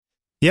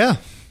Yeah.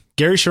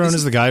 Gary Sharon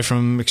is the guy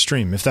from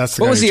Extreme, if that's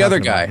the guy. What was the other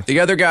talking guy? about.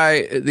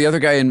 The other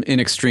guy in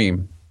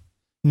Extreme.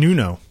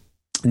 Nuno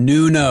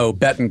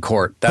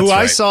Betancourt. That's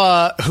right.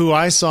 Who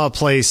I saw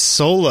play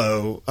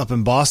solo up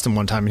in Boston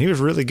one time, and he was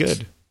really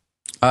good.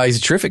 He's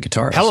a terrific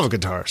guitarist. Hell of a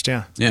guitarist,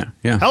 yeah. Yeah.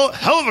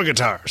 Hell of a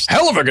guitarist.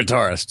 Hell of a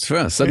guitarist.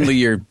 Well, suddenly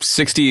you're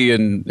 60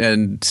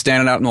 and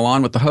standing out in the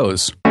lawn with the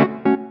hose.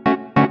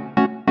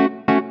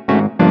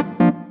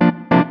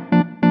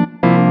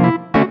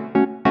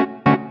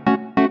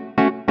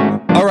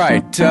 All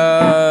right.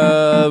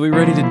 We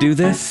ready to do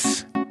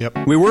this?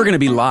 Yep. We were going to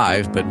be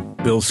live, but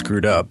Bill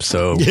screwed up,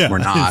 so we're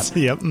not.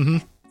 Yep. Mm-hmm.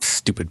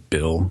 Stupid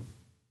Bill.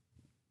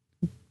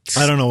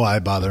 I don't know why I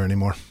bother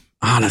anymore.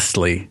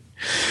 Honestly.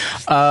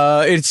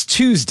 It's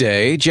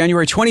Tuesday,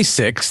 January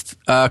 26th,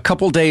 a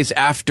couple days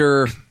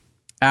after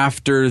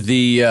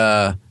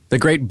the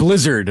great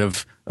blizzard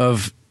of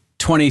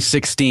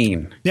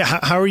 2016. Yeah,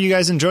 how are you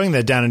guys enjoying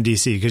that down in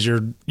DC? Because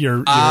you're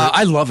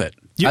I love it.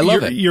 I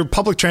love it. Your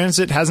public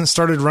transit hasn't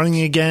started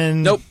running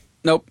again. Nope.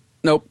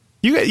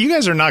 You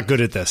guys are not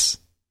good at this.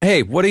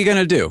 Hey, what are you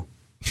gonna do?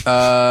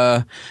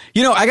 I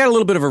got a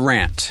little bit of a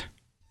rant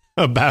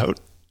About?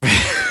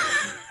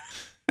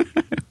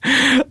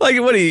 Like,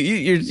 what do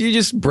you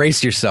just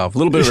brace yourself a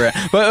little bit of rant.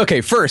 But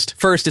okay, first,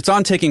 it's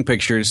on Taking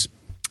Pictures.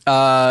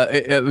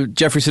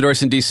 Jeffrey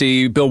Sidorf in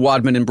DC, Bill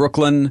Wadman in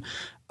Brooklyn.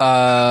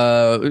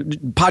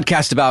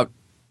 Podcast about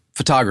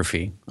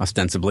photography,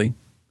 ostensibly.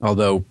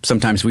 Although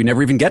sometimes we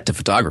never even get to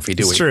photography,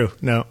 do we? It's true.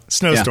 No.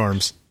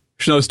 Snowstorms.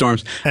 Yeah.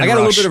 Snowstorms. And I got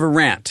Rush. a little bit of a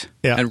rant.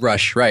 Yeah. And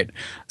Rush, right.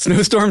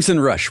 Snowstorms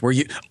and Rush, where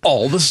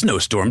all the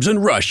snowstorms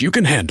and Rush you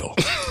can handle.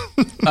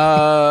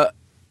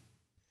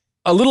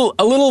 A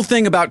little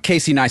thing about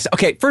Casey Neistat.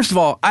 Okay, first of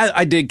all,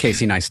 I dig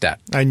Casey Neistat.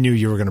 I knew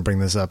you were going to bring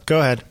this up. Go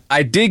ahead.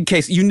 I dig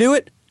Casey. You knew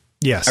it?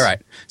 Yes. All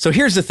right. So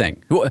here's the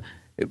thing. Do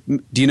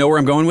you know where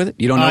I'm going with it?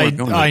 You don't know where I'm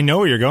going with it? I know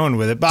where you're going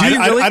with it, but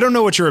really? I don't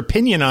know what your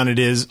opinion on it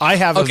is. I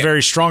have a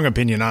very strong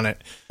opinion on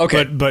it.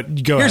 Okay.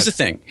 But go Here's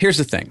ahead. Here's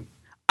the thing.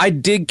 I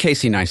dig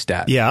Casey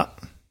Neistat. Yeah.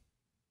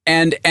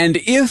 And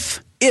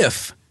if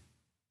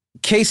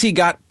Casey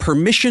got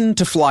permission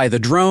to fly the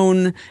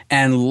drone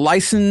and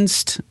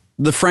licensed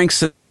the Frank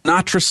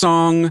Sinatra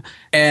song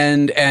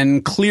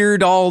and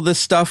cleared all this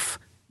stuff,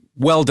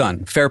 well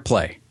done. Fair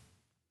play.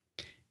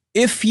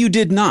 If you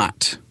did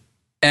not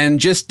and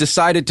just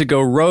decided to go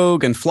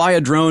rogue and fly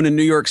a drone in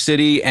New York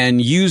City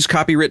and use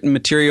copywritten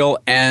material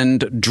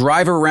and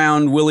drive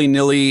around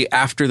willy-nilly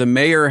after the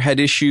mayor had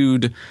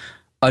issued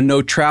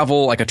a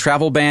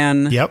travel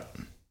ban. Yep.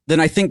 Then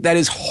I think that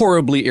is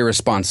horribly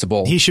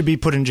irresponsible. He should be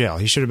put in jail.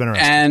 He should have been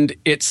arrested. And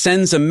it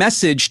sends a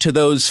message to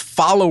those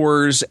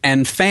followers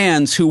and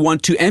fans who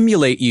want to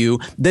emulate you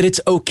that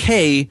it's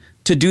okay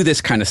to do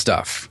this kind of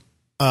stuff.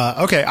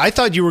 Okay, I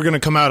thought you were going to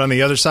come out on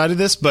the other side of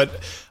this, but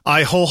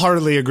I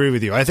wholeheartedly agree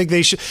with you. I think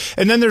they should.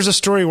 And then there's a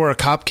story where a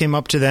cop came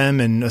up to them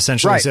and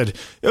essentially said,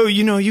 "Oh,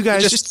 you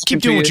guys just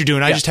keep doing what you're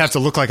doing. I just have to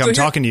look like I'm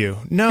talking to you."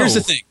 No. Here's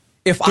the thing.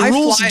 The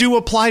rules do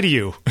apply to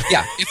you.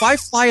 Yeah. If I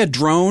fly a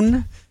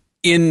drone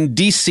in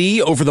D.C.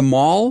 over the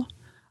mall,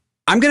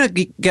 I'm going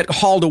to get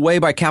hauled away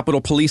by Capitol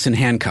Police in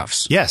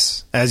handcuffs.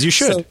 Yes, as you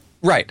should.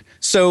 Right.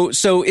 So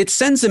it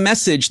sends a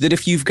message that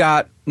if you've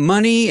got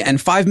money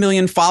and 5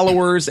 million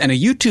followers and a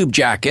YouTube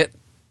jacket,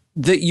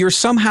 that you're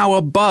somehow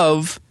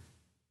above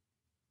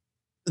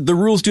the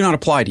rules do not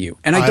apply to you.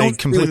 And I don't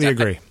completely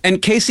agree. And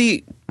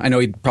Casey, I know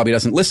he probably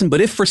doesn't listen,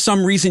 but if for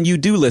some reason you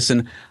do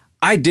listen,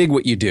 I dig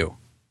what you do.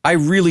 I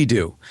really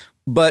do.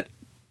 But,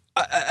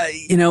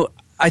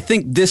 I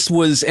think this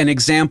was an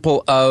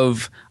example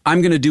of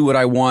I'm going to do what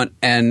I want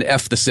and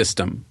F the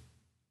system.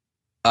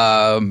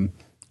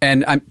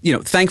 And I'm,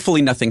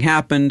 thankfully nothing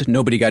happened.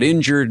 Nobody got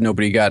injured.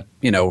 Nobody got,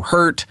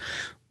 hurt.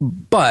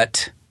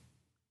 But,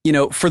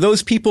 for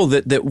those people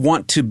that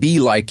want to be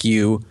like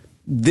you,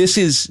 this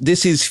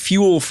is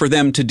fuel for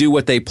them to do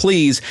what they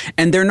please.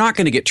 And they're not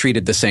going to get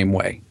treated the same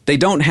way. They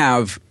don't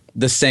have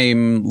the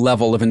same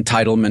level of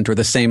entitlement or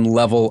the same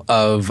level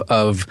of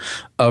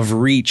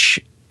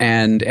reach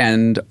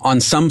and on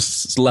some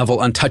level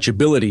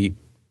untouchability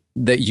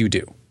that you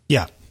do.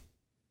 Yeah.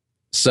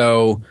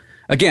 So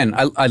again,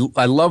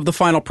 I love the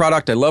final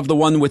product. I love the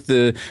one with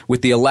the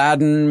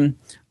Aladdin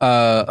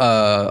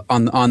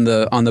on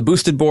the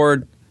boosted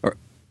board.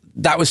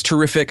 That was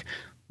terrific.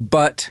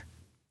 But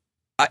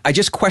I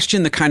just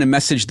question the kind of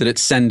message that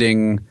it's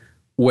sending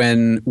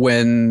when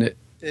I'm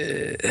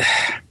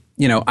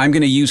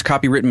going to use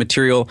copywritten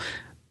material.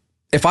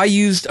 If I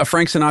used a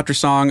Frank Sinatra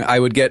song, I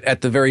would get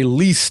at the very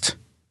least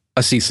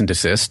a cease and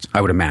desist,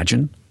 I would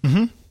imagine.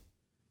 Mm-hmm.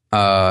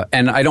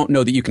 And I don't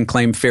know that you can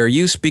claim fair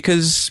use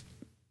because,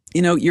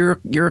 you're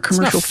a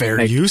commercial. It's not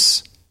fair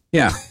use.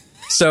 Yeah.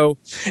 So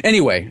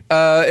anyway,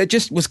 it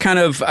just was kind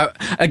of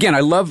again.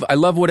 I love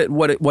what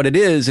it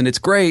is, and it's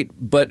great.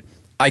 But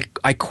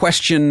I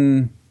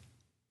question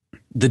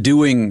the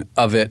doing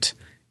of it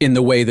in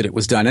the way that it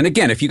was done. And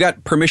again, if you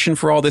got permission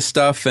for all this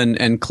stuff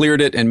and cleared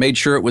it and made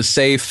sure it was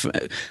safe,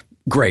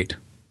 great,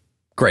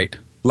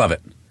 love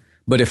it.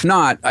 But if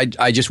not,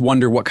 I just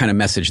wonder what kind of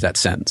message that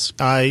sends.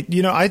 I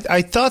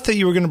thought that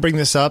you were going to bring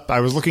this up.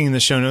 I was looking in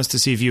the show notes to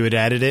see if you had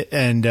added it,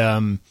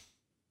 and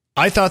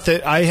I thought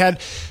that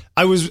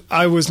I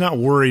was not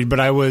worried,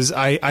 but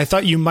I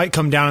thought you might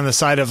come down on the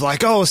side of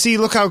like, oh, see,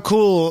 look how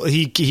cool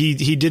he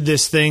did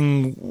this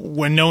thing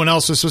when no one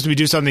else was supposed to be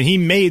doing something. He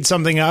made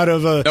something out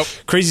of a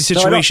crazy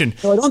situation.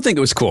 No, I don't think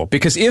it was cool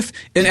because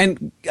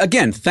and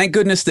again, thank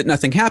goodness that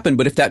nothing happened.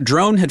 But if that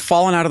drone had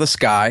fallen out of the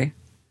sky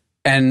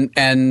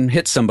and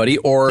hit somebody,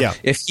 or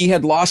if he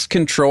had lost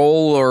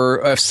control,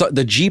 or if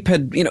the Jeep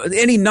had,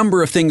 any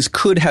number of things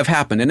could have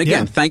happened. And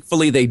again,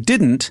 thankfully they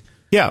didn't.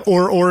 Yeah,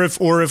 or if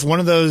one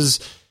of those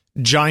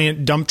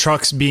giant dump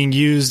trucks being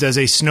used as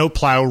a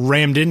snowplow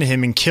rammed into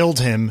him and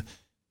killed him,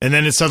 and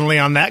then it's suddenly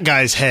on that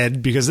guy's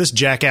head because this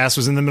jackass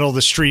was in the middle of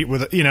the street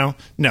with,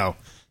 no,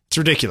 it's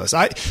ridiculous.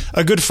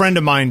 A good friend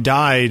of mine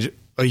died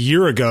a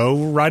year ago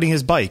riding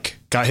his bike,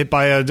 got hit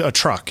by a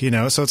truck,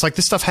 so it's like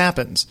this stuff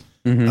happens.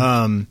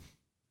 Mm-hmm.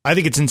 I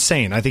think it's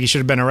insane. I think he should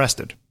have been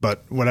arrested,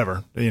 but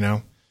whatever,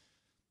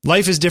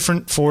 life is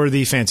different for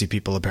the fancy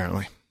people,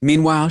 apparently.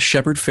 Meanwhile,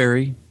 Shepard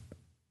Fairey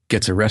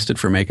gets arrested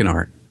for making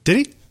art.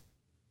 Did he?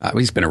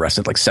 He's been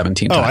arrested like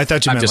 17 times. Oh, I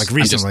thought you meant like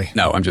recently.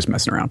 I'm just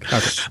messing around.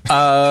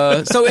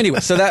 Okay. So anyway,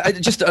 so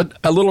that just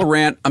a little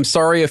rant. I'm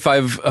sorry if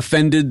I've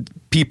offended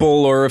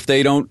people or if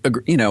they don't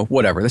agree,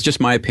 whatever. That's just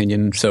my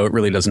opinion. So it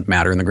really doesn't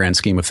matter in the grand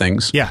scheme of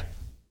things. Yeah.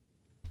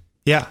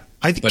 Yeah.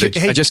 I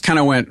just kind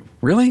of went,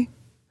 really?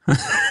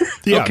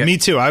 Yeah, okay. Me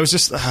too. I was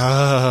just,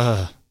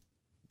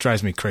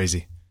 drives me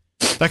crazy.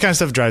 That kind of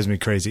stuff drives me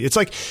crazy. It's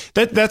like,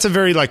 that's a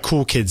very like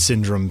cool kid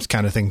syndrome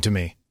kind of thing to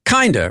me.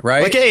 Kinda,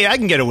 right? Like, hey, I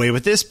can get away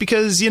with this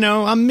because,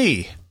 I'm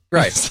me.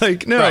 Right. It's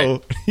like,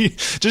 no,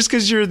 just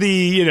because you're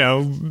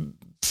the,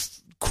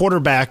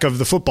 quarterback of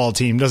the football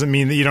team doesn't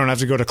mean that you don't have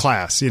to go to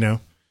class,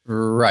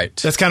 Right.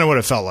 That's kind of what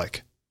it felt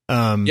like.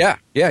 Yeah.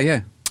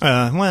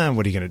 Well,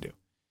 what are you going to do?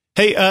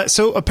 Hey,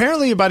 so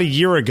apparently about a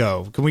year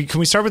ago, can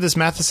we start with this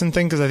Matheson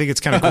thing? Because I think it's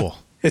kind of cool.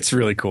 It's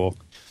really cool.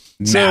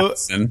 So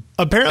Matheson.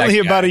 Apparently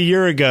about a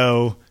year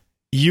ago,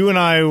 you and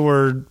I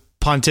were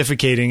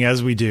pontificating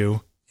as we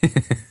do.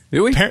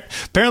 Do we?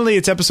 Apparently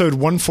it's episode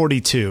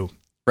 142.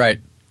 Right.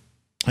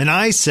 And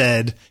I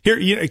said, here,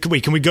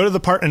 wait, can we go to the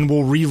part and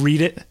we'll reread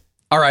it?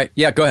 All right.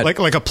 Yeah, go ahead.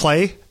 Like a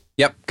play?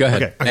 Yep, go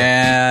ahead. Okay.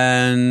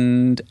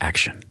 And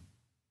action.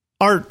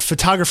 Art,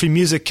 photography,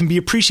 music can be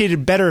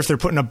appreciated better if they're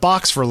put in a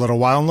box for a little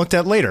while and looked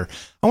at later.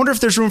 I wonder if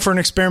there's room for an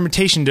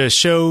experimentation to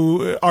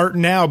show art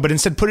now, but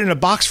instead put it in a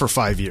box for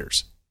 5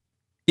 years.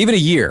 Even a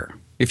year.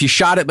 If you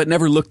shot it but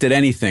never looked at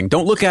anything,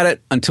 don't look at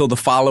it until the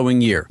following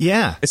year.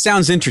 Yeah. It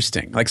sounds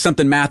interesting, like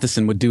something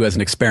Matheson would do as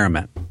an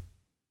experiment.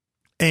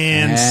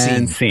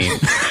 And scene.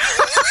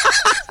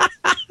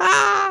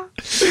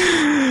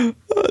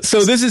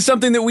 So this is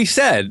something that we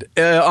said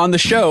on the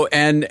show,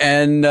 and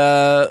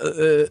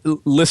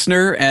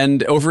listener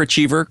and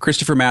overachiever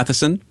Christopher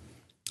Matheson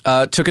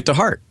took it to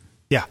heart.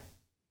 Yeah.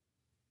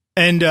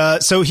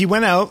 And so he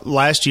went out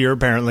last year,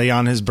 apparently,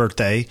 on his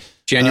birthday.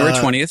 January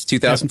 20th,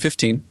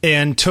 2015.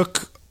 And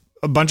took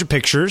a bunch of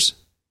pictures.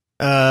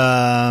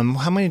 How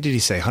many did he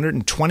say?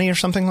 120 or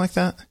something like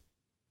that?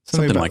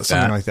 Something like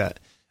that.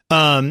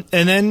 And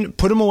then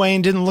put them away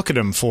and didn't look at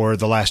them for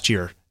the last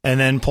year. And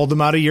then pulled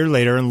them out a year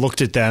later and looked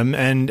at them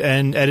and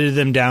edited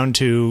them down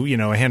to,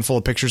 a handful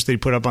of pictures that he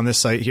put up on this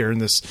site here in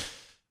this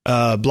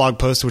blog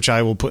post, which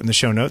I will put in the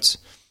show notes.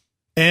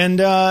 And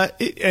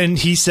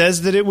he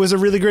says that it was a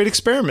really great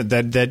experiment,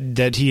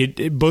 that he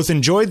both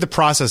enjoyed the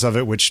process of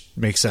it, which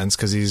makes sense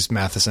because he's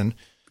Matheson.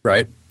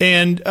 Right.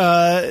 And,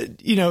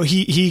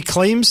 he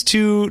claims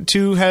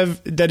to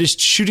have that his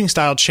shooting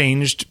style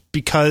changed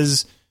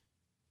because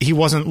he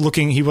wasn't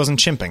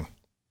chimping,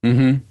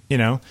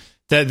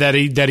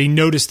 that he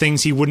noticed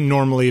things he wouldn't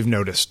normally have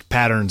noticed,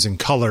 patterns and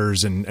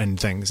colors and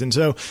things. And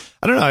so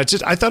I don't know.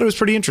 I thought it was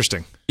pretty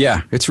interesting.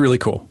 Yeah, it's really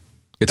cool.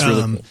 It's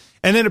really cool.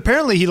 And then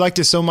apparently he liked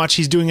it so much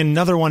he's doing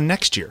another one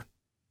next year.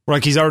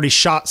 Like he's already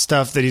shot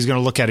stuff that he's going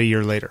to look at a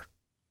year later.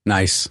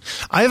 Nice.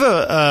 I have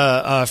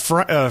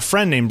a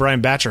friend named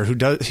Brian Batcher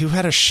who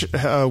had a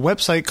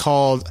website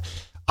called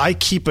I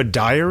Keep a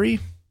Diary,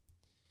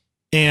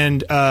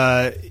 and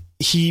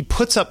he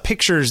puts up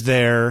pictures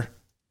there.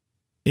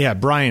 Yeah,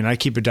 Brian, I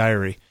Keep a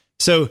Diary.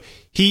 So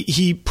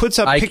he puts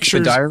up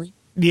pictures. Keep a Diary?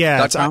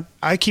 Yeah, it's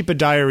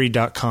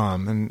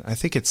IKeepADiary.com, and I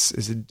think is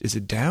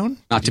it down?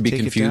 Not to be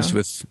confused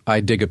with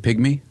I Dig a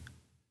Pygmy.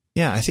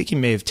 Yeah, I think he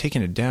may have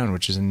taken it down,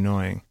 which is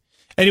annoying.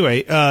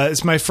 Anyway,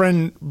 it's my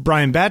friend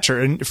Brian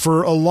Batcher, and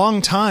for a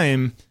long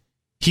time,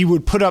 he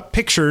would put up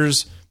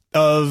pictures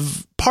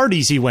of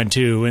parties he went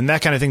to and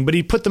that kind of thing, but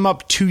he put them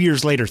up 2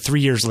 years later,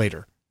 3 years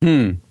later,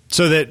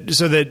 so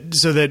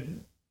that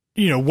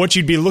what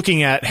you'd be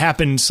looking at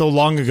happened so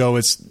long ago.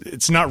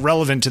 It's not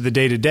relevant to the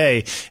day to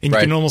day, and you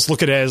can almost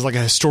look at it as like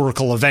a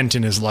historical event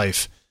in his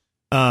life,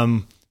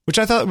 which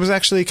I thought was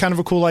actually kind of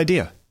a cool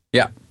idea.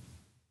 Yeah,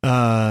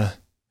 and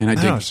I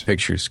dig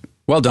pictures.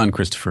 Well done,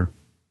 Christopher.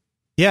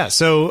 Yeah.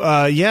 So,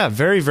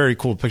 very, very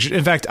cool pictures.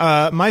 In fact,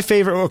 my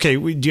favorite. Okay,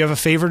 do you have a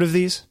favorite of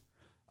these?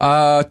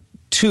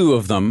 two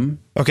of them.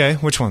 Okay,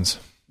 which ones?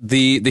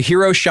 The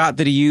hero shot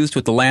that he used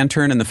with the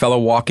lantern and the fellow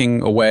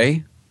walking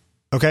away.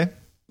 Okay.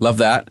 Love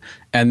that.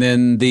 And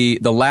then the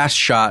last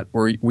shot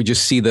where we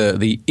just see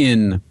the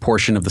inn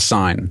portion of the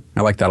sign.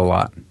 I like that a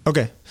lot.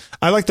 Okay.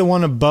 I like the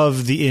one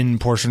above the inn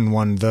portion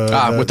one, with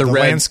the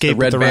red landscape,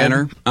 the red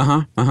banner.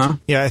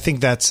 Yeah, I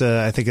think that's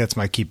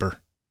my keeper.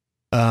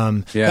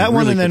 That really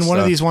one, and then one stuff.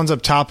 of these ones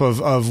up top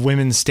of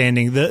women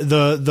standing.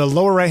 The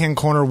lower right hand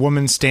corner,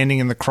 woman standing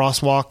in the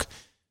crosswalk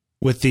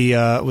with the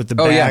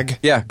bag.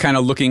 Yeah, kind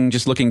of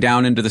looking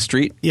down into the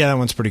street. Yeah, that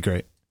one's pretty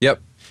great.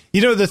 Yep.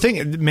 You know, the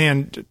thing,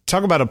 man,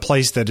 talk about a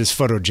place that is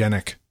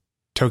photogenic.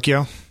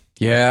 Tokyo.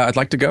 Yeah, I'd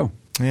like to go.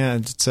 Yeah,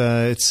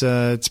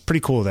 it's pretty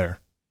cool there.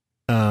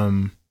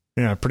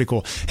 Yeah, pretty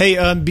cool.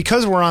 Hey,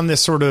 because we're on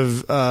this sort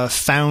of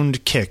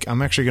found kick,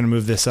 I'm actually going to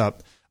move this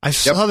up. I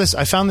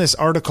found this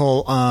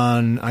article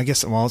on,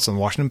 it's on the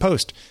Washington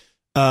Post,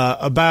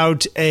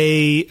 about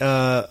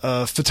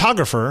a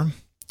photographer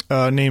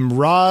named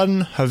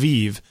Ron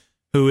Haviv,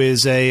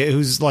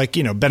 who's like,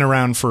 been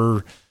around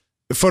for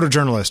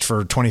photojournalist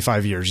for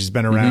 25 years. He's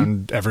been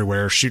around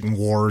everywhere, shooting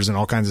wars and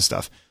all kinds of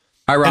stuff.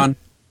 Hi, Ron.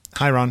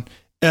 Hi, Ron.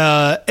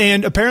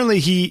 And apparently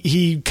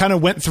he kind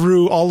of went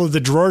through all of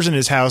the drawers in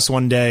his house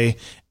one day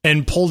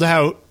and pulled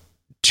out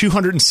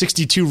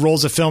 262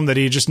 rolls of film that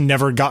he had just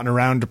never gotten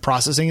around to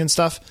processing and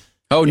stuff.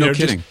 Oh, no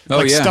kidding.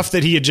 Stuff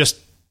that he had just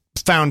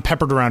found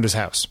peppered around his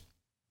house.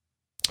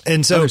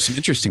 And so there's some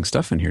interesting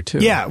stuff in here too.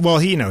 Yeah. Well,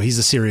 he's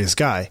a serious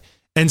guy.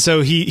 And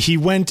so he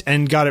went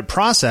and got it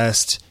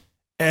processed.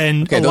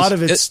 And lot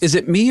of it's... Is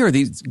it me or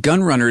these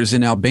gun runners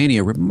in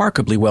Albania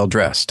remarkably well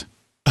dressed?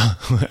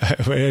 I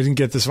didn't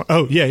get this one.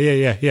 Oh,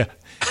 yeah.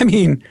 I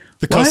mean...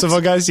 The Kosovo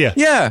guys?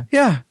 Yeah.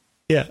 Yeah.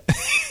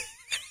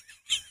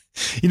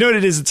 You know what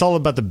it is? It's all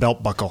about the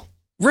belt buckle.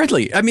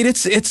 Really? I mean,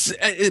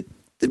 they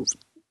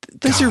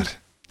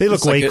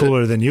look way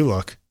cooler than you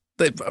look.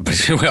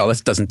 Well, this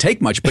doesn't take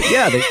much, but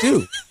yeah, they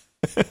do.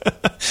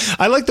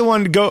 I like the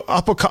one to go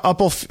up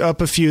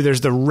a few.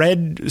 There's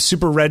the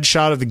super red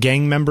shot of the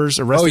gang members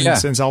arrested in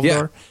San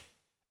Salvador.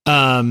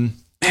 Yeah.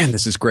 Man,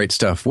 this is great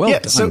stuff. Well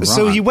done,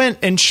 so he went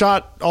and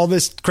shot all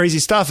this crazy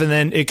stuff, and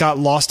then it got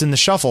lost in the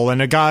shuffle. And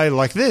a guy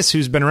like this,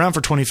 who's been around for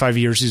 25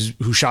 years,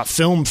 who shot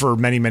film for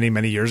many, many,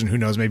 many years, and who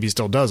knows, maybe he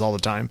still does all the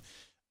time.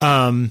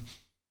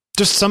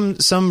 Just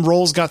some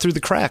roles got through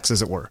the cracks,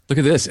 as it were. Look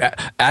at this.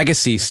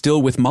 Agassi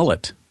still with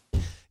mullet.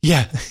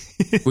 Yeah.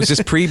 Was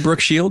this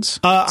pre-Brooke Shields?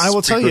 I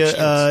will tell you,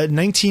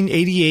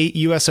 1988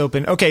 U.S.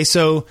 Open. Okay,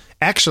 so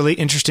actually,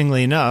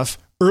 interestingly enough,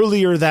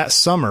 earlier that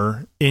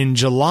summer in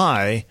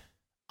July,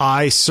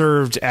 I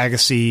served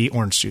Agassi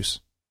orange juice.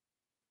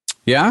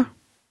 Yeah?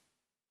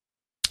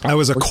 I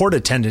was a court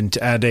attendant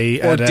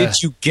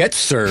did you get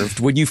served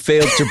when you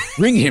failed to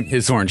bring him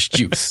his orange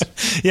juice?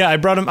 Yeah, I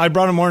brought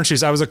him orange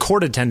juice. I was a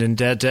court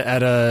attendant at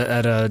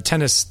a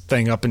tennis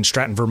thing up in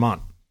Stratton,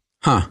 Vermont.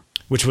 Huh.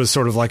 Which was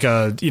sort of like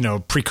a,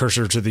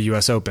 precursor to the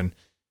US Open.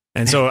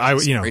 And so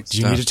do you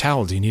need a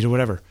towel? Do you need a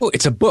whatever? Oh,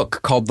 it's a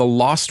book called The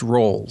Lost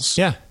Rolls.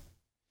 Yeah.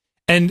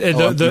 And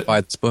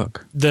buy this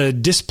book. The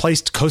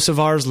displaced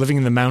Kosovars living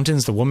in the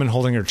mountains, the woman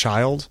holding her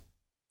child.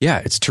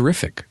 Yeah, it's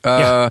terrific.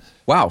 Wow,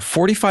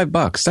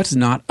 $45. That's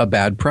not a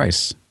bad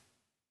price.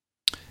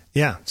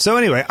 Yeah. So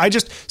anyway, I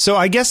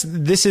guess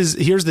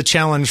here's the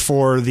challenge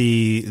for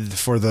the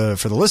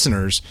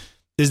listeners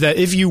is that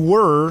if you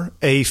were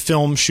a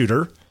film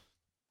shooter,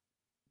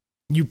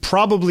 you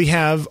probably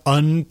have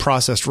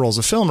unprocessed rolls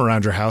of film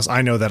around your house.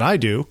 I know that I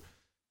do.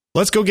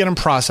 Let's go get them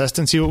processed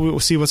and see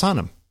what's on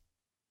them.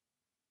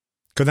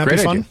 Could that be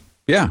fun?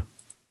 Idea.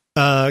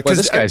 Yeah.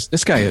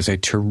 This guy is a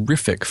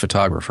terrific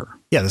photographer.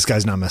 Yeah, this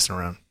guy's not messing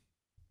around.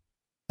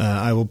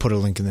 I will put a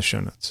link in the show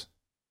notes.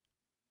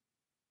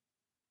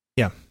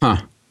 Yeah.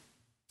 Huh.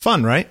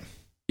 Fun, right?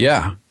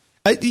 Yeah.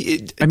 I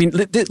mean,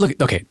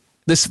 look. Okay.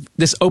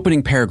 This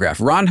opening paragraph.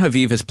 Ron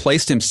Haviv has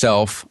placed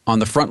himself on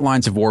the front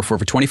lines of war for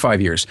over 25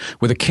 years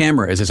with a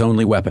camera as his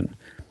only weapon.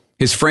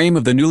 His frame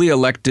of the newly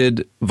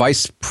elected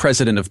vice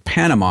president of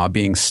Panama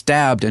being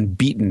stabbed and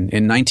beaten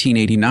in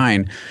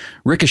 1989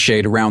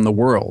 ricocheted around the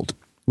world.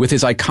 With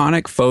his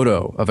iconic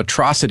photo of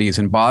atrocities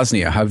in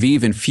Bosnia,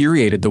 Haviv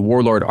infuriated the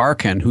warlord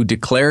Arkan, who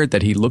declared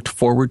that he looked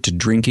forward to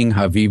drinking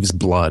Haviv's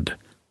blood.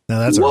 Now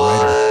that's a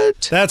writer.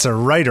 That's a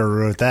writer who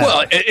wrote that.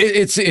 Well,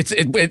 it's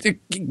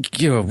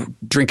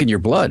drinking your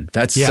blood.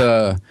 That's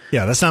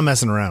that's not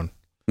messing around.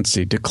 Let's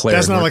see. Declare.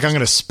 That's not like I'm going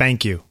to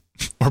spank you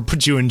or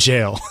put you in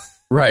jail.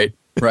 Right.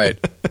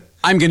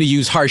 I'm going to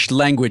use harsh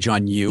language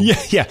on you.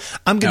 Yeah.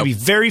 I'm going to be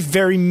very,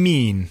 very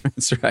mean.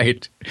 That's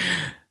right.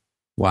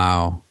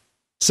 Wow.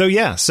 So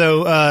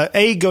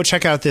go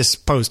check out this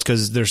post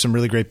because there's some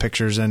really great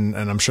pictures and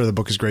I'm sure the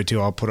book is great too.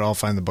 I'll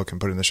find the book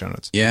and put it in the show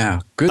notes. Yeah,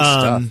 good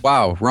stuff.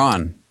 Wow,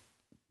 Ron.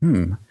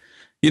 You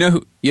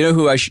know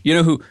who I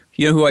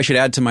should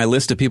add to my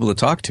list of people to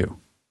talk to?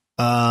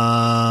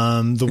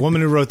 The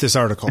woman who wrote this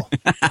article.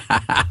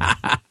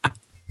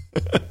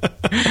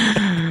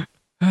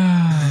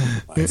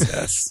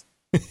 Yes.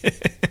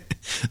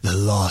 The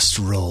Lost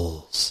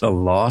Rolls. The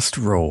Lost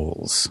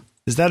Rolls.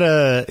 Is that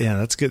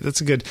that's good.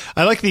 That's a good.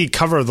 I like the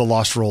cover of the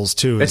Lost Rolls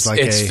too. It's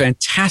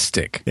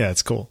fantastic. Yeah,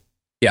 it's cool.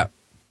 Yeah.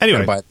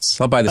 Anyway,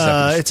 I'll buy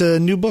this. It's a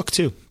new book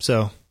too.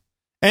 So,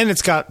 and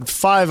it's got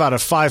 5 out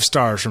of 5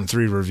 stars from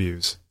 3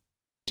 reviews.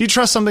 Do you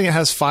trust something that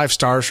has 5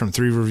 stars from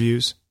 3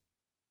 reviews?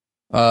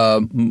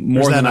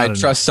 More than I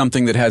trust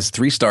something that has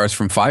 3 stars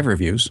from 5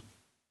 reviews.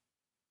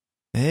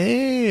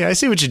 Hey, I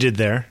see what you did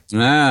there.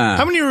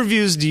 How many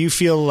reviews do you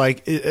feel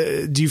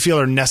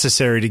are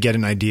necessary to get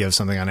an idea of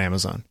something on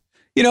Amazon?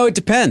 It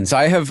depends.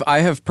 I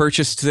have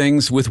purchased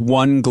things with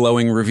 1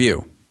 glowing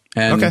review,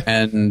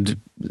 and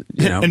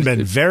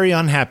been very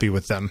unhappy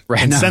with them,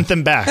 right? And sent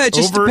them back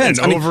over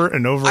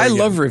and over. I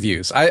love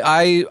reviews.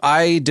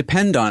 I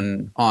depend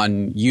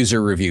on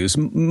user reviews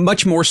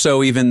much more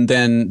so even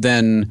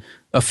than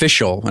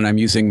official. And I'm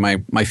using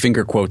my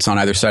finger quotes on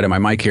either side of my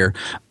mic here.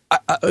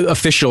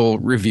 Official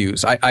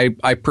reviews.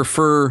 I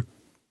prefer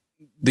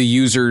the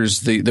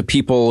users, the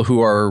people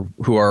who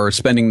are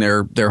spending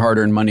their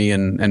hard-earned money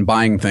and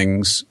buying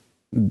things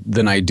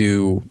than I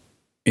do,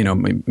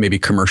 maybe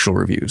commercial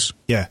reviews.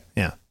 Yeah.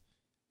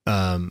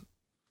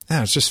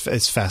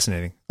 It's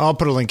fascinating. I'll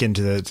put a link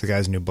into the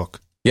guy's new book.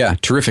 Yeah,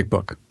 terrific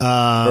book.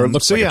 So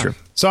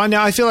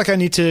now I feel like I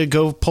need to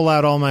go pull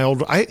out all my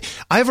old. I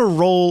have a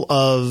roll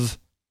of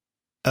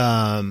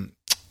Agfa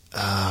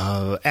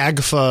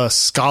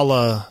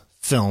Scala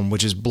film,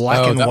 which is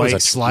black and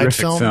white slide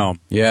film.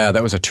 Yeah,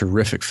 that was a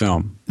terrific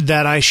film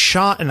that I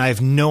shot, and I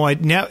have no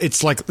idea. Now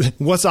it's like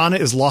what's on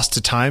it is lost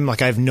to time.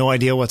 Like I have no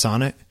idea what's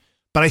on it,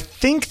 but I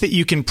think that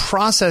you can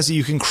cross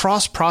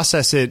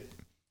process it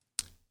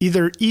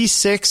either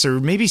E6 or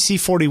maybe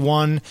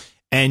C41,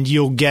 and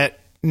you'll get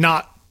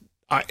not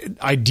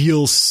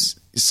ideal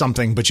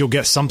something, but you'll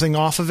get something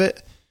off of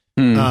it.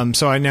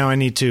 So I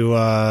need to.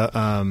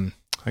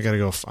 I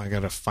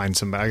gotta find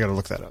somebody. I gotta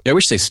look that up. Yeah, I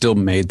wish they still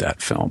made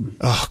that film.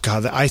 Oh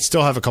God, I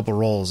still have a couple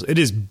rolls. It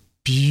is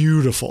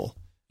beautiful.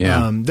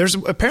 Yeah. There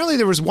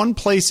was one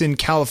place in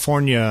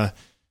California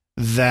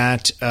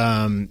that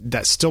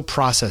still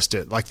processed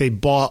it. Like they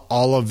bought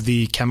all of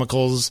the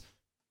chemicals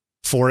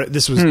for it.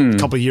 This was a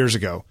couple of years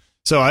ago.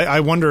 So I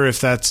wonder if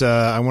that's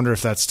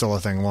still a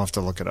thing. We'll have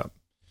to look it up.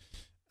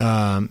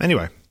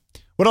 Anyway,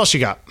 what else you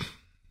got?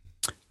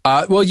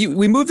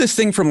 We moved this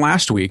thing from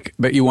last week,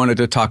 but you wanted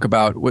to talk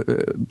about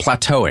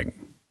plateauing.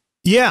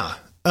 Yeah.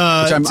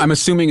 Which I'm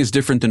assuming is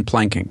different than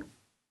planking.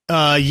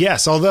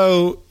 Yes,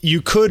 although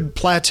you could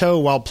plateau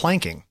while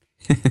planking.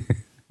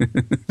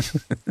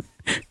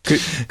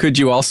 Could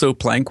you also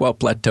plank while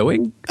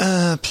plateauing?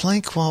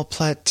 Plank while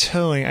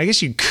plateauing. I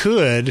guess you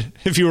could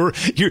if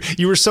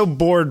you were so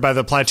bored by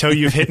the plateau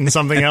you've hit in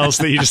something else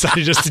that you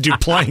decided just to do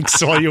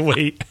planks while you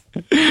wait.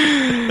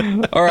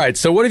 All right.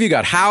 So what have you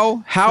got?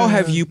 How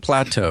have you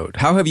plateaued?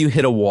 How have you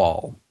hit a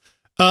wall?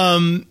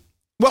 Well,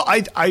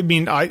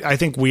 I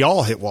think we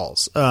all hit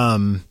walls.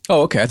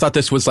 Okay. I thought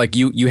this was like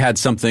you had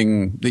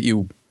something that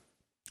you.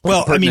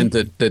 Well, I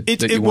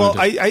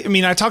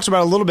mean, I talked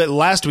about it a little bit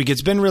last week.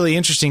 It's been really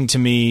interesting to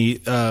me,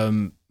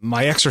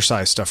 my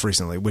exercise stuff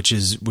recently, which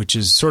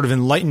is sort of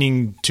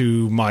enlightening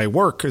to my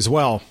work as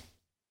well.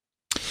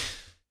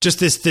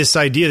 Just this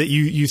idea that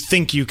you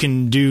think you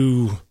can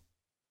do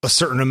a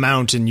certain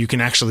amount and you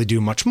can actually do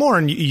much more,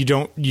 and you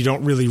don't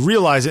really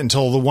realize it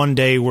until the one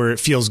day where it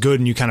feels good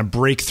and you kind of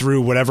break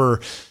through whatever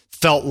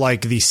felt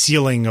like the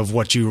ceiling of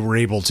what you were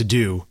able to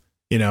do.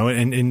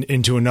 And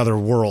into another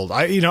world.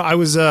 I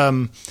was,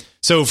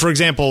 so for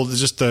example,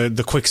 just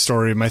the quick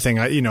story of my thing,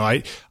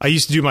 I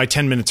used to do my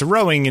 10 minutes of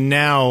rowing, and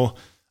now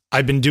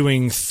I've been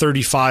doing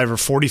 35 or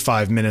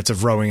 45 minutes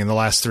of rowing in the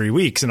last 3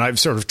 weeks. And I've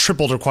sort of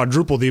tripled or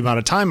quadrupled the amount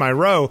of time I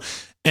row.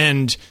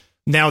 And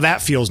now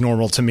that feels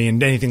normal to me.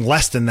 And anything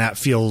less than that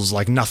feels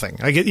like nothing.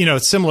 I get,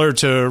 it's similar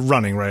to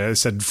running, right? I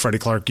said Freddie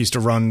Clark used to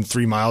run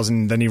 3 miles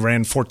and then he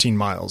ran 14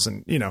 miles.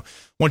 And,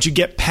 once you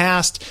get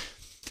past,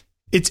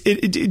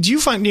 do you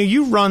find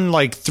you run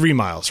like 3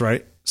 miles,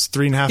 right? It's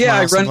 3.5 miles. Yeah,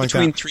 I run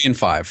between 3 and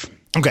 5.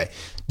 Okay.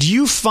 Do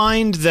you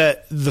find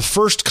that the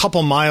first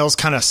couple miles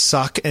kind of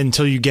suck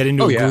until you get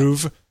into a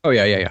groove? Oh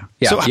yeah.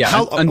 So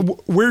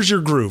where's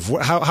your groove?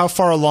 How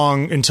far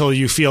along until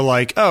you feel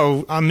like,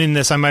 oh, I'm in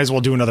this, I might as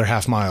well do another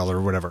half mile or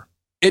whatever?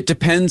 It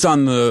depends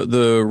on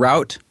the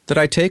route that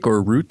I take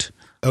or route.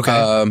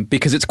 Okay.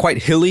 Because it's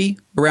quite hilly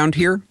around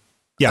here.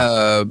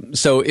 Yeah.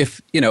 So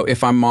if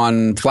I'm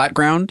on flat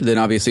ground, then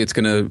obviously it's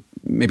going to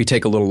maybe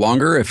take a little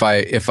longer. If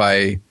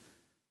I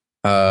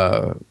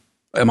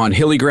am on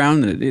hilly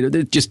ground,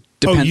 it just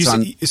depends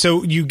on.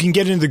 So you can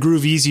get into the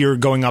groove easier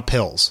going up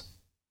hills.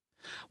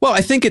 Well,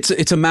 I think it's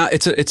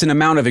an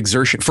amount of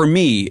exertion. For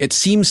me, it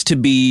seems to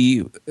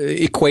be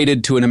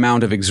equated to an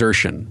amount of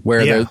exertion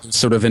where the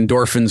sort of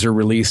endorphins are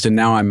released, and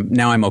now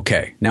I'm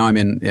okay. Now I'm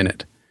in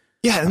it.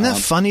 Yeah, isn't that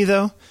funny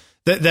though?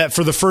 That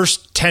for the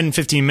first 10,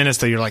 15 minutes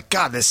that you're like,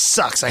 God, this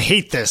sucks. I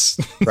hate this.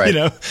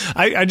 Right.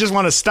 I just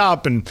want to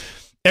stop, and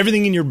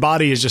everything in your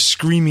body is just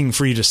screaming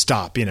for you to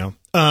stop,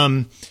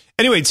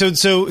 Anyway,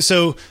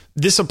 so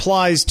this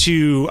applies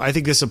to, I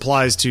think this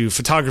applies to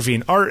photography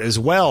and art as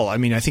well. I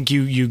mean, I think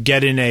you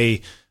get in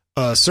a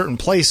certain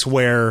place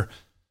where,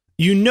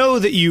 you know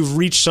that you've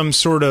reached some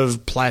sort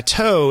of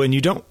plateau, and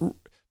you don't.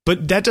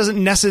 But that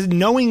doesn't necessarily,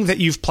 knowing that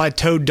you've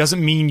plateaued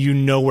doesn't mean you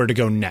know where to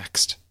go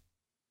next,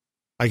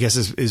 I guess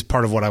is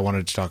part of what I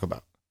wanted to talk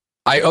about.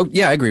 I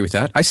agree with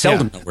that. I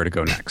seldom know where to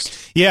go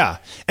next. Yeah.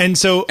 And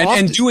so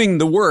and doing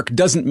the work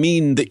doesn't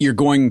mean that you're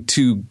going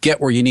to get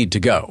where you need to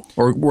go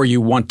or where you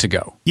want to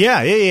go.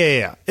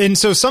 Yeah. And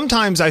so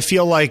sometimes I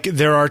feel like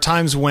there are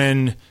times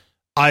when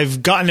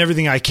I've gotten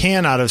everything I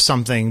can out of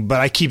something,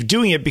 but I keep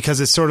doing it because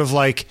it's sort of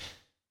like,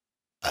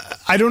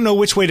 I don't know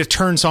which way to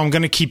turn, so I'm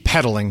going to keep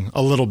pedaling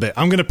a little bit.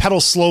 I'm going to pedal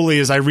slowly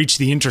as I reach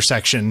the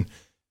intersection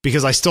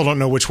because I still don't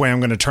know which way I'm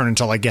going to turn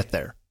until I get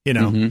there. You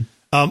know,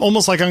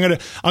 almost like I'm going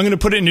to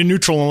put it into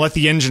neutral and let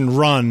the engine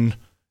run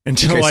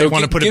until I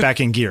want to put it back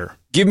in gear.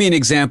 Give me an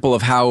example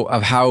of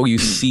how you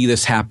see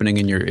this happening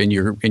in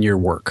your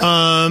work.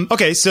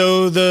 Okay,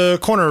 so the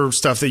corner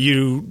stuff that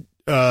you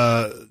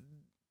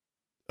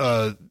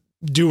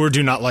do or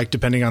do not like,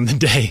 depending on the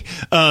day.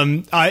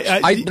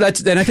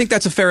 I think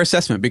that's a fair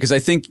assessment, because I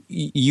think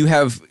you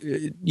have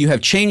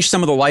changed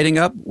some of the lighting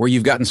up where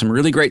you've gotten some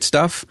really great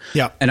stuff.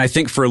 Yeah. And I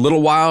think for a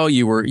little while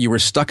you were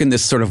stuck in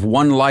this sort of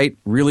one light,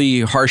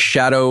 really harsh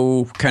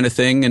shadow kind of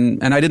thing,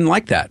 and I didn't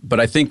like that. But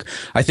I think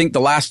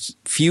the last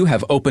few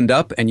have opened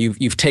up, and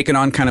you've taken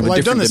on kind of a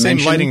different dimension. I've done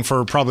the same lighting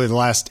for probably the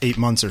last 8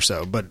 months or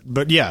so.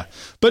 But yeah.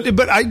 But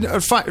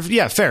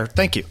fair.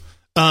 Thank you.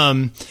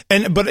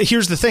 But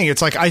here's the thing.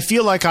 It's like, I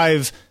feel like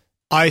I've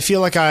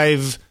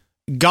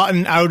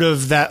gotten out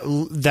of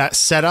that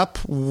setup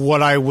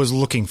what I was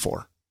looking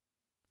for.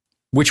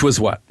 Which was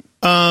what?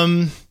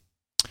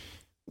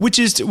 Which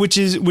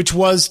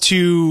was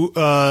to,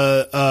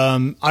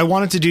 I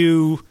wanted to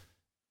do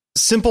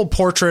simple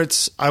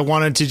portraits. I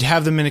wanted to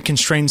have them in a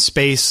constrained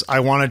space.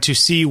 I wanted to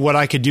see what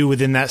I could do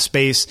within that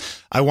space.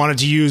 I wanted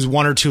to use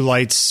one or two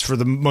lights. For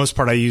the most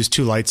part, I use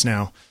two lights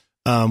now.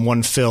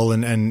 One fill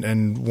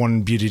and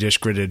one beauty dish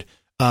gridded.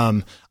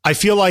 I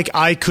feel like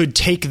I could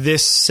take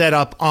this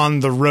setup on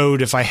the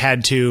road if I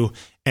had to,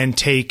 and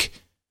take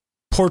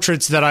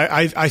portraits that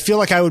I feel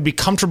like I would be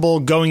comfortable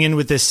going in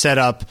with this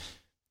setup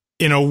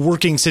in a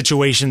working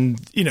situation.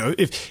 You know,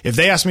 if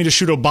they asked me to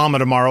shoot Obama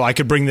tomorrow, I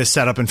could bring this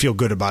setup and feel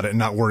good about it and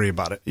not worry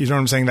about it. You know what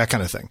I'm saying? That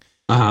kind of thing.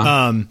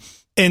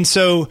 And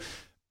so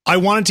I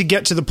wanted to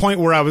get to the point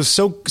where I was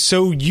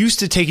so used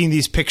to taking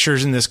these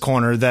pictures in this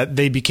corner that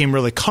they became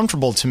really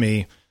comfortable to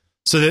me,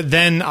 so that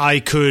then I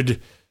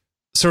could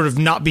sort of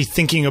not be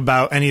thinking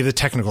about any of the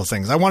technical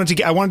things. I wanted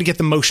to get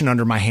the motion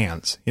under my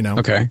hands, you know?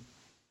 Okay.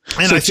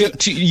 And so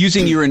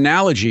using your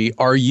analogy,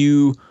 are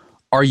you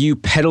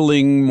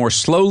pedaling more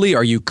slowly?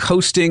 Are you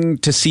coasting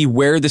to see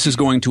where this is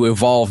going to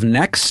evolve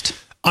next?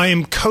 I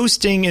am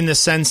coasting in the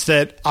sense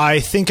that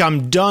I think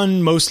I'm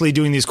done mostly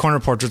doing these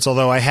corner portraits,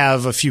 although I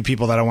have a few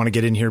people that I want to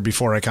get in here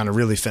before I kind of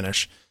really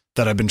finish,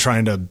 that I've been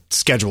trying to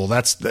schedule.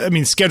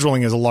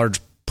 Scheduling is a large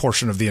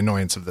portion of the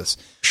annoyance of this.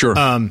 Sure.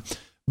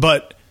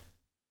 But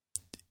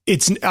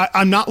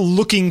I'm not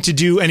looking to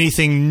do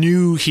anything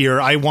new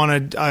here. I've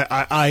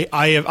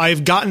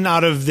gotten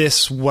out of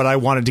this what I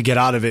wanted to get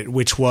out of it,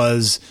 which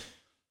was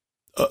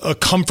a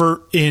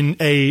comfort in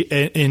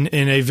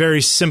a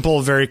very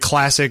simple, very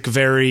classic,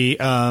 very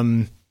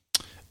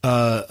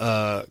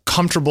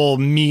comfortable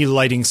me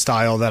lighting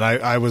style that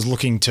I was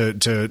looking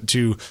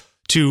to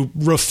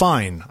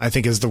refine, I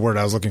think is the word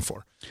I was looking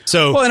for.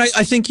 So, well, and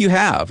I think you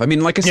have. I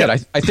mean, like I said, yeah.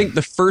 I think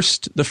the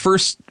first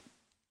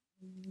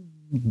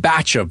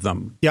batch of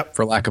them,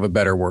 for lack of a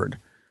better word,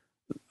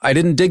 I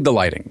didn't dig the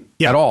lighting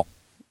at all.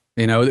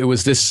 You know, it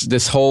was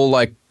this whole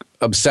like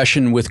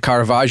obsession with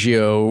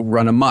Caravaggio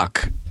run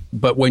amok.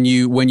 But when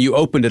you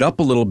opened it up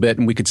a little bit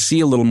and we could see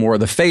a little more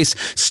of the face,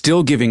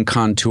 still giving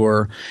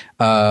contour,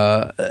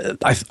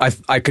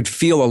 I could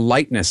feel a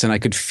lightness, and I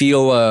could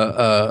feel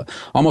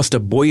almost a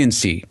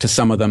buoyancy to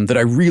some of them that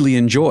I really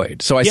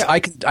enjoyed. So I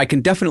can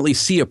definitely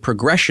see a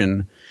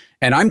progression.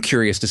 And I'm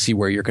curious to see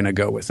where you're going to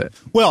go with it.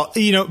 Well,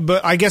 you know,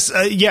 but I guess,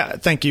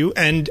 thank you.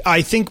 And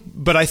I think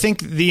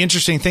the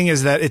interesting thing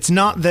is that it's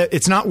not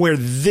where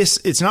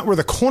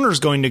the corner's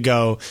going to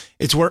go.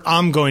 It's where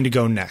I'm going to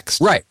go next.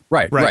 Right.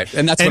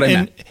 And that's what I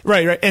meant.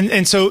 Right.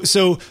 And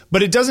so,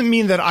 but it doesn't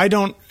mean that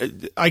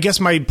I guess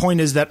my point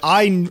is that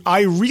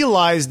I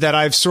realize that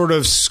I've sort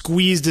of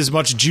squeezed as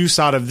much juice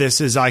out of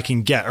this as I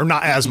can get, or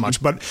not as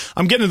much, but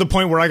I'm getting to the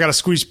point where I got to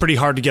squeeze pretty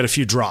hard to get a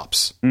few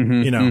drops,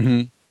 you know?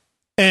 Mm-hmm.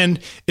 And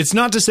it's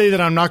not to say that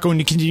I'm not going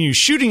to continue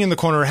shooting in the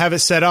corner, have it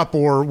set up,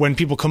 or when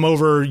people come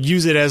over,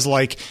 use it as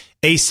like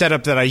a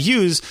setup that I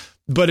use,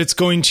 but it's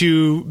going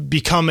to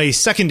become a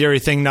secondary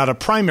thing, not a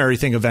primary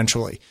thing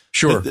eventually.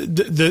 Sure.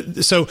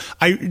 So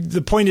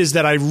the point is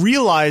that I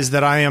realize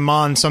that I am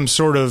on some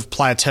sort of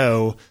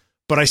plateau,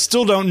 but I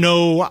still don't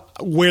know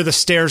where the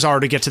stairs are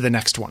to get to the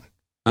next one,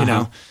 you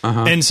know?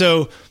 And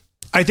so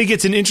I think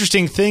it's an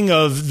interesting thing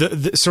of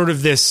the sort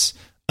of this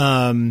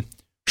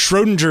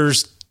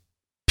Schrodinger's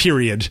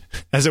period,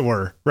 as it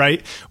were,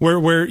 right?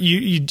 Where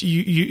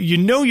you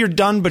know you're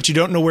done, but you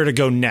don't know where to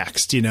go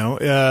next.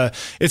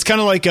 It's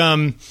kind of like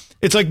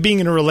it's like being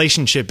in a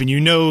relationship and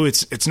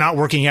it's not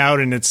working out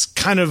and it's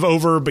kind of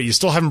over, but you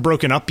still haven't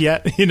broken up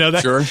yet.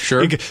 That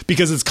sure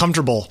because it's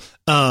comfortable.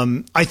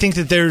 I think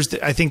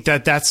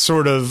that's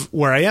sort of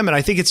where I am, and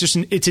I think it's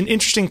an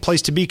interesting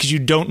place to be because you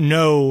don't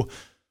know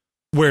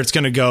where it's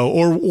going to go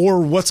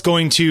or what's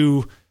going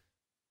to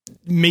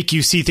make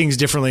you see things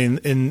differently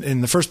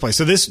in the first place.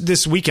 So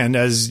this weekend,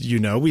 as you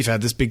know, we've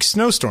had this big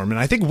snowstorm, and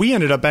I think we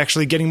ended up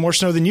actually getting more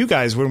snow than you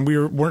guys when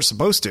we weren't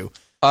supposed to.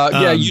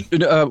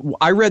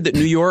 I read that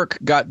New York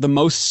got the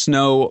most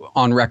snow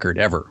on record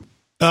ever.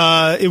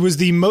 It was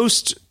the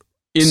most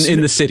in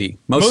the city.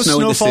 Most snow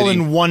snowfall in the city.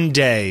 in one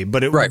day,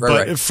 but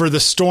right. For the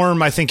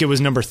storm, I think it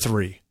was number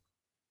 3.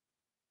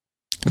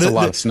 That's a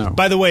lot of snow.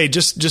 By the way,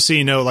 just so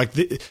you know, like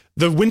the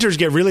winters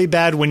get really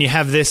bad when you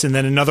have this, and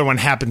then another one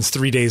happens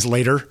 3 days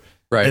later.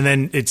 Right. And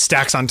then it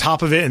stacks on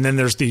top of it, and then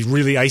there's the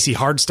really icy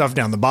hard stuff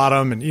down the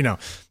bottom, and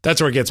that's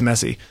where it gets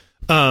messy.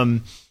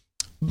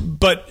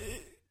 But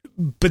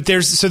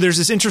there's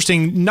this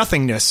interesting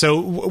nothingness. So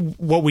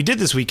what we did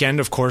this weekend,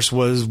 of course,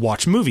 was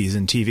watch movies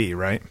and TV,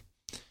 right?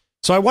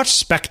 So I watched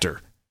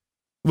Spectre,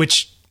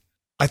 which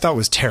I thought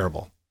was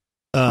terrible.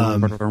 I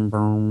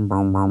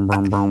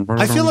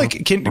feel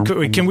like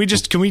can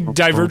we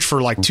diverge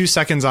for like 2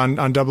 seconds on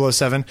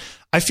 007?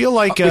 I feel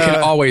like we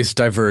can always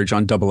diverge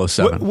on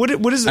 007.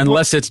 What is it?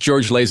 Unless it's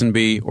George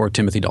Lazenby or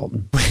Timothy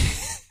Dalton.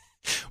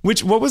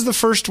 What was the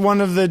first one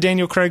of the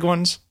Daniel Craig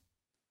ones?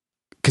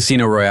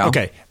 Casino Royale.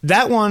 Okay,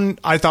 that one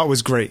I thought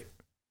was great.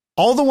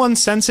 All the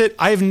ones since it,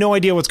 I have no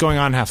idea what's going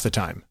on half the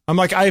time. I'm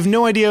like, I have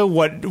no idea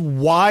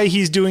why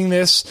he's doing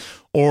this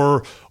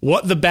or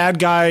what the bad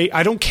guy.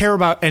 I don't care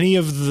about any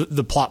of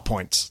the plot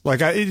points. Like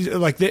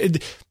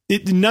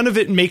none of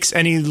it makes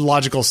any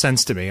logical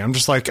sense to me. I'm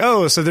just like,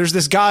 oh, so there's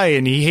this guy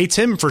and he hates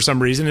him for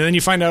some reason, and then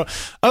you find out,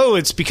 oh,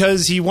 it's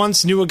because he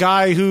once knew a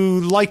guy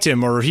who liked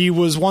him, or he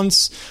was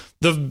once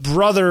the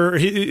brother,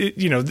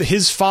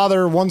 his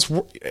father once.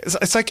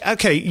 It's like,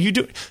 okay,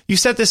 you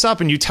set this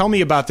up and you tell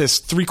me about this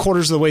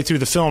 3/4 of the way through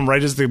the film,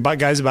 right as the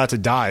guy's about to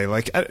die.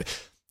 Like,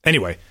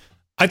 anyway,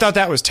 I thought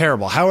that was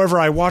terrible. However,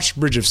 I watched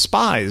Bridge of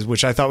Spies,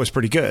 which I thought was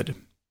pretty good.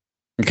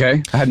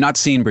 Okay, I have not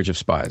seen Bridge of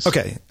Spies.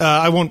 Okay,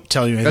 I won't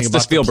tell you anything about the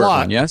Spielberg the plot.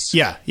 One, yes?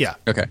 Yeah.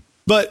 Okay.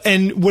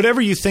 And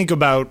whatever you think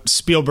about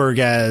Spielberg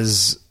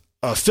as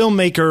a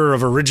filmmaker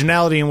of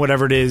originality and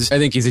whatever it is, I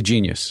think he's a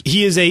genius.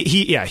 He is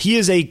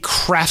a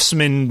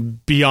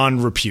craftsman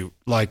beyond repute.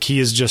 Like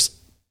he's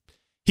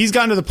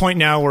gotten to the point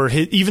now where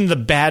even the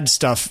bad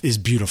stuff is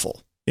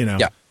beautiful.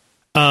 Yeah.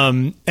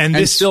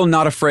 And still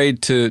not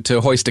afraid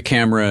to hoist a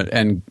camera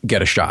and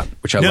get a shot,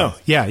 which I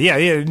love. Yeah.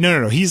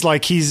 No. He's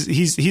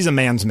a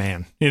man's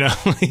man.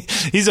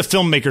 He's a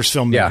filmmaker's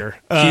filmmaker.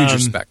 Yeah. Huge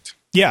respect.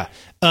 Yeah.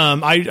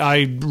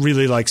 I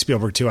really like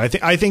Spielberg too. I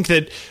think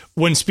that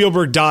when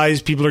Spielberg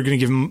dies, people are going to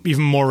give him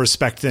even more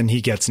respect than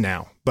he gets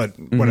now. But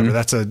whatever,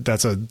 that's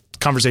a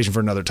conversation for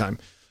another time.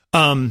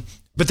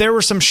 But there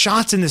were some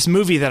shots in this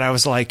movie that I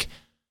was like,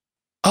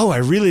 oh, I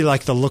really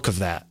like the look of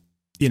that.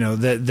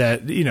 Whatever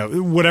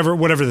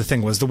the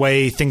thing was, the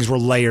way things were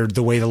layered,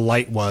 the way the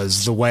light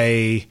was, the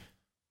way,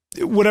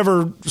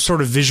 whatever sort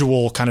of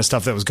visual kind of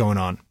stuff that was going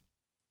on.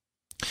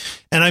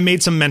 And I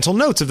made some mental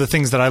notes of the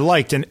things that I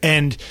liked.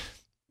 And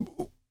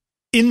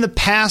in the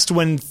past,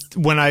 when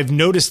I've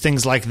noticed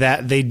things like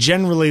that, they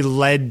generally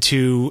led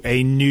to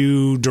a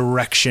new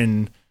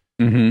direction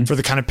for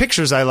the kind of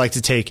pictures I like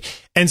to take.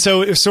 And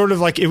so it was sort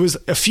of like it was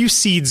a few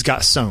seeds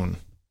got sown,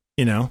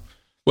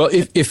 Well,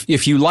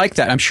 if you like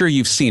that, I'm sure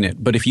you've seen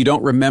it, but if you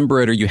don't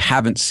remember it or you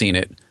haven't seen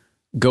it,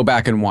 go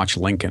back and watch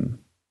Lincoln.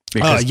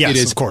 Because yes, it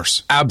is of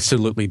course,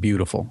 absolutely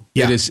beautiful.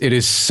 Yeah. It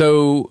is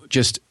so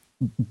just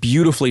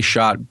beautifully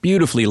shot,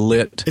 beautifully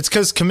lit. It's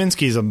because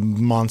Kaminsky's a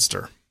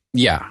monster.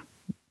 Yeah.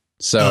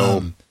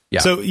 So yeah.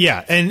 So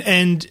yeah,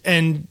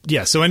 and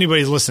yeah. So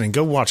anybody's listening,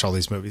 go watch all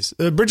these movies.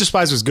 Bridge of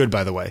Spies was good,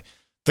 by the way.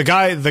 The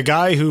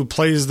guy who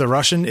plays the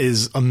Russian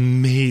is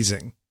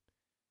amazing.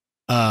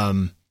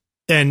 And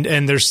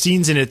there's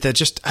scenes in it that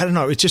just, I don't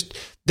know, it's just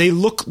they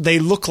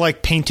look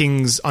like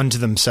paintings unto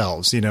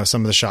themselves,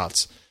 some of the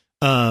shots.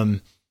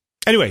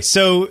 Anyway,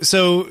 so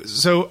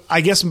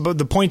I guess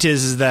the point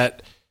is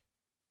that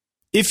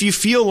if you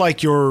feel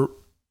like you're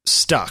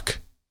stuck,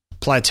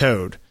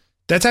 plateaued,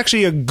 that's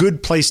actually a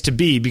good place to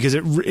be, because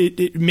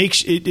it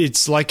makes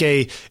it's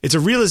a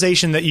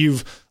realization that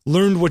you've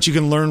learned what you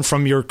can learn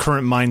from your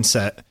current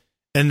mindset,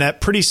 and that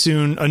pretty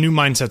soon a new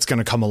mindset's going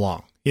to come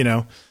along,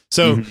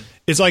 So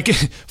it's like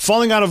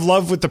falling out of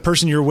love with the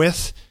person you're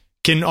with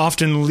can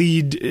often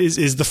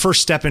is the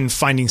first step in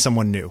finding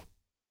someone new.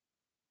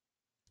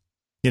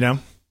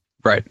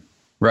 Right.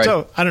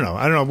 So I don't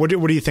know. What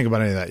do you think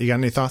about any of that? You got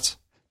any thoughts?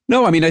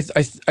 No, I mean, I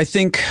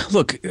think,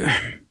 look,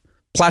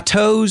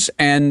 plateaus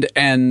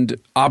and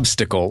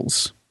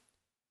obstacles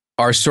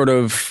are sort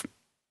of,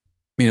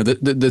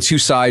 the two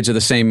sides of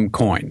the same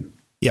coin.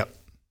 Yep.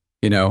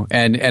 You know,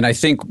 and I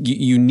think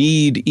you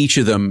need each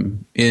of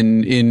them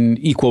in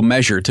equal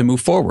measure to move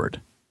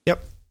forward.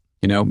 Yep.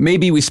 You know,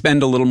 maybe we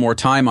spend a little more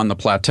time on the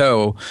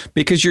plateau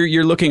because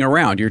you're looking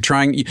around. You're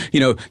trying,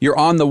 you know, you're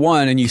on the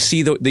one and you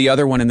see the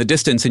other one in the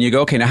distance and you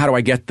go, okay, now how do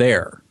I get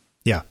there?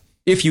 Yeah.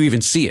 If you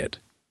even see it.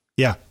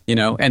 Yeah. You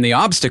know, and the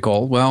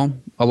obstacle, well,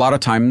 a lot of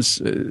times,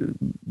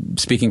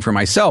 speaking for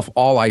myself,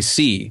 all I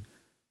see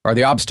are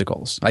the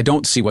obstacles. I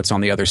don't see what's on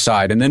the other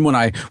side. And then when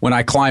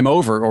I climb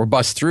over or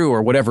bust through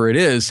or whatever it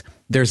is,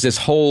 there's this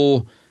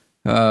whole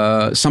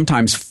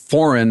sometimes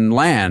foreign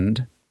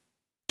land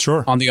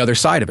on the other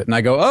side of it. And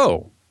I go,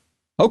 oh,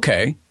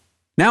 okay.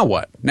 Now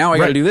what? Now I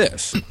got to do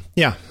this.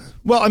 Yeah.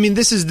 Well, I mean,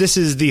 this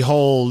is the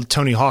whole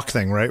Tony Hawk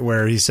thing, right?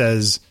 Where he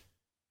says,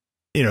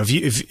 you know,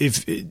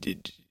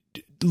 if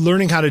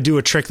learning how to do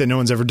a trick that no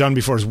one's ever done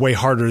before is way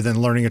harder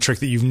than learning a trick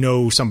that you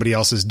know somebody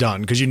else has done,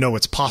 because you know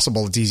it's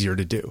possible, it's easier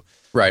to do.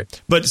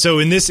 Right. But so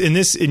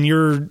in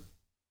your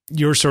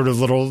sort of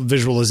little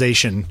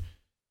visualization,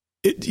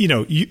 you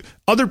know,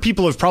 other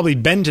people have probably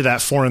been to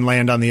that foreign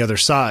land on the other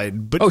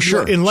side, but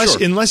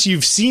unless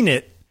you've seen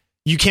it,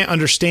 you can't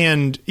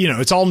understand, you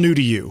know, it's all new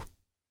to you,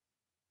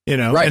 you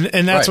know, right.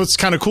 and that's what's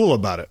kind of cool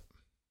about it.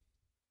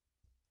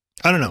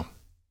 I don't know.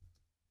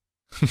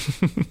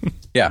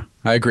 Yeah,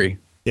 I agree.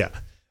 Yeah.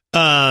 So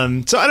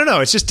I don't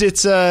know. It's just,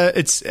 it's a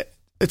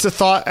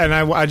thought, and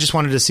I just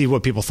wanted to see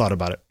what people thought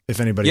about it. If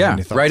anybody had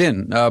any thoughts. Write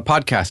in,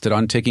 podcast it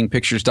on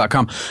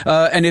takingpictures.com.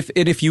 And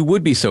if you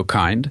would be so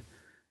kind,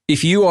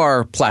 if you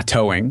are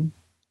plateauing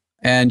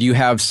and you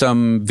have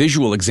some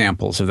visual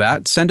examples of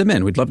that, send them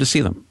in. We'd love to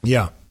see them.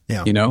 Yeah.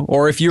 Yeah. You know,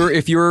 or if you're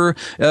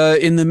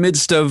in the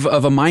midst of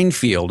a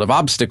minefield of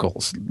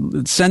obstacles,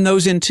 send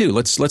those in too.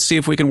 Let's see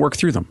if we can work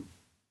through them.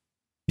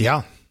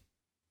 Yeah.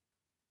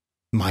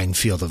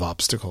 Minefield of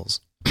obstacles.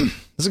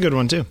 That's a good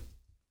one too.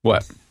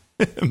 What?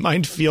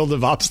 Minefield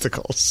of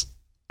obstacles.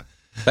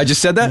 I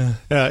just said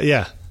that?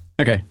 Yeah.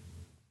 Okay.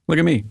 Look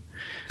at me.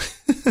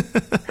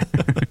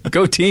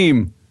 Go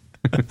team.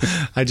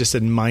 I just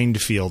said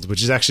minefield,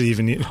 which is actually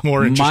even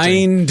more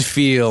interesting.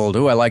 Minefield.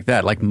 Oh, I like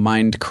that. Like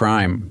mind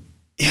crime.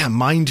 Yeah,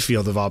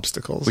 minefield of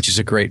obstacles. Which is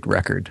a great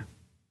record.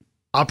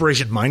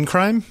 Operation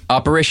Mindcrime?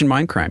 Operation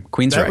Mindcrime.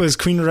 Queensryche. That was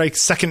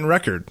Queensryche's second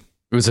record.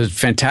 It was a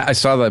fantastic. I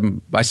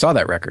saw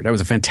that record. That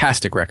was a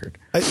fantastic record.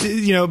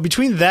 You know,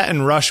 between that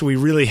and Rush, we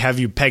really have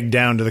you pegged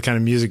down to the kind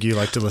of music you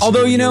like to listen to.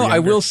 Although, you know, I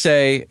will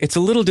say it's a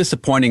little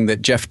disappointing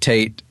that Jeff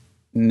Tate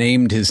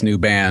named his new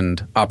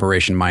band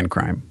Operation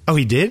Mindcrime. Oh,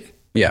 he did?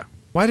 Yeah.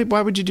 Why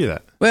would you do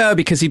that? Well,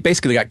 because he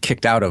basically got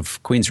kicked out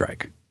of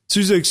Queensryche. So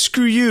he's like,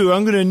 screw you.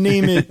 I'm going to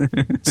name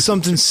it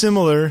something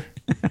similar.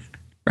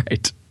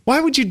 Right. Why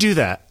would you do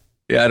that?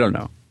 Yeah, I don't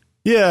know.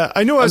 Yeah,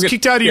 I know I was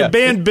kicked out of your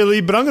band,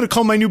 Billy, but I'm going to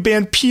call my new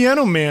band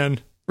Piano Man.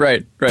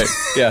 Right.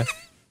 Yeah.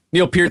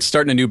 Neil Peart's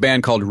starting a new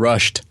band called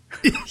Rushed.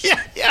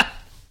 Yeah.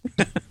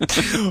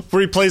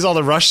 Where he plays all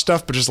the Rush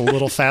stuff, but just a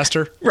little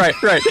faster. Right.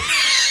 That's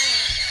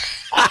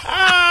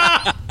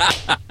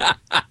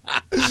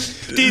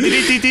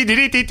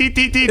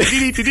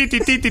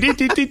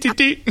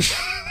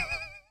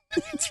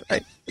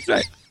right.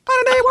 On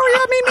a day where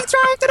you meet me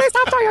try, today's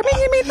top time,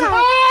 me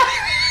try.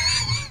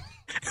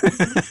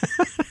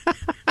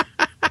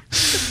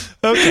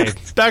 Okay,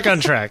 back on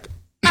track.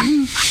 Yeah,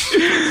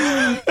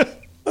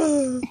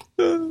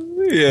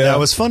 that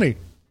was funny.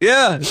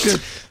 Yeah, it's good.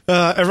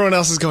 Everyone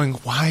else is going,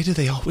 why do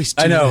they always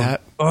do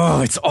that? Oh,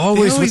 it's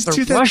always with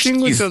the Rush,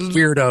 these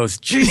weirdos.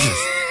 Jesus.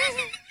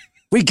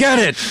 We get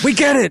it.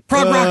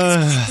 Prog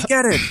rock, we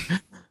get it.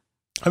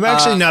 I'm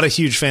actually not a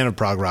huge fan of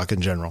prog rock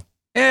in general.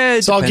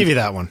 So I'll give you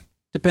that one.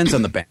 Depends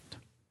on the band.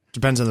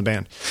 Depends on the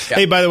band. Yeah.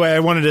 Hey, by the way, I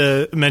wanted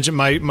to mention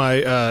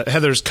my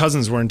Heather's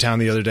cousins were in town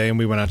the other day, and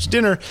we went out to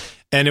dinner,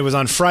 and it was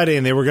on Friday,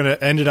 and they were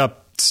ended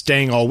up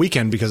staying all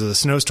weekend because of the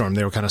snowstorm.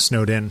 They were kind of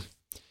snowed in.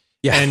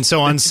 Yeah. And so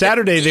on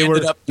Saturday, they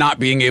ended up not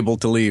being able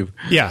to leave.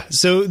 Yeah.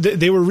 So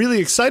they were really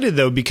excited,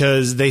 though,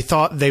 because they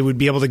thought they would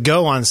be able to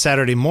go on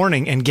Saturday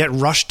morning and get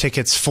Rush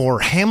tickets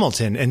for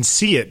Hamilton and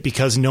see it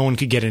because no one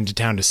could get into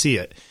town to see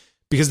it.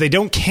 Because they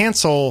don't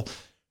cancel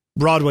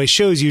Broadway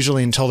shows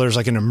usually until there's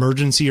like an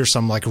emergency or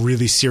some like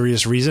really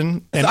serious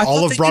reason, and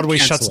all of Broadway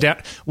shuts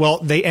down. Well,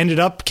 they ended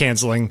up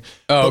canceling.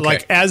 Oh, but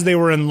like as they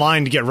were in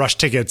line to get Rush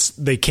tickets,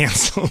 they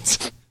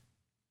canceled.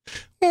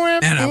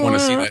 Man, I want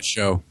to see that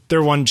show.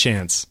 Their one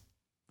chance.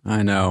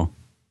 I know.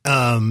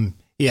 Yeah.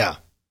 So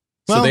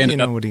well, they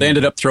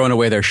ended up throwing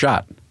away their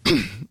shot.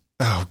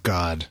 Oh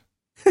God.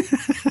 You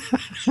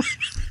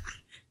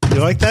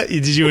like that?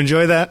 Did you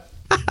enjoy that?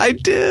 I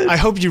did. I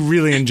hope you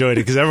really enjoyed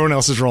it because everyone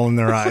else is rolling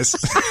their eyes.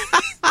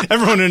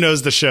 Everyone who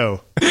knows the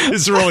show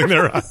is rolling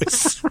their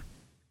eyes.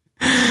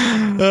 All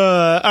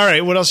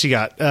right. What else you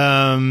got?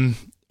 I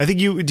think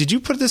did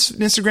you put this in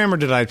Instagram or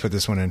did I put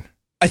this one in?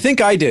 I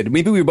think I did.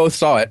 Maybe we both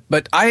saw it,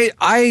 but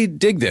I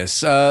dig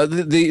this.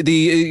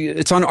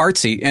 It's on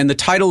Artsy, and the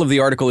title of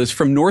the article is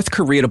 "From North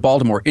Korea to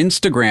Baltimore: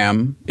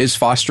 Instagram is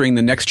fostering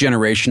the next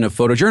generation of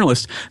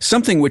photojournalists."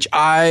 Something which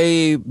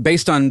I,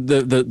 based on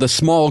the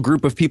small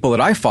group of people that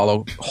I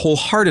follow,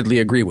 wholeheartedly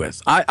agree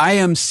with. I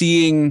am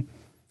seeing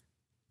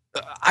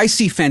I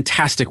see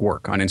fantastic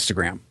work on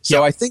Instagram.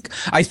 So I think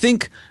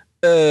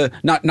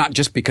not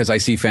just because I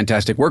see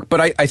fantastic work, but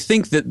I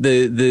think that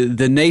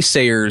the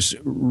naysayers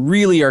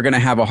really are going to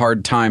have a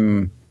hard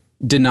time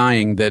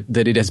denying that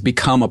it has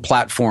become a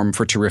platform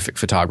for terrific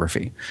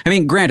photography. I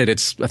mean, granted,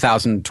 it's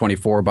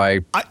 1024 by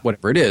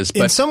whatever it is.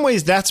 But in some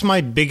ways, that's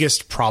my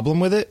biggest problem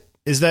with it.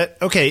 Is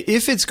that, okay,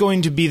 if it's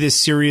going to be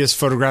this serious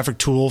photographic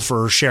tool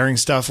for sharing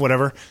stuff,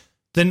 whatever,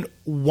 then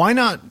why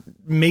not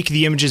make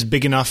the images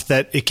big enough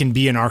that it can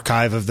be an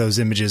archive of those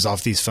images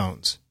off these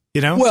phones?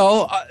 You know?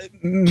 Well,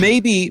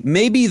 maybe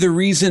the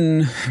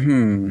reason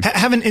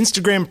have an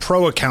Instagram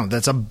Pro account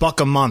that's $1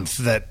 a month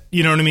that,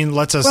 you know what I mean,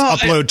 lets us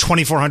upload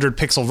 2400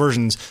 pixel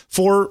versions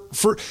for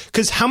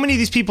because how many of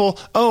these people?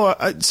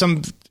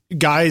 Some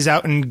guy's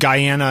out in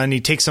Guyana and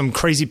he takes some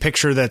crazy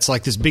picture that's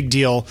like this big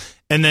deal,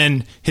 and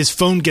then his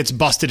phone gets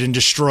busted and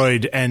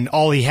destroyed, and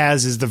all he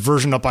has is the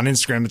version up on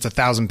Instagram. It's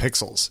 1,000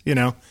 pixels. You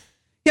know?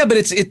 Yeah,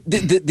 but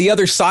the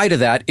other side of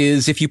that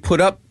is if you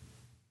put up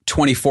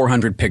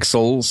 2400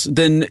 pixels,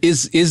 then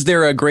is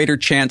there a greater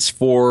chance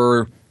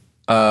for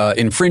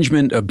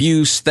infringement,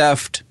 abuse,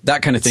 theft,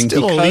 that kind of thing?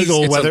 Still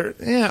illegal.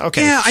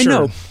 I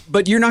know,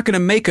 but you're not going to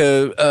make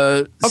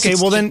a okay.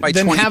 Well, then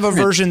have a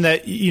version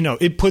that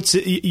it puts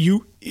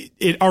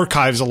it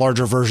archives a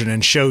larger version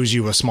and shows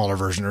you a smaller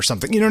version or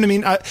something. You know what I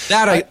mean? I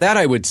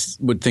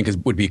would think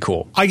would be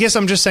cool. I guess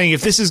I'm just saying,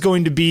 if this is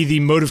going to be the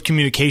mode of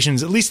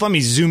communications, at least let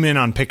me zoom in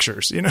on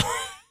pictures. You know.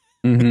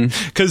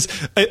 Because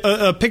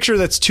a picture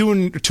that's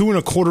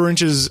 2.25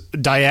 inches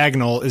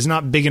diagonal is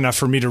not big enough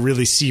for me to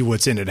really see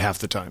what's in it half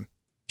the time.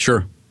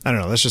 Sure, I don't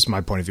know. That's just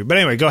my point of view. But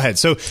anyway, go ahead.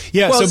 So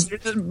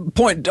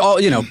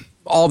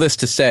all this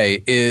to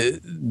say is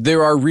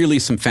there are really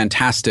some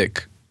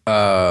fantastic,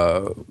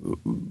 not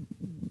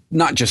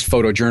just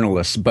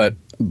photojournalists,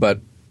 but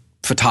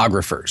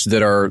photographers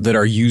that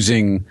are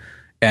using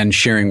and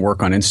sharing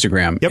work on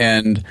Instagram. Yep.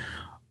 And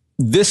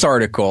this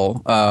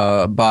article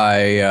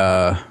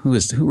by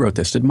who wrote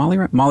this? Did Molly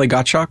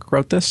Gottschalk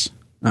wrote this?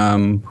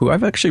 Who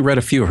I've actually read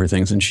a few of her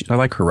things, and I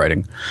like her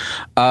writing.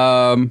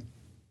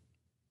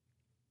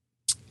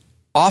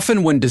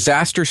 Often when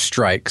disaster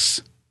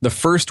strikes, the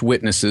first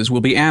witnesses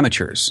will be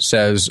amateurs,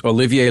 says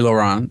Olivier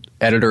Laurent,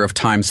 editor of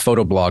Time's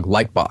photo blog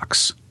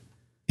Lightbox.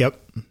 Yep.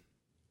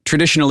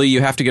 Traditionally,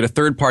 you have to get a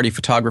third-party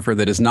photographer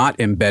that is not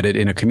embedded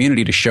in a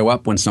community to show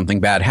up when something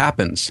bad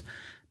happens.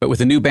 But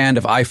with a new band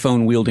of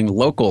iPhone-wielding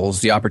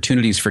locals, the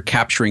opportunities for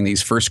capturing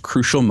these first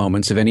crucial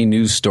moments of any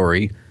news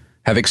story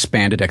have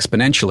expanded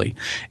exponentially.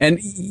 And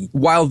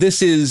while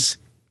this is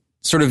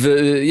sort of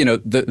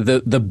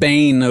the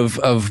bane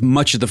of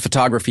much of the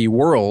photography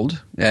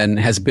world and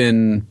has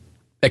been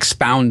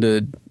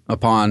expounded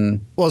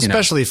upon,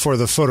 especially for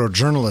the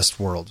photojournalist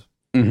world,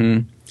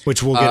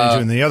 which we'll get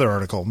into in the other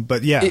article.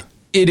 But yeah,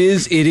 it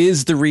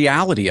is the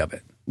reality of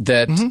it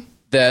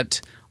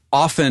that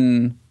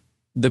often.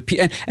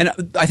 And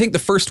I think the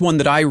first one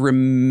that I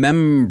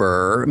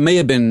remember may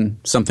have been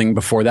something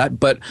before that,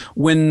 but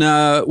when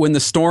the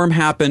storm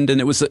happened and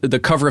it was the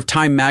cover of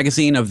Time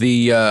magazine of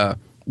the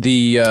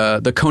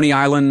Coney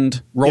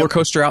Island roller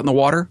coaster out in the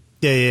water.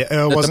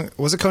 Yeah.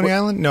 Was it Coney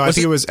Island? No, I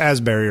think it was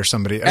Asbury or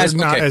somebody.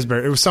 Not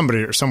Asbury. It was somebody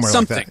or somewhere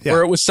like that. Yeah.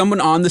 Where it was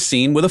someone on the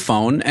scene with a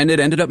phone, and it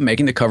ended up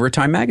making the cover of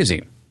Time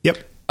magazine. Yep.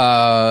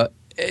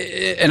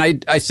 And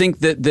I think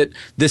that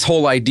this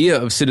whole idea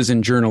of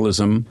citizen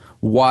journalism,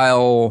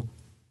 while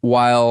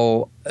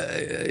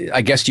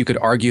I guess you could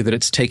argue that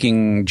it's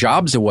taking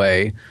jobs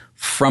away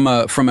from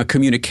a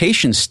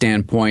communication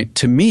standpoint,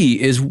 to me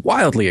is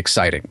wildly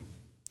exciting.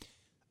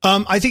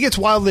 I think it's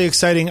wildly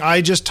exciting. I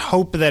just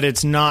hope that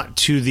it's not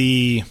to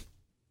the.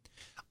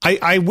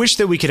 I wish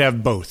that we could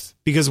have both,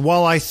 because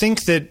while I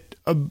think that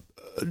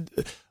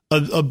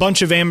a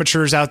bunch of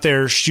amateurs out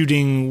there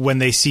shooting when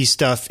they see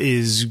stuff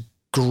is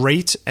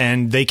great,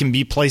 and they can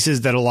be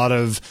places that a lot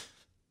of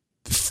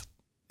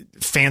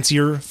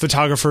fancier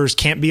photographers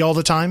can't be all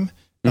the time.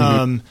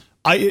 I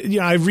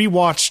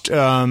rewatched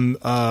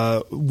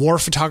War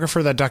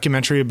Photographer, that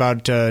documentary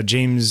about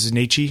James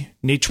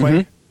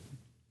Natchway.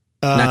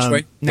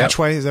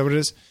 Natchway, is that what it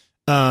is?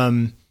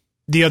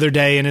 The other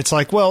day, and it's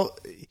like, well,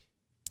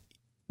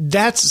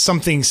 that's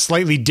something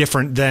slightly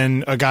different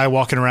than a guy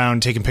walking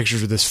around taking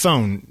pictures with his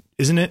phone,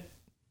 isn't it?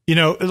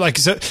 Like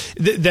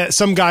that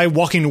some guy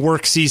walking to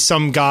work sees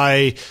some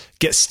guy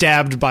get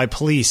stabbed by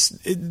police.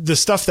 The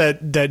stuff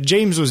that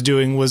James was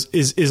doing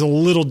is a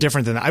little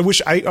different than that.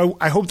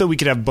 I hope that we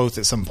could have both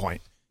at some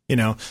point,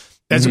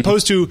 as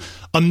opposed to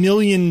a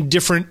million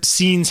different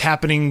scenes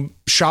happening,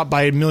 shot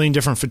by a million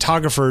different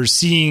photographers.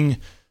 Seeing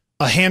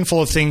a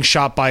handful of things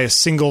shot by a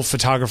single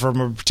photographer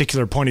from a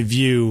particular point of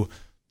view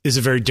is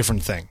a very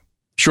different thing.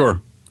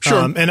 Sure.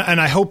 And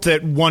I hope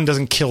that one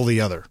doesn't kill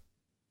the other.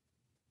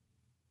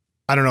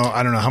 I don't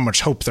know how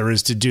much hope there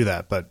is to do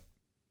that, but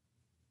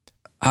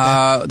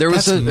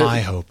that's my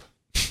hope.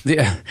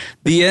 The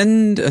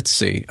end. Let's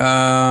see.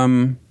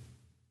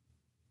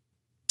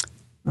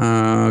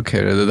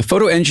 Okay, the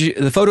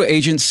photo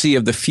agency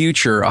of the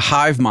future, a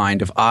hive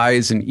mind of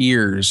eyes and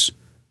ears,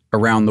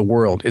 around the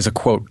world is a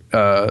quote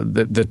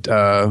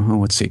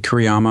let's see,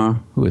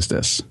 Kuriyama. Who is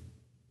this?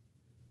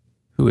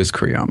 Who is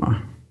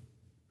Kuriyama?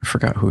 I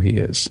forgot who he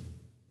is.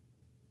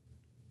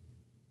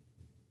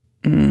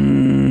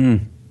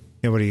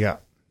 Yeah, what do you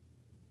got?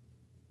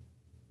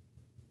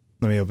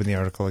 Let me open the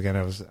article again.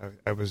 I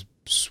was.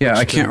 Yeah,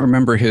 I can't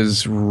remember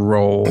his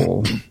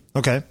role.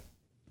 Okay.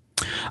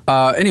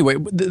 Anyway,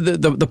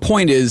 the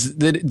point is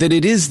that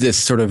it is this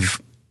sort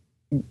of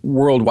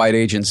worldwide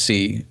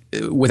agency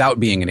without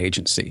being an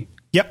agency.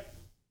 Yep.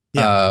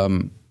 Yeah.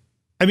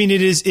 I mean,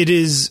 it is.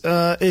 It's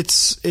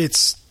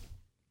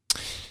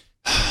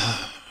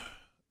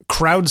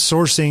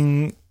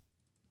crowdsourcing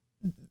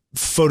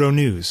photo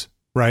news,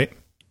 right?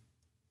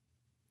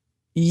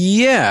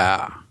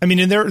 Yeah. I mean,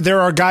 and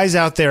there are guys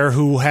out there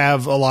who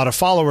have a lot of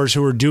followers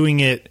who are doing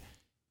it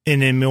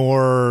in a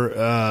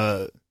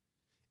more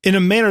in a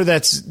manner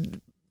that's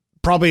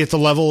probably at the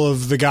level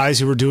of the guys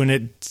who were doing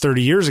it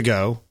 30 years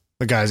ago,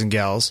 the guys and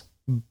gals,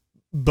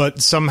 but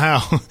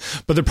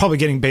they're probably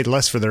getting paid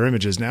less for their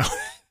images now.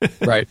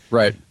 Right.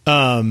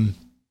 So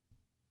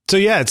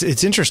yeah,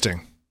 it's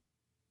interesting.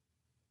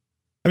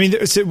 I mean,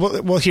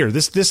 well, here,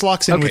 this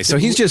locks in. Okay, so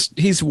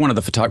he's one of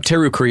the photographers.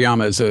 Teru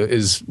Kuriyama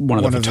is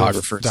one of the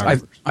photographers.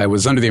 I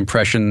was under the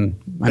impression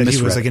that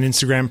he was like an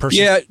Instagram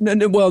person. Yeah,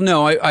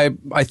 no,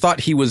 I thought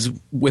he was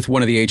with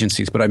one of the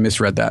agencies, but I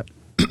misread that.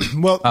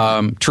 Well,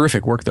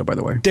 terrific work though, by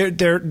the way.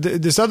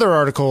 This other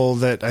article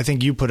that I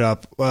think you put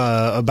up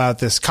about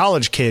this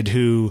college kid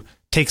who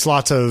takes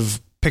lots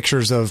of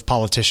pictures of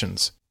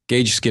politicians.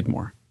 Gage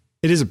Skidmore.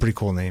 It is a pretty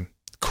cool name.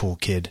 Cool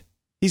kid.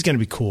 He's going to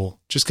be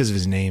cool just because of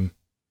his name.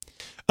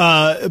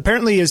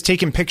 Apparently has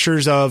taken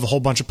pictures of a whole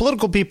bunch of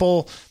political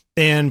people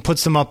and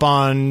puts them up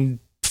on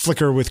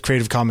Flickr with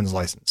Creative Commons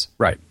license.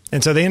 Right.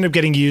 And so they end up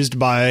getting used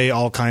by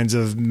all kinds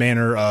of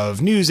manner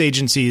of news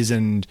agencies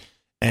and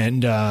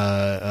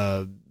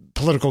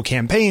political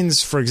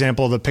campaigns. For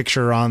example, the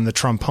picture on the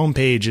Trump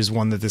homepage is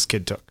one that this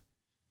kid took.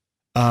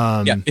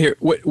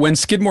 When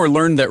Skidmore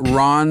learned that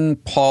Ron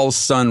Paul's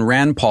son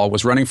Rand Paul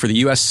was running for the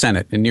U.S.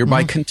 Senate in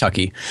nearby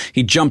Kentucky,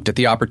 he jumped at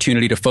the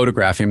opportunity to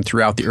photograph him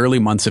throughout the early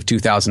months of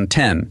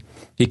 2010.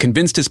 He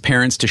convinced his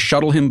parents to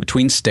shuttle him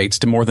between states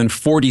to more than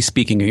 40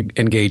 speaking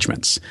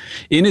engagements.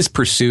 In his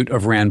pursuit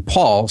of Rand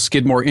Paul,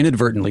 Skidmore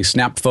inadvertently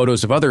snapped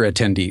photos of other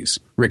attendees,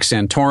 Rick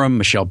Santorum,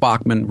 Michelle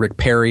Bachmann, Rick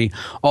Perry,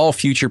 all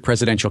future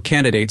presidential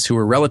candidates who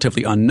were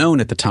relatively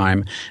unknown at the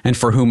time and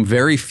for whom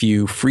very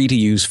few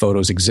free-to-use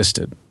photos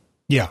existed.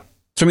 Yeah.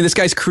 So, I mean, this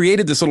guy's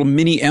created this little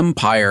mini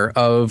empire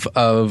of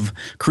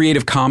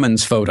Creative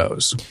Commons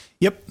photos.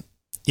 Yep.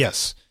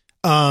 Yes.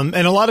 And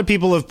a lot of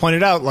people have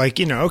pointed out, like,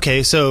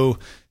 okay, so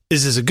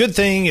is this a good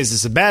thing? Is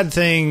this a bad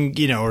thing?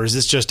 Or is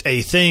this just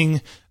a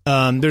thing?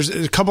 There's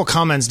a couple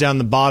comments down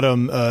the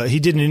bottom. He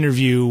did an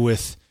interview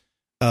with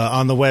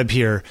on the web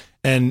here,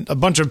 and a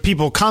bunch of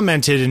people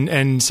commented,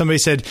 and somebody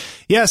said,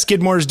 yeah,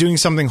 Skidmore is doing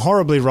something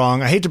horribly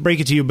wrong. I hate to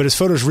break it to you, but his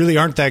photos really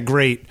aren't that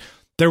great.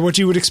 They're what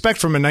you would expect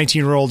from a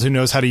 19-year-old who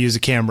knows how to use a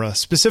camera.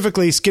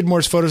 Specifically,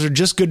 Skidmore's photos are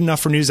just good enough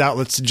for news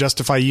outlets to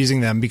justify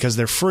using them because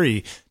they're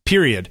free,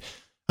 period.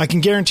 I can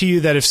guarantee you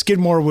that if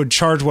Skidmore would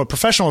charge what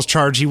professionals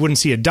charge, he wouldn't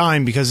see a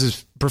dime because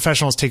his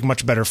professionals take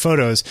much better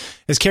photos.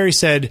 As Carrie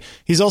said,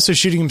 he's also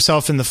shooting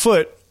himself in the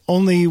foot.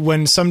 Only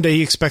when someday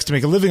he expects to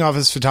make a living off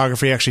his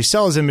photography, actually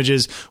sell his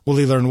images, will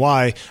he learn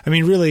why. I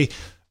mean, really,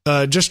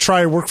 just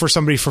try to work for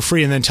somebody for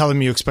free and then tell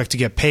them you expect to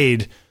get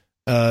paid.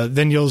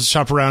 Then they'll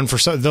shop around for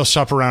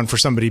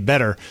somebody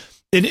better.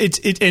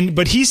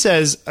 But he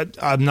says,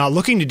 I'm not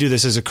looking to do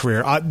this as a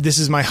career. This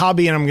is my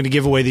hobby, and I'm going to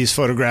give away these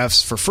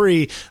photographs for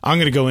free. I'm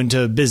going to go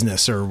into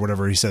business or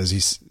whatever he says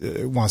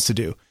he wants to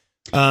do.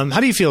 How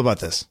do you feel about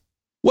this?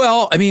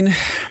 Well, I mean,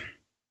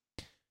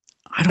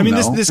 I don't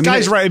know. This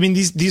guy's right. I mean,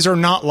 these are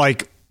not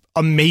like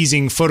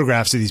amazing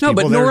photographs of these people.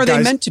 No, but nor are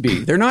they meant to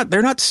be. They're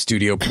not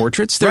studio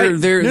portraits. They're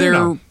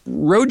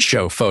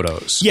roadshow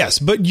photos. Yes,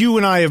 but you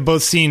and I have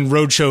both seen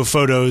roadshow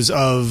photos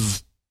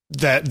of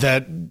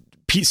that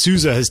Pete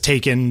Souza has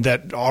taken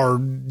that are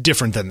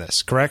different than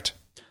this, correct?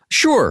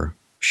 Sure.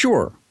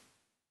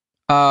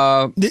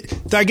 I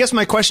guess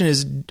my question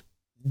is,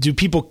 do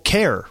people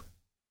care?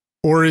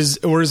 Or is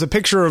a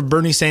picture of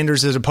Bernie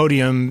Sanders at a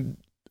podium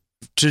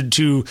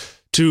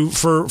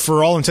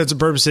for all intents and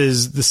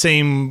purposes the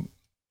same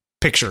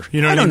picture? You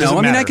know what I mean? I don't know.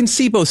 I mean, I can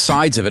see both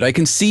sides of it. I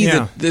can see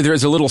that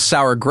there's a little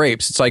sour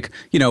grapes. It's like,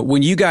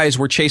 when you guys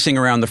were chasing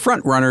around the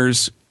front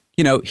runners,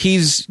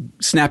 he's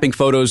snapping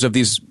photos of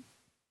these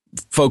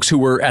folks who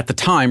were at the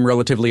time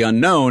relatively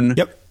unknown.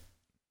 Yep.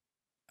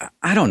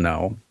 I don't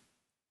know.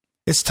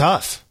 It's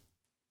tough.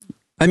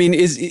 I mean,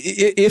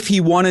 if he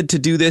wanted to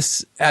do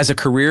this as a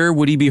career,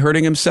 would he be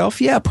hurting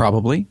himself? Yeah,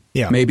 probably.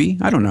 Yeah. Maybe.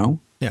 I don't know.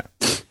 Yeah.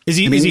 Is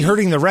he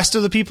hurting the rest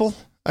of the people?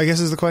 I guess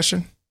is the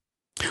question.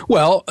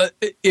 Well,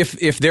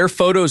 if their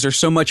photos are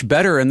so much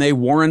better and they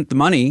warrant the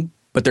money,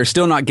 but they're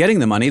still not getting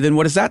the money, then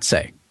what does that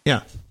say?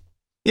 Yeah.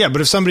 Yeah,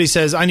 but if somebody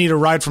says, I need a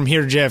ride from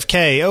here to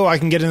JFK, I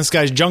can get in this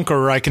guy's junker,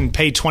 or I can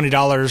pay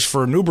 $20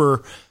 for an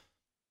Uber,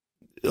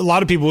 a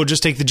lot of people would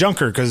just take the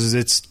junker because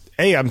it's,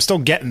 hey, I'm still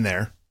getting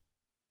there.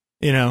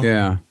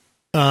 Yeah.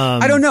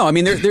 I don't know. I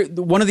mean,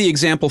 one of the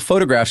example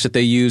photographs that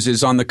they use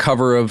is on the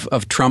cover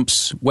of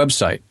Trump's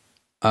website.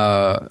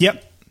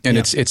 Yep. And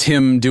it's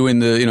him doing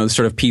the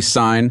sort of peace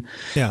sign.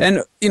 Yeah. And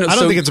I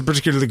don't think it's a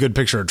particularly good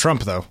picture of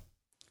Trump, though.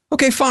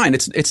 Okay, fine.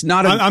 It's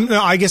not.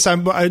 I guess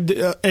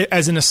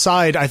as an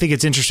aside, I think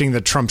it's interesting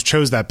that Trump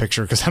chose that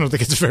picture because I don't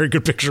think it's a very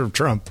good picture of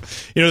Trump.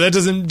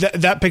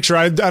 That picture.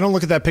 I don't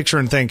look at that picture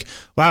and think,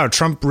 wow,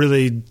 Trump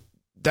really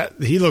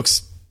he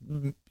looks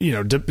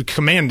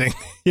commanding.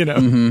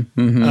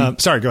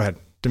 Sorry, go ahead.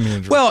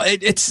 Well,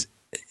 it's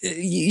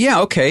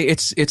okay.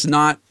 It's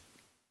not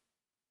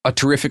a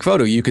terrific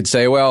photo. You could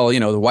say, well,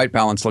 the white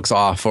balance looks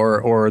off,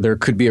 or there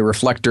could be a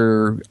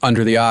reflector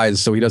under the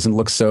eyes so he doesn't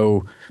look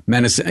so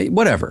menacing,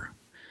 whatever.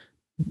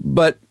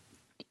 But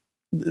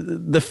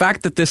the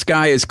fact that this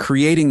guy is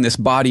creating this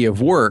body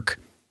of work,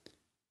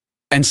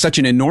 and such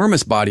an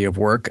enormous body of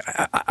work,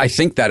 I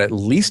think that at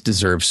least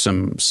deserves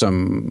some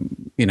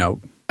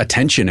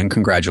attention and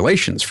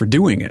congratulations for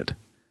doing it.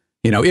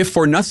 If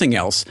for nothing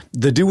else,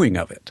 the doing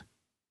of it.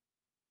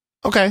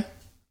 Okay.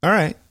 All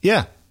right.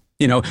 Yeah.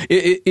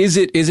 Is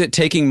it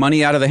taking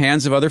money out of the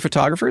hands of other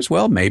photographers?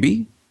 Well,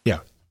 maybe. Yeah.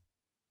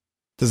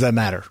 Does that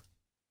matter?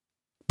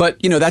 But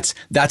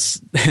that's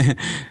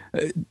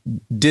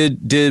did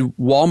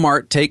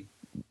Walmart take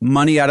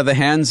money out of the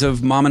hands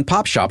of mom and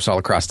pop shops all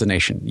across the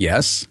nation?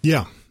 Yes.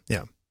 Yeah.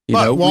 Yeah.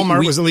 But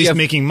Walmart was at least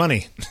making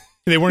money.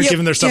 They weren't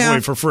giving their stuff away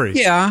for free.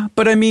 Yeah,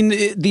 but I mean,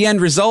 the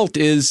end result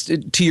is,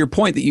 to your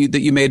point that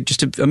you made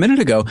just a minute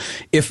ago.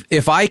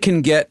 If I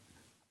can get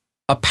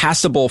a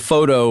passable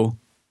photo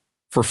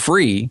for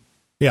free,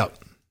 yeah,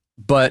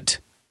 but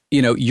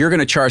you're going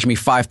to charge me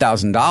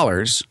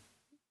 $5,000.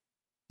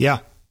 Yeah,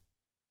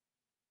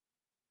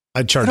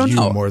 I'd charge you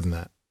more than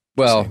that.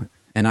 Well,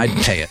 and I'd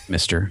pay it,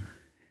 mister.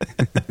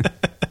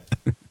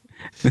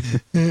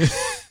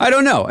 I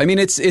don't know. I mean,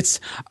 it's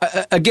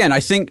again, I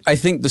think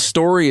the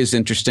story is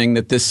interesting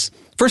that this,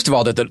 first of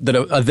all, that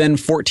a then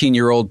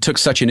 14-year-old took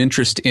such an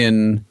interest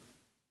in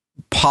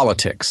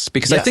politics,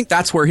 because I think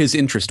that's where his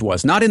interest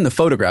was, not in the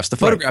photographs. The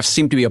photographs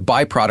seem to be a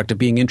byproduct of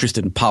being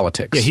interested in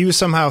politics. Yeah, he was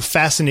somehow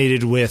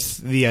fascinated with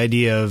the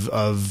idea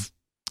of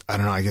I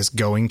don't know, I guess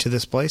going to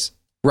this place.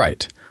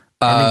 Right.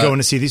 Going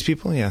to see these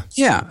people? Yeah.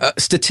 Yeah.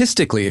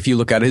 Statistically, if you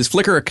look at it, his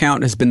Flickr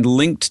account has been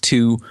linked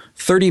to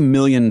 30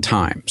 million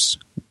times.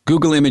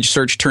 Google image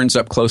search turns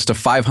up close to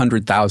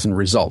 500,000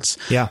 results.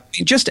 Yeah.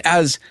 Just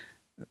as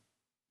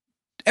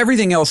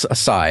everything else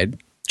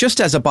aside, just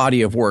as a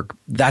body of work,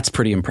 that's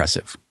pretty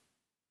impressive.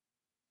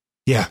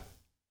 Yeah.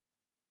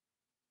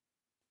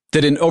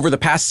 That over the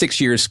past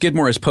 6 years,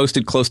 Skidmore has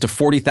posted close to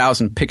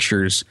 40,000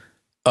 pictures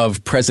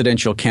of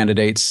presidential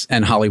candidates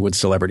and Hollywood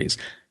celebrities.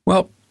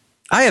 Well,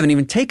 I haven't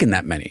even taken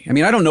that many. I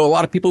mean, I don't know a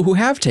lot of people who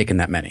have taken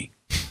that many.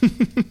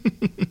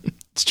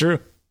 It's true.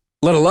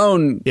 Let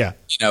alone,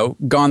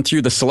 gone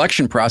through the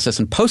selection process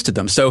and posted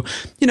them. So,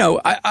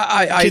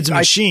 kid's a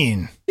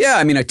machine. Yeah,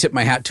 I mean, I tip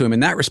my hat to him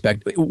in that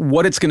respect.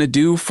 What it's going to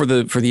do for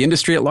the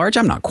industry at large,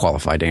 I'm not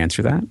qualified to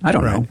answer that. I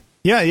don't know.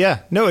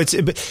 Yeah. No, it's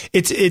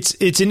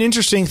an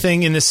interesting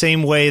thing in the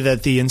same way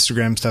that the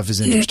Instagram stuff is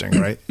interesting,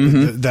 right?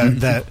 Mm-hmm.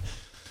 That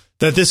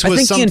this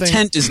was something. I think the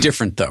intent is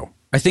different, though.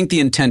 I think the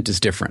intent is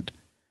different.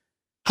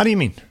 How do you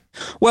mean?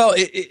 Well,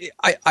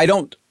 I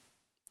don't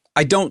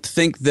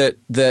think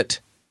that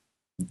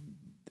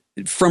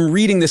from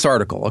reading this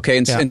article, okay,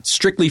 and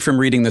strictly from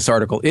reading this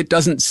article, it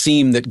doesn't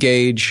seem that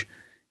Gage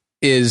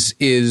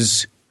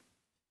is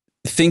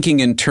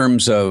thinking in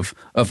terms of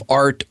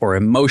art or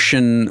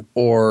emotion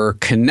or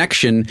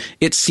connection.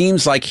 It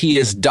seems like he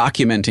is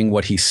documenting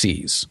what he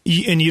sees.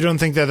 And you don't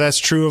think that that's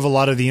true of a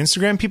lot of the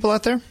Instagram people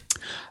out there?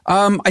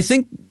 I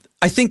think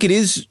it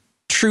is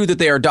true that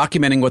they are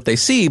documenting what they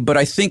see, but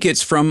I think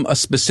it's from a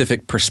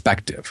specific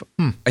perspective.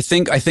 I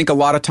think a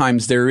lot of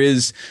times there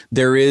is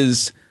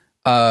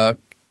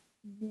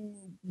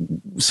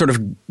sort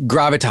of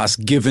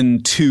gravitas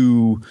given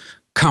to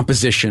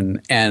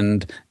composition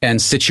and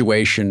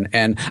situation,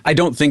 and I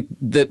don't think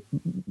that,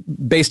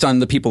 based on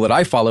the people that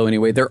I follow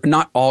anyway, they're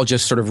not all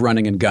just sort of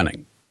running and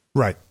gunning.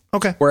 Right.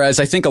 Okay. Whereas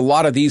I think a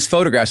lot of these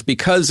photographs,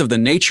 because of the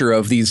nature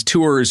of these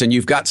tours, and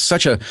you've got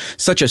such a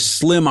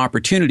slim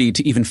opportunity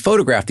to even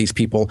photograph these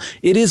people,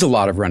 it is a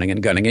lot of running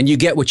and gunning, and you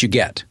get what you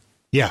get.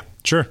 Yeah,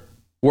 sure.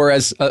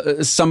 Whereas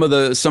some of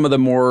the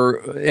more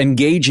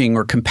engaging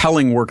or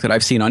compelling work that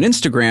I've seen on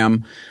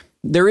Instagram,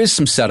 there is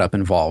some setup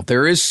involved.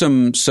 There is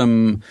some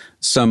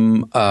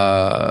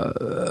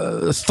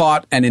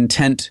thought and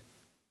intent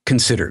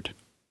considered.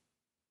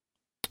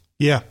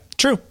 Yeah,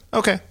 true.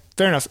 Okay.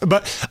 Fair enough.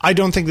 But I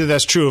don't think that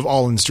that's true of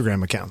all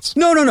Instagram accounts.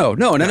 No.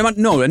 And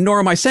nor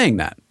am I saying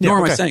that.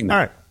 Am I saying that. All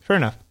right. Fair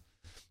enough.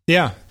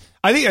 Yeah.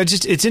 I think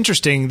it's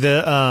interesting.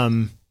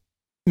 The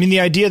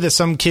idea that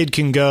some kid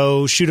can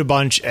go shoot a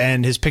bunch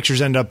and his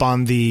pictures end up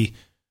on the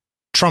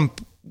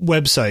Trump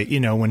website,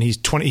 when he's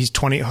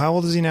 20. How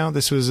old is he now?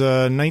 This was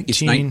 19.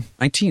 He's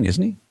 19,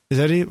 isn't he? Is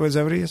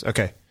that what he is?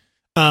 Okay.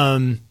 A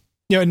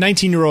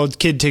 19-year-old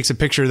kid takes a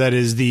picture that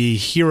is the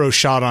hero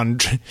shot on.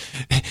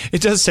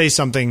 It does say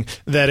something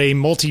that a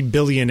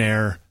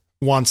multi-billionaire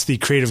wants the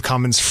Creative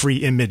Commons free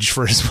image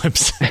for his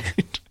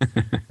website.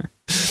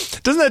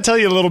 Doesn't that tell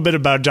you a little bit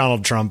about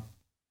Donald Trump,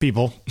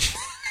 people?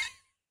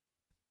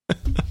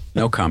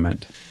 No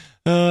comment.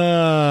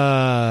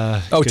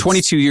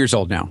 22 years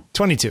old now.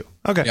 22.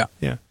 Okay.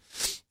 Yeah.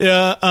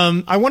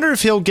 I wonder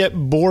if he'll get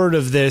bored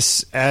of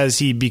this as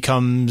he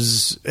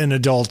becomes an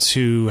adult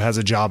who has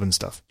a job and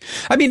stuff.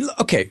 I mean,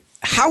 okay,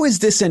 how is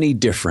this any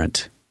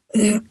different?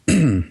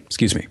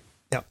 Excuse me.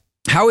 Yeah.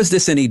 How is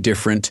this any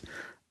different?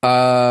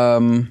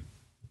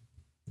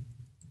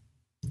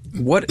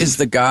 What is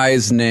the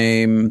guy's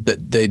name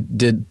that they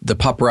did the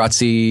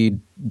paparazzi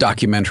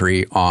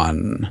documentary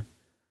on?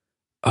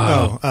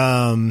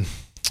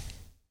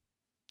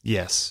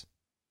 Yes.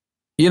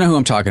 You know who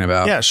I'm talking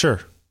about? Yeah, sure.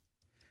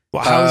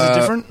 Well, how is it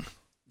different?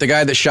 The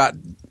guy that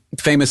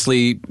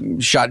famously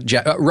shot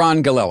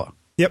Ron Galella.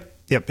 Yep.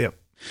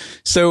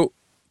 So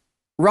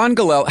Ron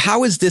Galella,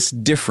 how is this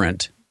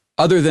different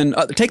other than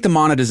take the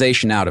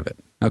monetization out of it?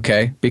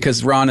 Okay,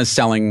 because Ron is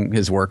selling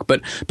his work,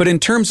 but in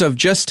terms of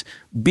just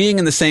being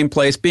in the same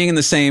place, being in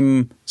the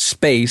same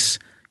space,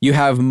 you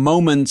have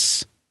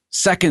moments,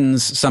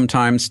 seconds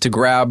sometimes to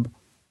grab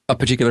a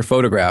particular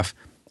photograph.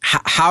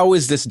 How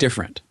is this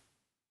different?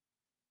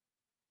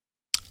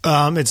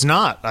 It's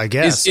not, I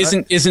guess.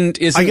 Isn't I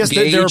guess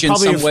Gage there are in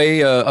some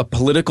way a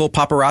political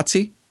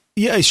paparazzi?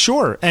 Yeah,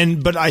 sure.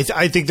 But I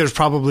think there's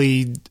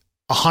probably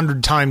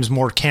 100 times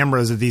more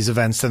cameras at these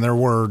events than there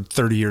were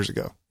 30 years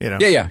ago. You know?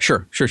 Yeah,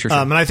 sure.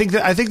 And I think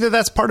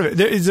that's part of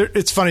it.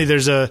 It's funny.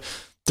 There's a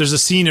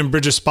scene in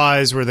Bridge of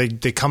Spies where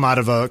they come out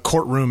of a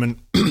courtroom and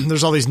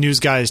there's all these news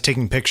guys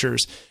taking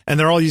pictures, and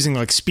they're all using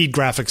like speed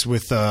graphics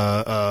with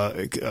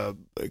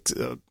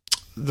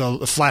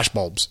the flash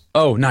bulbs.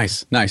 Oh,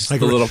 nice. Like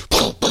the little.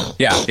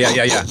 Yeah. You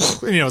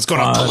know, it's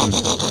going on.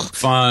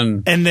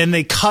 Fun. And then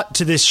they cut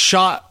to this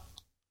shot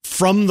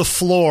from the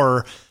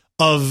floor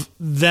of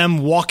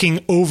them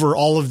walking over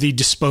all of the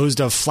disposed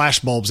of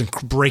flash bulbs and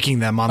breaking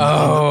them on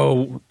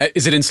the.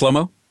 Is it in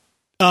slow-mo?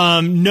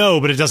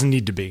 No, but it doesn't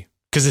need to be,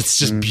 because it's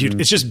just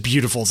it's just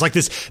beautiful. It's like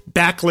this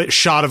backlit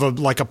shot of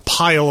a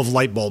pile of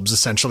light bulbs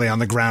essentially on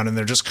the ground, and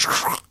they're just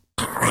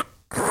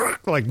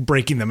like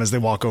breaking them as they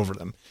walk over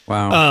them.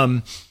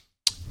 Wow.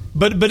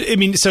 But I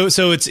mean, so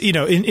it's, you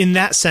know, in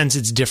that sense,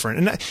 it's different.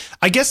 And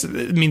I guess, I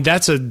mean,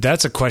 that's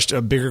a question,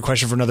 a bigger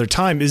question for another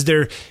time. Is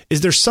there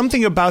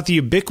something about the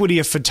ubiquity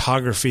of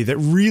photography that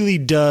really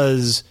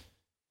does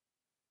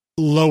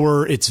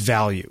lower its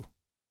value?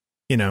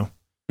 You know?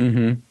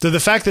 Mm-hmm. So the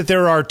fact that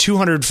there are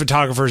 200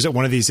 photographers at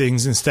one of these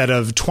things instead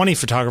of 20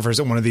 photographers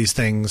at one of these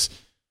things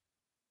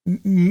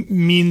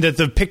mean that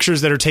the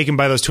pictures that are taken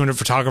by those 200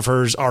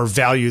 photographers are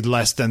valued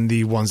less than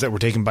the ones that were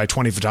taken by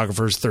 20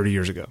 photographers 30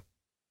 years ago.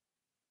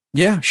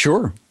 Yeah,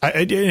 sure.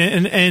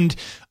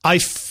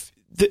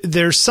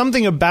 There's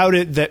something about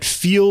it that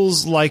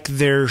feels like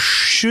there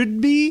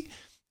should be,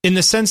 in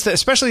the sense that,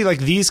 especially like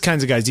these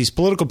kinds of guys, these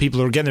political people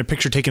who are getting their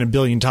picture taken 1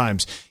 billion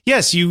times.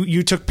 Yes,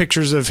 you took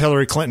pictures of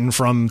Hillary Clinton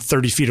from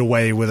 30 feet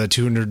away with a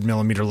 200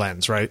 millimeter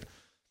lens, right?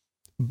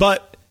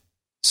 But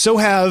so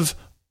have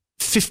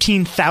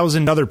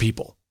 15,000 other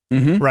people,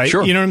 right?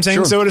 Sure, you know what I'm saying?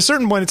 Sure. So at a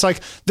certain point, it's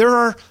like there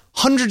are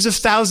hundreds of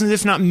thousands,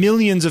 if not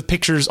millions of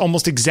pictures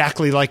almost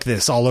exactly like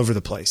this all over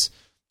the place.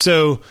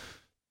 So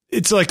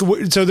it's like,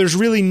 so there's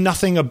really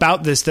nothing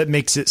about this that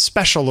makes it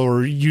special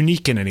or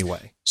unique in any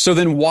way. So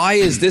then why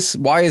is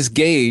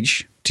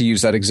Gage, to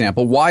use that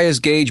example, why is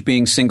Gage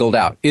being singled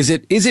out? Is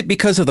it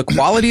because of the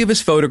quality of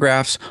his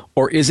photographs,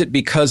 or is it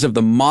because of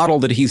the model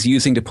that he's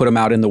using to put them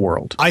out in the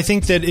world? I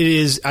think that it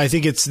is. I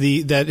think it's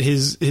that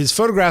his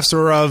photographs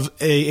are of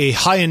a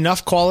high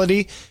enough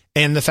quality,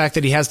 and the fact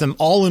that he has them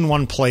all in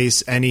one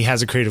place and he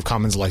has a Creative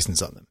Commons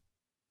license on them.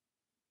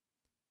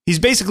 He's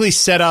basically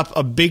set up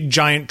a big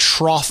giant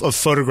trough of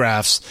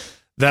photographs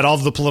that all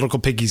of the political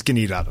piggies can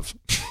eat out of.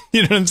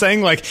 You know what I'm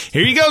saying? Like,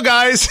 here you go,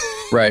 guys.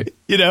 Right.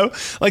 You know,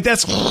 like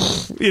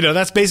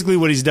that's basically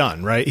what he's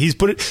done, right?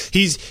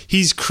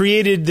 He's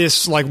created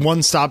this like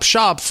one-stop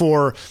shop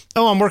for,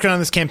 I'm working on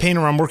this campaign,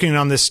 or I'm working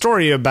on this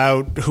story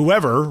about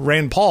whoever,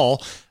 Rand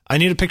Paul. I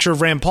need a picture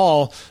of Rand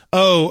Paul.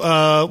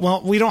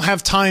 Well, we don't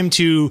have time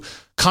to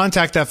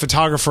contact that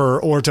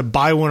photographer or to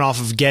buy one off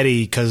of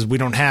Getty because we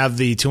don't have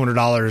the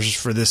 $200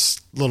 for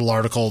this little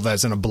article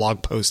that's in a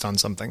blog post on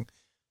something.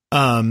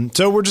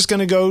 So we're just going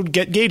to go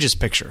get Gage's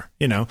picture,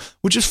 you know,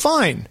 which is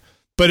fine.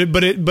 But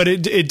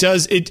it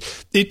does.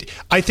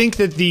 I think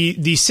that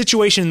the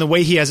situation and the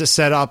way he has it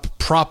set up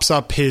props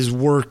up his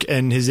work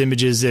and his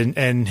images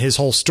and his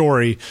whole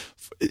story.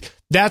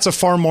 That's a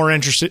far more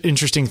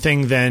interesting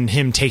thing than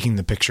him taking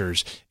the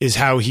pictures, is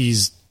how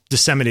he's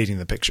disseminating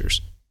the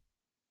pictures,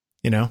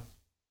 you know?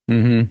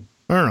 Mm-hmm.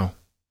 I don't know.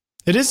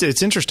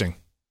 It's interesting.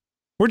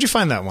 Where'd you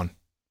find that one?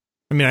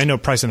 I mean, I know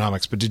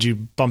Priceonomics, but did you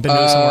bump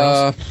into it somewhere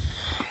else?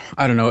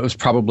 I don't know. It was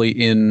probably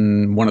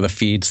in one of the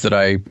feeds that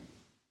I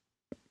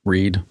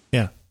read.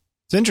 Yeah.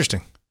 It's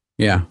interesting.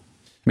 Yeah.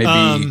 Maybe,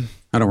 I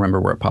don't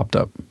remember where it popped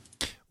up.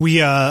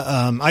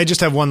 I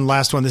just have one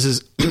last one. This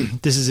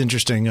is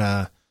interesting.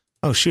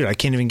 Oh shoot, I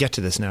can't even get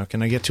to this now.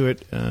 Can I get to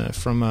it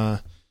from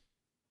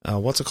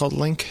what's it called?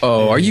 Link.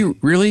 Oh, are you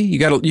really?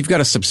 You've got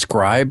to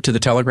subscribe to the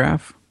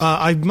Telegraph?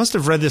 I must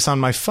have read this on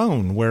my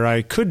phone, where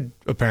I could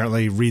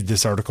apparently read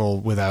this article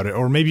without it,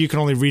 or maybe you can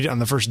only read it on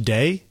the first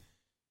day.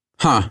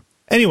 Huh.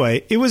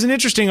 Anyway, it was an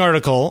interesting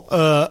article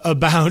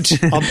about.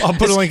 I'll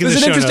put a link in the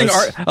show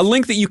notes. A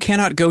link that you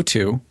cannot go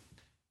to.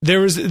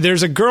 There's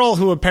a girl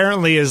who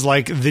apparently is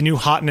like the new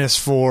hotness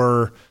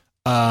for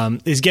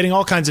is getting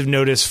all kinds of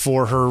notice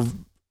for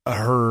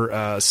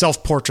her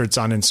self portraits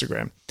on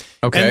Instagram.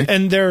 Okay,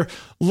 and they're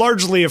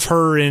largely of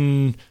her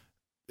in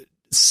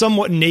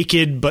somewhat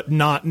naked but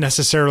not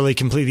necessarily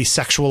completely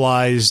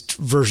sexualized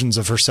versions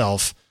of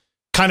herself,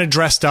 kind of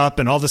dressed up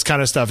and all this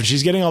kind of stuff. And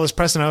she's getting all this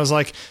press, and I was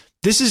like,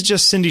 this is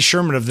just Cindy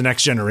Sherman of the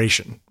next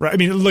generation, right? I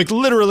mean, like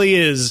literally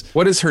is.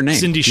 What is her name?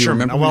 Cindy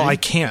Sherman. Well, I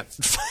can't.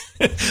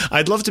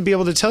 I'd love to be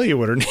able to tell you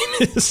what her name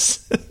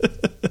is.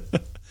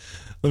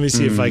 Let me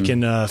see if I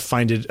can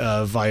find it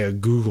via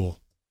Google.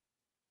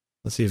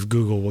 Let's see if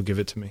Google will give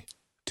it to me.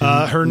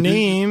 Her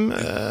name.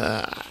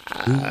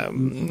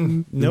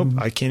 Nope,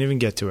 I can't even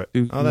get to it.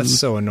 Oh, that's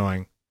so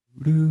annoying.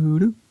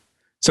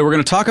 So we're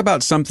going to talk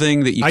about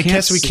something that you can't see. I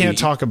guess we can't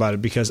talk about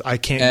it because I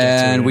can't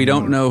get to it. And we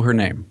don't know her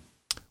name.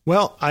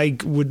 Well, I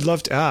would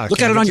love to.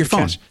 Look at it on your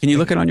phone. Can you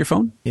look at it on your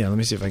phone? Yeah, let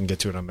me see if I can get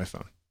to it on my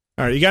phone.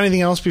 All right, you got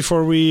anything else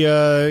before we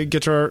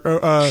get to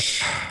our...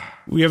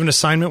 we have an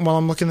assignment while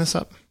I'm looking this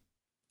up?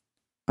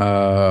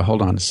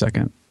 Hold on a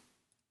second.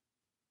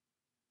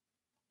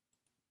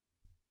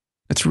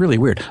 That's really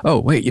weird. Oh,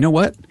 wait, you know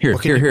what? Here.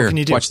 What can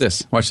you do? Watch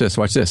this. What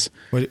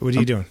are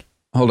you doing?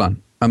 Hold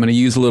on. I'm going to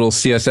use a little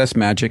CSS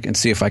magic and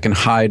see if I can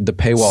hide the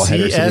paywall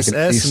header.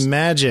 CSS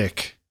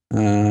magic.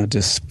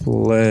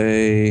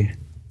 Display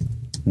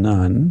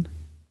none.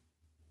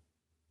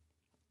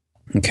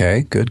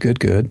 Okay,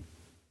 good.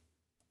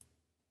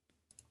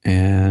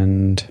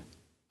 And...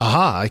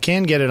 Aha, I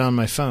can get it on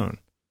my phone.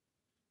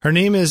 Her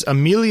name is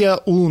Amelia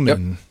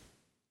Ullman.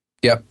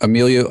 Yep,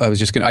 Amelia. I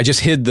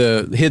just hid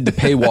the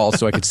paywall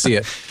so I could see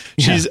it.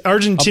 She's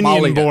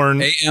Argentinian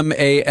born.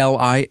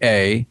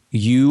 AMALIAULMAN.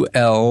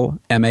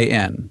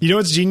 You know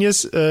what's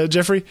genius,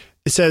 Jeffrey?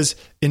 It says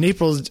in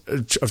April of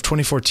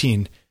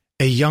 2014,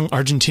 a young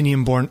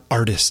Argentinian born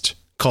artist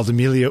called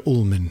Amelia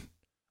Ullman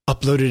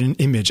uploaded an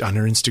image on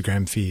her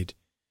Instagram feed.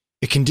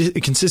 It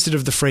consisted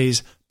of the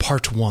phrase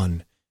 "Part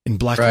 1" in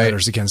black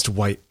letters against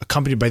white,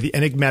 accompanied by the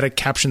enigmatic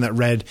caption that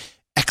read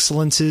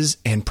 "Excellences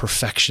and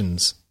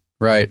Perfections."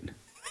 Right.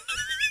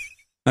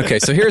 Okay,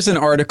 so here's an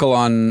article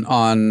on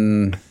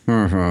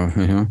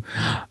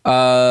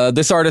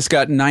this artist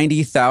got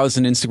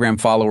 90,000 Instagram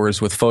followers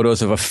with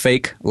photos of a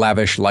fake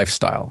lavish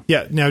lifestyle.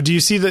 Yeah. Now, do you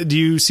see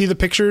the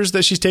pictures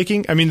that she's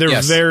taking? I mean,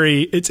 they're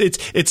very.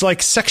 It's like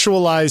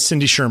sexualized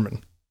Cindy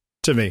Sherman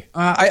to me.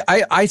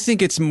 I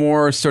think it's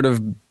more sort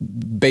of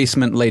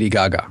basement Lady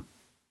Gaga.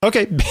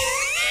 Okay.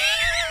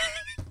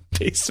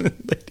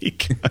 Basement Lady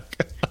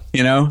Gaga.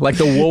 You know, like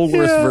the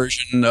Woolworth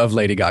version of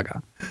Lady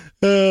Gaga.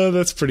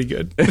 That's pretty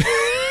good.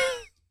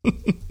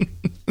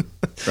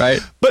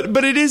 Right.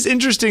 But it is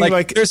interesting.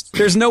 Like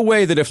there's no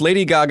way that if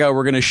Lady Gaga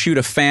were going to shoot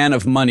a fan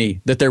of money,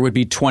 that there would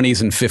be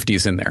 20s and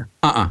 50s in there.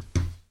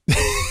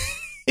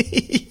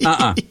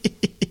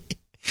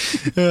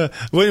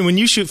 When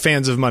you shoot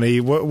fans of money,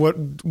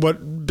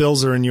 what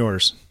bills are in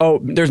yours? Oh,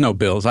 there's no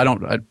bills. I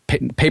don't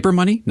paper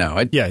money.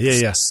 No.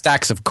 Yeah.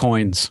 Stacks of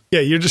coins.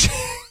 Yeah, you're just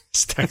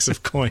stacks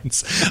of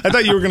coins. I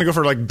thought you were going to go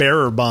for like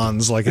bearer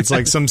bonds, like it's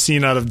like some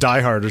scene out of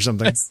Die Hard or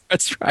something.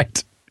 That's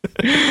right.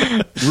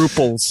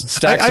 Ruples.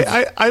 Stacks.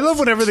 I love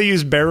whenever they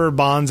use bearer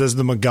bonds as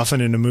the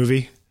MacGuffin in a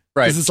movie.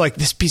 Right. Because it's like,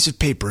 this piece of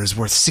paper is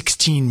worth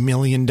 $16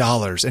 million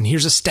and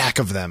here's a stack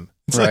of them.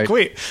 It's like,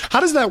 wait, how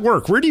does that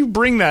work? Where do you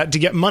bring that to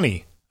get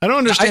money? I don't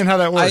understand how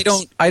that works.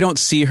 I don't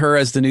see her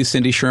as the new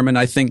Cindy Sherman.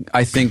 I think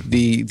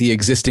the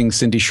existing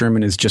Cindy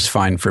Sherman is just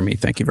fine for me.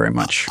 Thank you very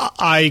much.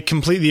 I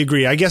completely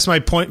agree. I guess my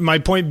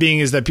point being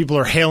is that people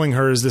are hailing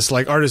her as this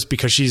like artist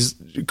because she's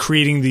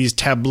creating these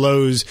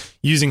tableaus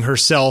using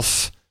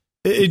herself.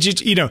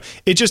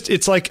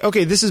 It's like,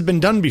 okay, this has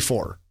been done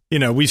before. You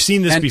know, we've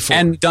seen this before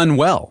and done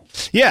well.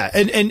 Yeah,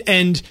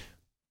 and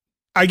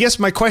I guess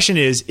my question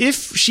is,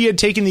 if she had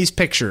taken these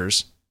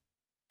pictures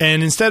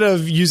and instead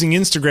of using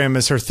Instagram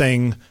as her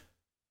thing,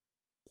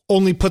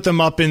 only put them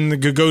up in the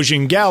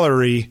Gagosian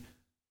gallery,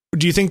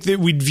 do you think that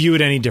we'd view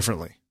it any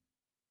differently?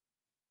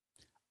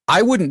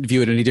 I wouldn't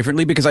view it any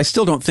differently because I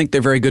still don't think they're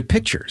very good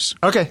pictures.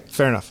 Okay,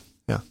 fair enough.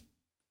 Yeah.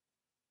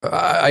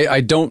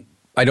 I don't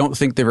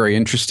think they're very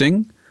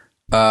interesting.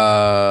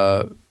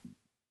 I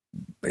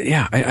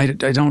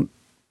don't.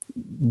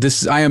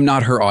 I am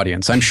not her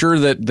audience. I'm sure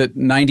that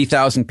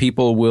 90,000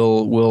 people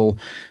will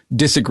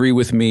disagree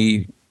with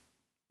me,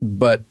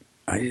 but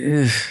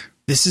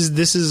this is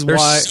there's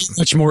why so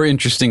much more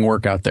interesting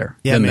work out there.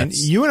 Yeah, man.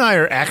 This. You and I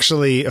are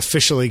actually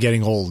officially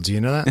getting old. Do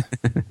you know that?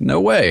 No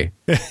way.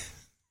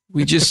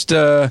 We just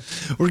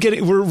we're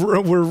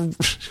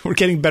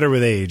getting better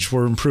with age.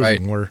 We're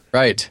improving.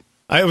 Right.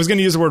 I was going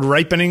to use the word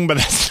ripening, but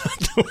that's not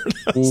the word.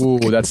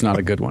 Ooh, that's not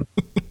a good one.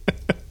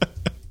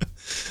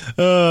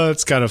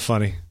 It's kind of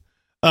funny.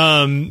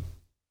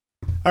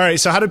 All right.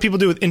 So how did people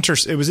do with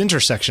it was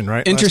intersection,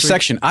 right?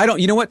 Intersection. I don't.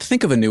 You know what?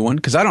 Think of a new one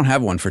because I don't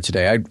have one for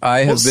today. I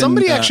have.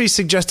 Somebody actually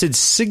suggested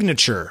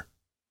signature,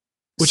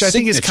 which I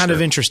think is kind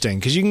of interesting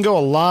because you can go a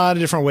lot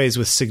of different ways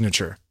with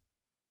signature.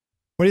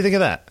 What do you think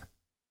of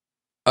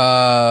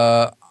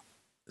that?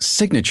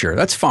 Signature.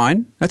 That's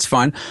fine. That's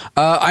fine.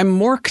 I'm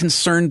more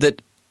concerned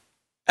that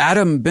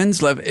Adam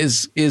Benslev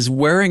is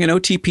wearing an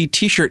OTP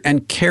T-shirt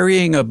and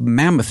carrying a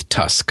mammoth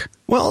tusk.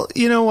 Well,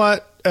 you know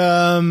what?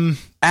 Adam,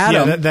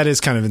 yeah, that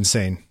is kind of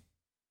insane.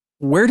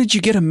 Where did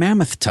you get a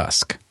mammoth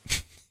tusk?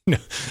 No,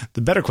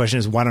 the better question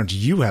is, why don't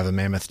you have a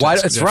mammoth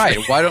tusk? That's right.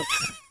 Why don't?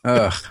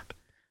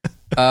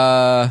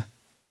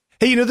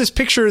 Hey, you know this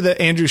picture that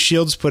Andrew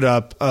Shields put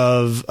up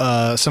of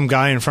some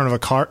guy in front of a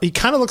car? He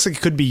kind of looks like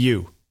it could be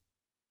you.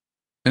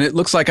 And it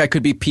looks like I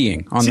could be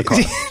peeing on the car.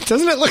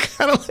 Doesn't it look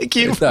kind of like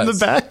you from the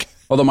back?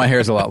 Although my hair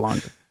is a lot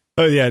longer.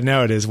 Oh, yeah.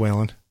 Now it is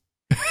Waylon.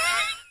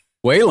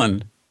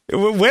 Waylon?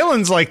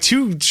 Waylon's like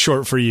too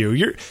short for you.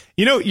 You're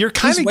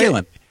kind of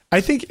Waylon. I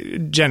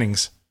think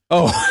Jennings.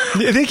 Oh.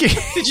 I think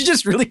Did you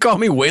just really call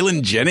me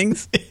Waylon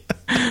Jennings?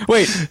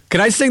 Wait, can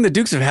I sing the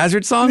Dukes of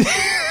Hazzard song?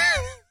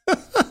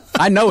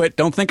 I know it.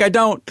 Don't think I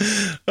don't.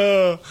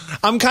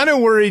 I'm kind of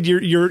worried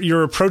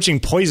you're approaching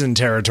Poison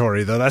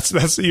territory, though.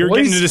 You're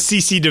getting into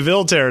CC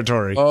DeVille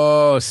territory.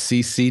 Oh,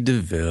 CC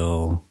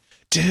DeVille.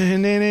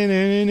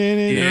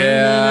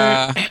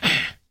 Yeah.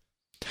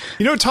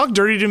 You know, Talk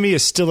Dirty to Me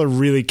is still a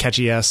really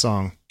catchy ass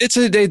song.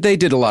 They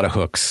did a lot of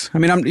hooks. I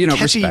mean,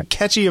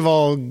 catchy of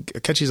all.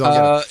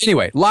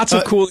 Anyway, lots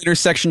of cool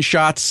intersection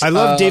shots. I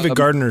love David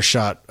Gardner's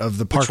shot of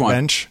the park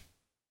bench.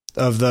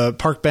 Of the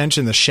park bench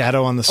and the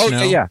shadow on the snow.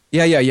 Oh, yeah.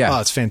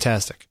 Oh, it's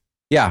fantastic.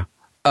 Yeah.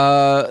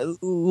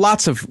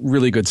 Lots of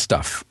really good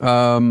stuff.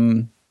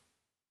 Look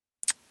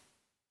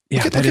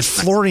at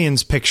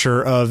Florian's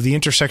picture of the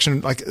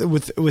intersection, like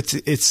with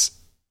its,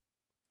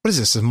 what is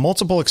this? A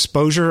multiple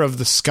exposure of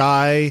the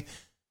sky,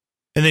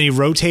 and then he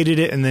rotated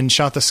it and then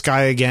shot the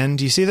sky again.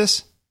 Do you see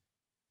this?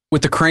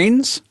 With the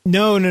cranes?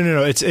 No.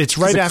 It's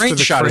right after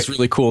the shot is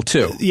really cool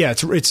too. Yeah,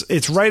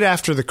 it's right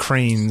after the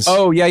cranes.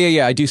 Oh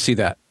yeah. I do see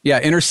that. Yeah,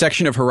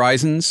 intersection of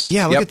horizons.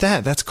 Yeah, look at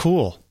that. That's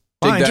cool.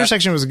 Wow,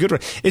 intersection was a good one.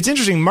 It's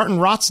interesting. Martin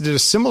Rotz did a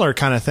similar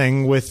kind of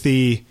thing with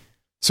the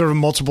sort of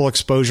multiple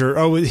exposure.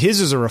 Oh, his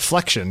is a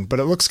reflection,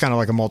 but it looks kind of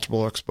like a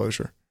multiple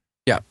exposure.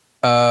 Yeah.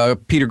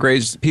 Peter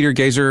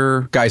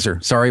Geyser.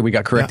 Sorry, we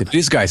got corrected. Yeah. It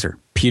is Geyser.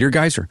 Peter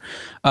Geyser.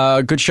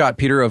 Good shot,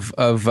 Peter, of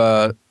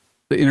the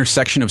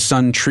intersection of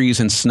sun, trees,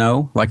 and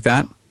snow, like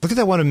that. Look at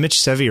that one of Mitch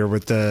Sevier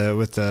with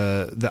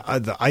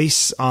the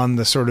ice on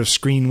the sort of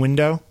screen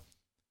window.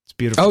 It's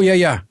beautiful. Oh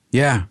yeah.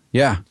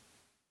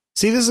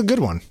 See, this is a good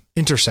one.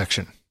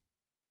 Intersection.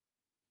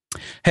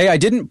 Hey, I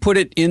didn't put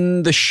it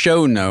in the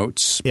show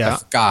notes. Yeah. I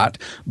forgot,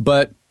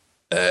 but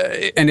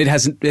and it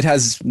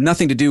has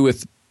nothing to do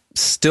with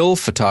still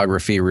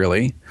photography,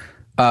 really.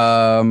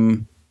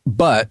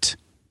 But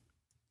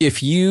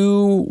if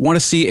you want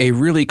to see a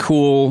really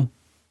cool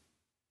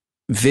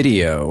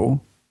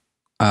video,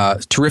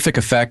 terrific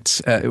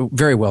effects,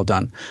 very well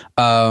done.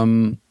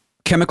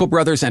 Chemical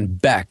Brothers and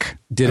Beck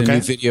did a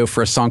new video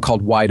for a song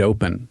called Wide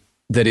Open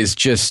that is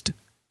just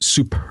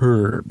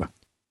superb.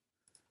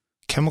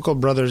 Chemical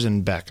Brothers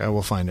and Beck. I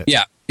will find it.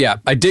 Yeah.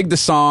 I dig the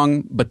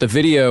song, but the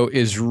video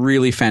is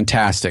really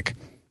fantastic.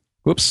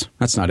 Whoops,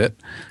 that's not it.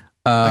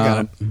 I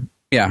got it.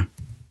 Yeah.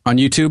 On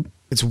YouTube.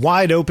 It's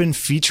Wide Open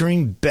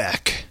featuring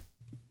Beck.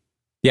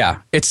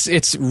 Yeah.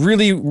 It's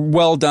really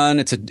well done.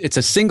 It's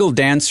a single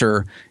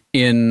dancer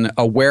in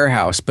a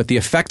warehouse, but the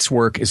effects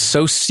work is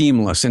so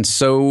seamless and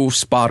so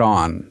spot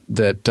on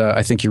that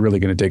I think you're really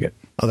going to dig it.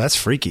 Oh, that's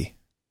freaky.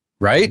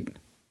 Right?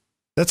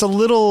 That's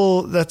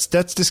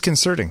that's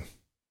disconcerting.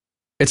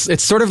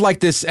 It's sort of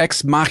like this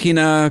ex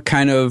machina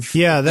kind of.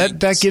 Yeah,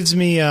 that gives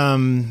me.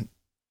 I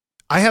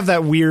have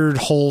that weird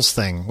holes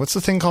thing. What's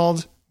the thing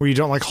called where you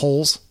don't like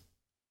holes?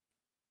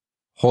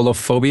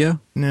 Holophobia?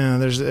 No,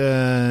 there's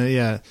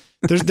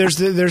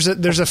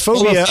there's a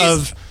phobia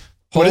of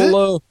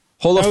Hola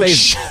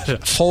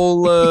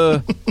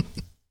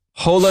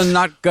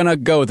not gonna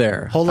go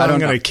there. Hold on, I'm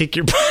gonna kick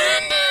your.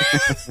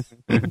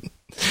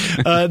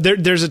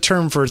 There's a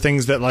term for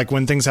things that, like,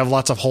 when things have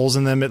lots of holes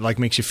in them, it like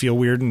makes you feel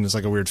weird, and it's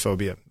like a weird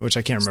phobia, which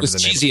I can't remember the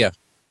name.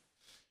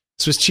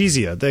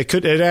 Swisschezia.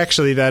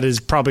 That is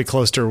probably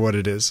close to what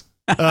it is.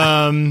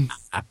 Well,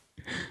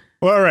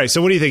 all right.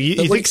 So what do you think?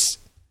 You think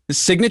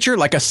signature,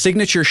 like a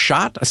signature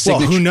shot? A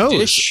signature who knows?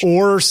 Dish?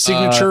 Or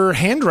signature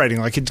handwriting.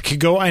 Like, it could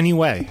go any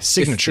way.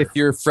 Signature. If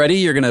you're Freddie,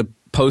 you're going to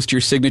post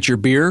your signature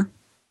beer.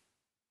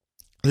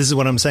 This is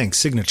what I'm saying.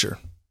 Signature.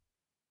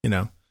 You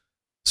know,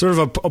 sort of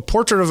a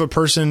portrait of a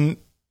person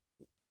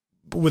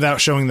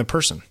without showing the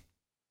person.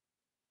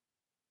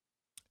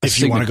 If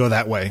you want to go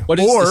that way.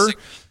 Or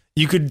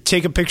you could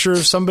take a picture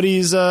of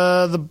somebody's,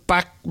 the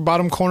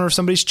bottom corner of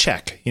somebody's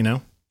check, you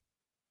know?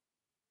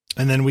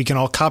 And then we can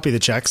all copy the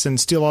checks and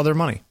steal all their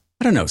money.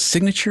 I don't know.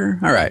 Signature?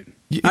 All right.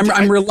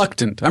 I'm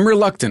reluctant. I'm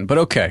reluctant, but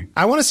okay.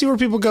 I want to see where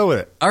people go with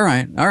it. All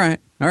right.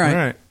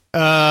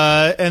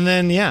 And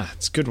then, yeah,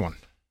 it's a good one.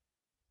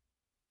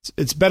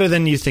 It's better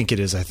than you think it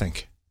is, I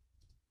think.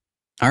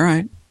 All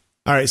right.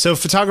 So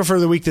photographer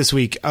of the week this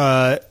week,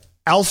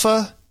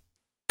 Alpha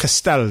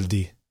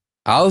Castaldi.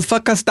 Alpha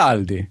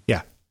Castaldi.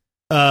 Yeah.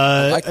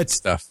 I like that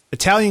stuff.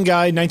 Italian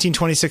guy,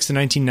 1926 to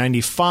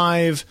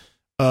 1995.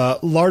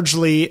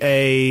 Largely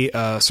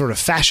a sort of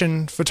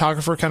fashion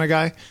photographer kind of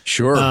guy.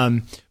 Sure.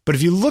 But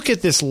if you look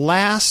at this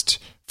last,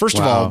 first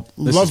of all,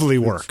 lovely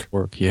work.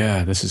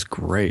 Yeah, this is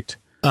great.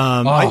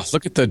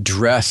 Look at the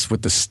dress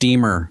with the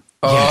steamer.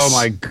 Yes. Oh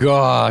my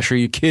gosh, are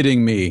you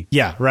kidding me?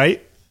 Yeah,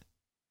 right?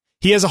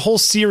 He has a whole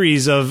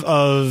series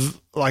of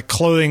like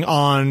clothing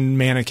on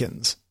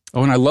mannequins.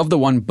 Oh, and I love the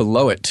one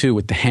below it too,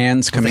 with the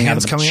hands coming out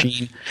of the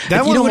machine.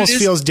 That one almost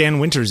feels Dan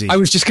Wintersy. I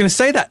was just going to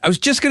say that.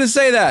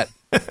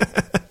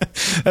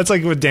 That's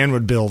like what Dan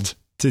would build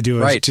to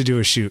do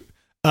a shoot.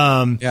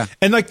 And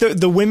like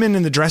the women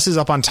in the dresses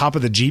up on top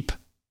of the Jeep.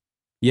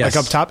 Yes.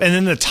 Like up top. And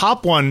then the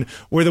top one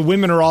where the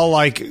women are all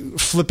like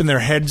flipping their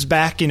heads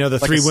back, the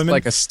like three women.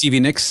 Like a Stevie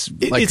Nicks.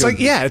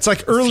 It's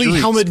like early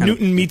Helmut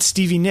Newton meets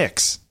Stevie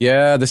Nicks.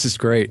 Yeah, this is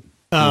great.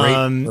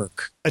 Great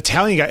work.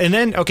 Italian guy. And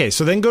then,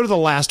 so then go to the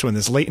last one,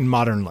 this late and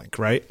modern link,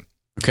 right?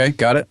 Okay,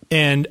 got it.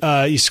 And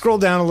you scroll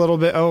down a little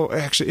bit. Oh,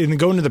 actually, and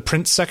go into the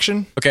Prince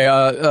section.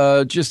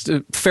 Okay, just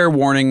a fair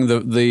warning: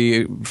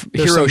 the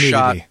hero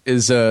shot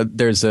is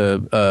there's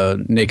a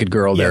naked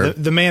girl there.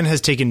 The man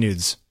has taken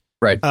nudes.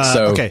 Right.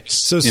 So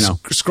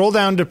scroll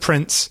down to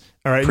Prince.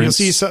 All right,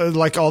 Prince. You'll see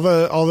like all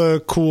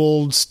the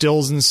cool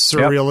stills and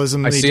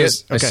surrealism. Yep,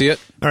 I see it.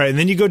 All right, and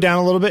then you go down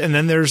a little bit, and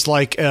then there's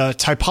like a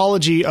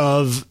typology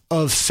of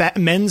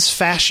men's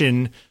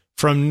fashion.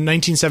 From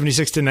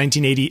 1976 to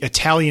 1980,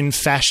 Italian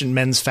fashion,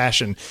 men's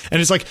fashion.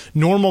 And it's like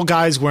normal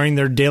guys wearing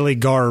their daily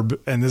garb,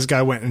 and this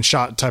guy went and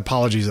shot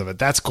typologies of it.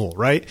 That's cool,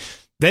 right?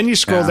 Then you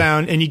scroll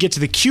down, and you get to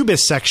the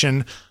Cubist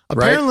section.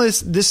 Apparently,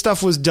 this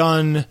stuff was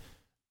done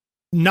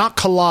not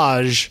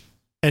collage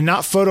and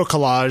not photo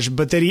collage,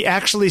 but that he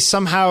actually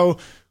somehow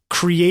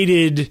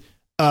created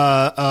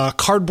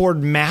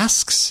cardboard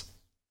masks.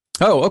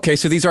 Oh, okay.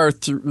 So these are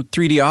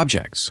 3D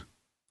objects.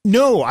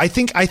 No, I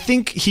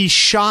think he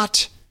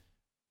shot...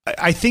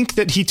 I think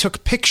that he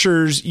took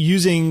pictures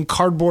using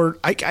cardboard.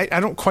 I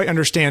don't quite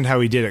understand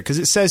how he did it because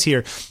it says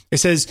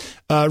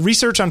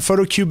research on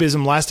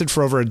photocubism lasted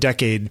for over a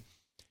decade.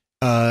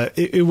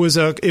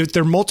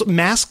 They're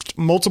masked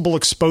multiple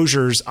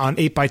exposures on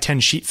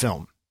 8x10 sheet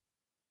film.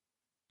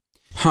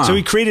 Huh. So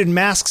he created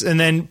masks and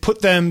then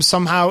put them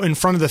somehow in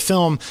front of the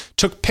film,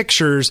 took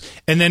pictures,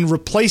 and then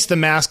replaced the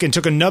mask and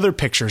took another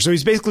picture. So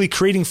he's basically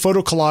creating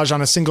photo collage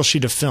on a single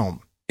sheet of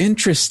film.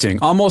 Interesting.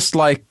 Almost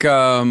like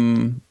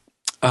the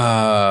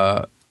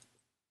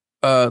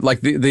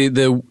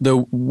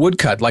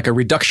woodcut, like a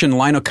reduction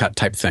linocut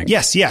type thing.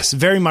 Yes,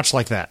 very much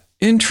like that.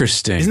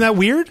 Interesting. Isn't that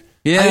weird?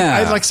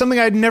 Yeah. I like something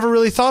I'd never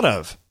really thought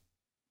of,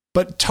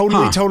 but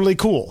totally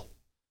cool.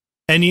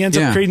 And he ends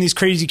up creating these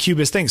crazy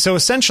cubist things. So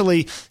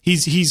essentially,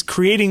 he's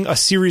creating a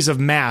series of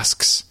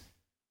masks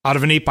out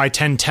of an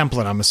 8x10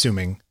 template, I'm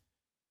assuming.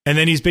 And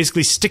then he's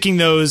basically sticking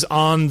those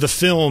on the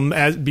film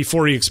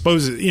before he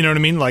exposes it. You know what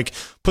I mean? Like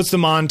puts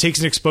them on, takes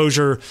an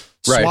exposure,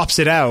 swaps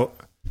it out.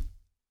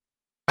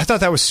 I thought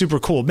that was super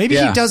cool. Maybe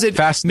he does it.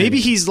 Maybe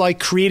he's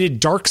like created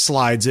dark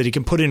slides that he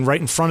can put in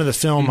right in front of the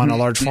film on a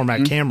large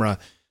format camera,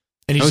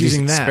 and he's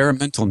using that.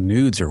 Experimental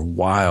nudes are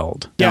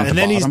wild. Yeah, and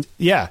then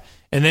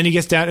and then he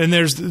gets down, and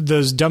there's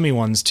those dummy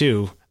ones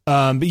too.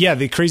 But yeah,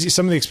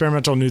 some of the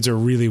experimental nudes are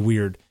really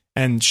weird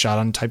and shot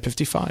on Type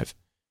 55.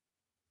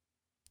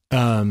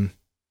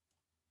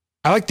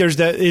 I like there's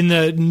in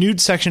the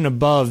nude section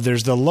above.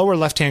 There's the lower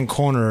left hand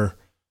corner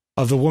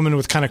of the woman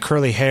with kind of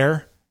curly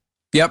hair.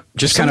 Yep,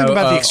 just kind of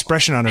about the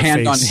expression on her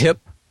hand face. on hip.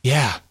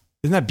 Yeah,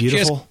 isn't that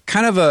beautiful? She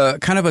has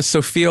kind of a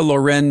Sophia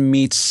Loren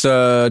meets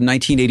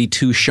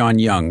 1982 Sean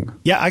Young.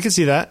 Yeah, I can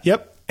see that.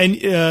 Yep,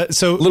 and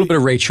so a little bit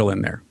of Rachel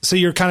in there. So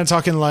you're kind of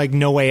talking like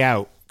No Way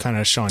Out, kind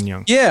of Sean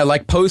Young. Yeah,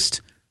 like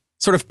post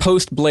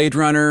Blade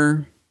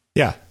Runner.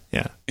 Yeah.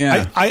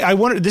 I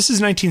wonder. This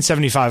is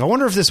 1975. I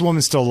wonder if this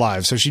woman's still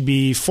alive. So she'd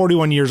be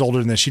 41 years older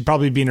than this. She'd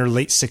probably be in her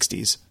late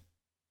 60s.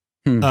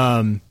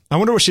 I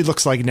wonder what she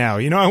looks like now.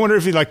 I wonder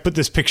if he like put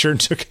this picture and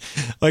took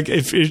like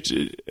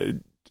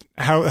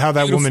how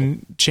that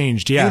woman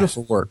changed. Yeah,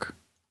 beautiful work.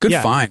 Good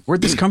find.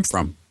 Where'd this come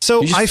from?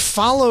 So I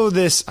follow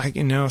this.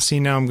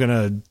 Now I'm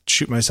gonna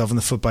shoot myself in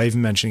the foot by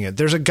even mentioning it.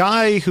 There's a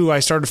guy who I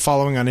started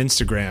following on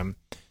Instagram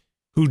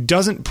who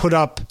doesn't put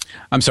up.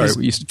 I'm sorry.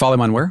 You follow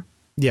him on where?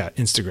 Yeah,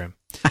 Instagram.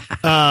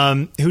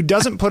 Who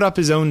doesn't put up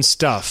his own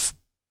stuff.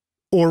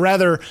 Or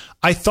rather,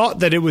 I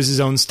thought that it was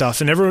his own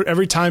stuff. And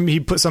every time he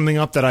put something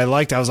up that I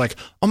liked, I was like,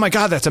 oh my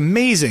God, that's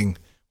amazing.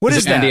 What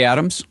is that? Andy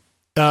Adams?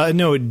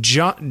 No,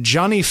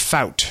 Johnny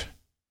Fout.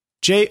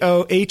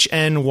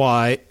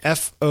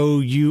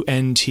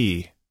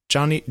 JonyFount.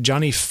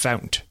 Johnny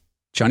Fount.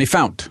 Johnny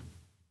Fount.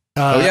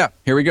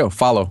 Here we go.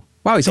 Follow.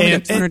 Wow, he's only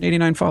got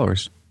 289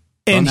 followers.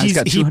 And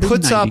he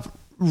puts up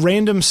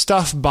random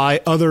stuff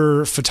by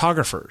other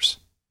photographers.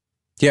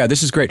 Yeah,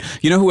 this is great.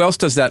 You know who else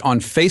does that on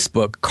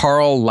Facebook?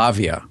 Carl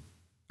Lavia.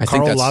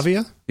 Carl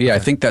Lavia? Yeah, okay. I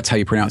think that's how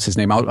you pronounce his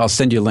name. I'll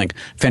send you a link.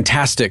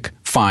 Fantastic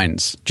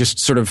finds, just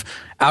sort of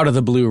out of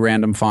the blue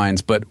random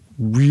finds, but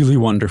really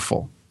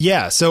wonderful.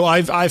 Yeah, so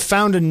I've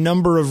found a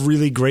number of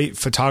really great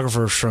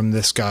photographers from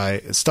this guy.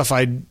 Stuff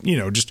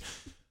just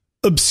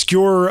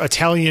obscure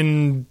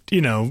Italian,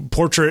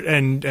 portrait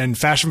and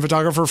fashion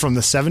photographer from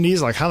the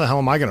 70s. Like, how the hell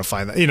am I going to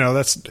find that?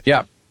 That's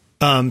yeah.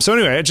 So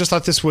anyway, I just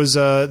thought this was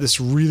this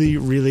really,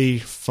 really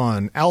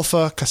fun.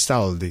 Alpha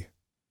Castaldi.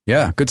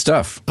 Yeah, good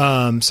stuff.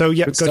 So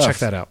yeah, go check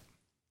that out.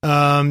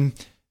 You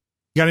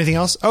got anything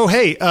else? Oh,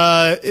 hey,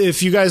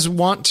 if you guys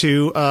want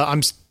to,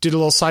 did a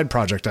little side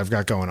project I've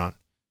got going on.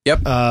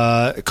 Yep.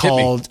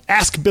 Called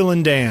Ask Bill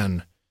and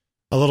Dan,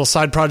 a little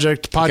side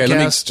project podcast.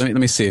 Okay, let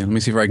me see. Let me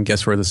see if I can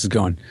guess where this is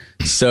going.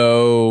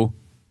 So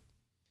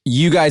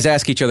you guys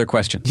ask each other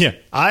questions. Yeah.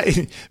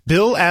 I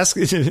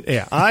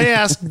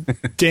ask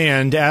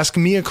Dan to ask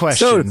me a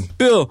question. So,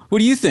 Bill, what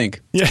do you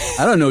think? Yeah.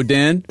 I don't know,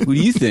 Dan. What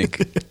do you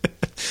think?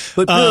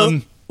 But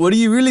Bill, what do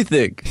you really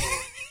think?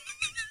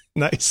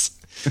 Nice.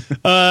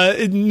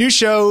 New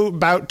show,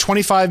 about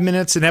 25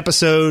 minutes an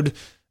episode.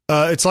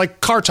 It's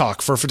like car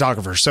talk for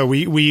photographers. So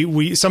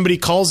we somebody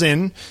calls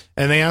in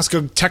and they ask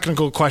a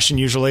technical question,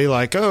 usually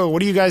like, oh, what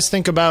do you guys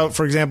think about,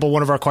 for example,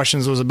 one of our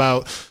questions was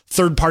about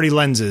third-party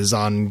lenses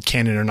on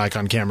Canon or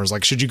Nikon cameras.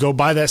 Like, should you go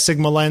buy that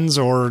Sigma lens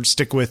or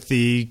stick with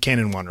the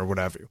Canon one or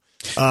whatever?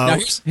 Now,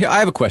 I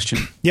have a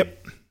question. Yep.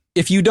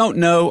 If you don't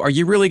know, are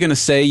you really going to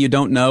say you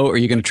don't know, or are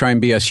you going to try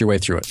and BS your way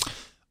through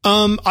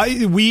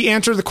it? We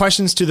answer the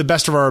questions to the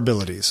best of our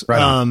abilities.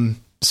 Right.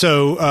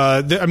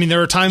 So,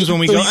 there are times when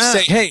we so go, you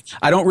say, hey,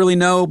 I don't really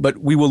know, but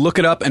we will look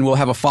it up and we'll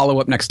have a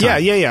follow-up next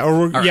time. Yeah.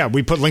 Or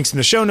we put links in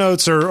the show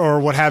notes or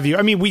what have you.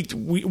 I mean,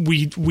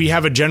 we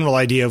have a general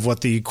idea of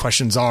what the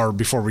questions are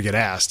before we get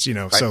asked,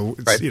 Right. So,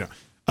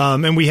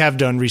 and we have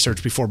done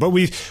research before, but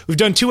we've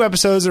done 2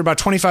 episodes. They're about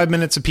 25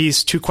 minutes a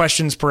piece, 2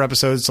 questions per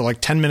episode. So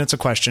like 10 minutes a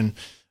question.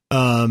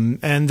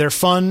 And they're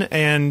fun.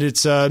 And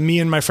it's, me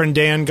and my friend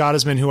Dan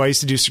Gottesman, who I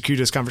used to do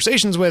Circuitous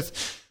Conversations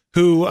with,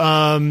 who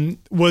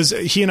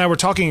he and I were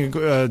talking 2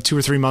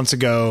 or 3 months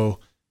ago,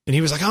 and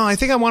he was like, oh, I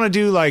think I want to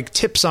do like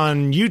tips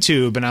on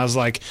YouTube. And I was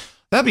like,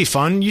 that'd be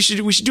fun. We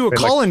should do a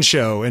call-in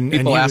show. And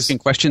people asking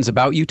questions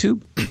about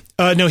YouTube?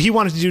 No, he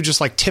wanted to do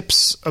just like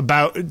photo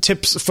like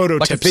tips,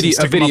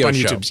 a video on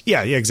show. YouTube.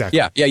 Yeah,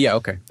 exactly. Yeah.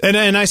 Okay.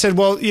 And I said,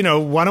 well,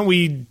 why don't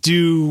we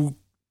do,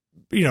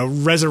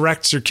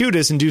 resurrect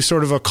Circuitous and do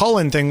sort of a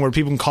call-in thing where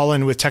people can call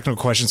in with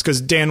technical questions, because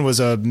Dan was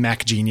a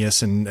Mac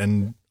genius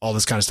and all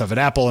this kind of stuff at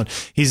Apple, and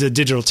he's a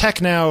digital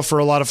tech now for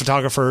a lot of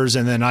photographers,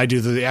 and then I do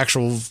the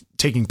actual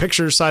taking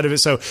pictures side of it.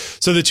 So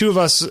the two of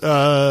us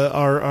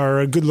are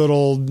a good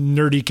little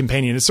nerdy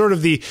companion. It's sort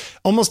of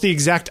almost the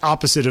exact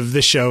opposite of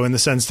this show in the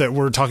sense that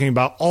we're talking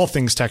about all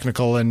things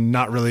technical and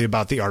not really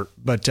about the art,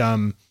 but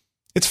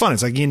it's fun.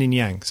 It's like yin and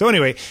yang. So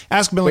anyway,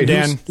 Ask Bill and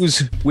Dan.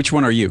 Which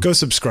one are you? Go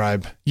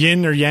subscribe.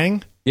 Yin or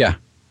yang? Yeah.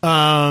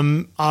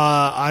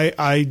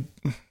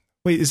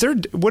 Wait,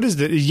 what is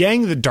the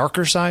yang, the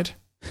darker side?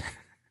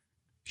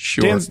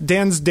 Sure.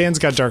 Dan's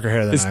got darker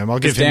hair than I am. I'll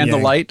give him Dan yang.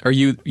 the light? Are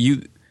you?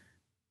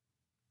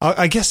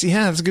 I guess,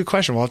 yeah, that's a good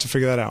question. We'll have to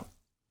figure that out.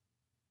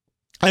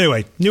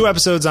 Anyway, new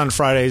episodes on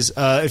Fridays.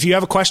 If you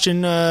have a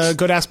question, go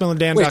to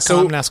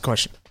AskBillAndDan.com and ask a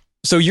question.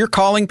 So you're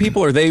calling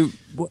people? Are they?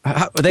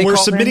 We're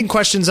submitting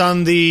questions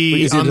on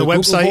the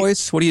website. Google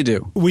Voice? What do you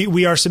do?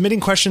 We are submitting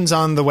questions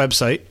on the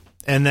website,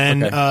 and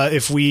then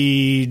if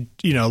we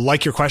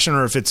like your question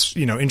or if it's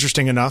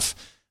interesting enough,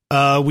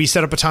 we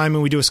set up a time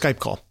and we do a Skype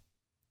call.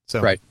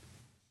 So right.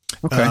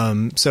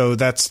 Okay. So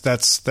that's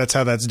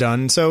how that's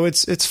done. So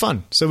it's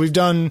fun. So we've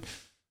done.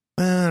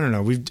 I don't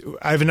know.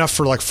 I have enough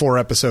for like 4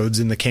 episodes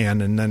in the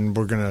can, and then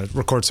we're going to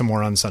record some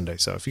more on Sunday.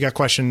 So if you got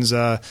questions,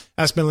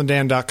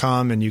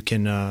 AskBillAndDan.com, and you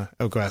can go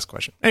ask a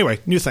question. Anyway,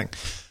 new thing.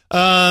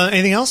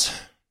 Anything else?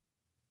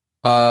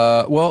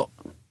 Well,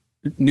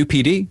 new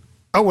PD.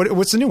 Oh,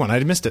 what's the new one? I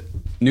missed it.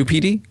 New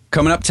PD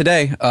coming up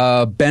today.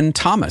 Ben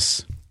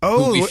Thomas.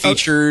 Who we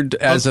featured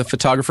as a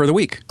photographer of the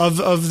week of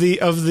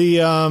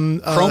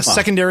the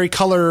secondary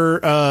color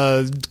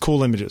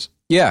cool images.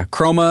 Yeah,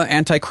 chroma,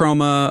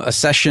 anti-chroma, a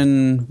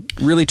session,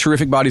 really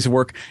terrific bodies of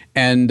work,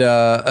 and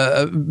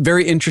a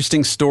very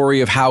interesting story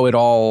of how it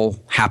all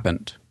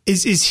happened.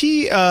 Is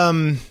he?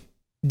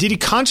 Did he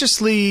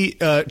consciously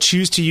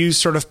choose to use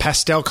sort of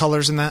pastel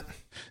colors in that?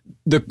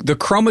 The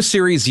chroma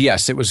series,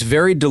 yes, it was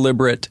very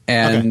deliberate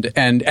and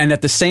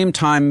at the same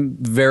time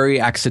very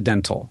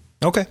accidental.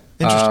 Okay.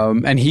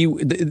 Interesting. And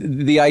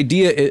the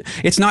idea,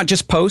 it's not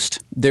just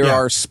post. There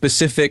are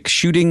specific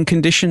shooting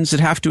conditions that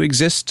have to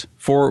exist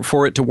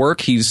for it to work.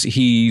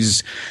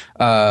 He's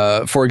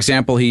for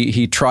example,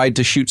 he tried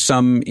to shoot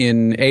some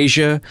in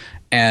Asia,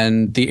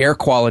 and the air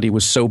quality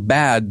was so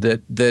bad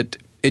that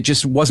it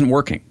just wasn't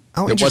working.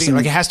 Oh, interesting.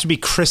 Like it has to be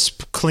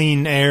crisp,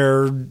 clean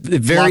air,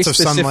 very lots of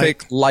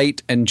specific sunlight.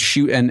 Light and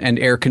shoot and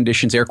air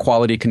conditions, air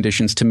quality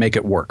conditions to make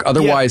it work.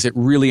 Otherwise, it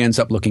really ends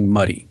up looking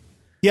muddy.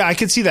 Yeah, I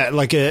could see that.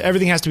 Like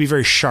everything has to be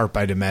very sharp,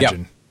 I'd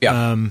imagine.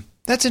 Yeah.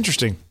 That's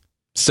interesting.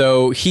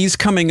 So he's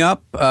coming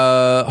up,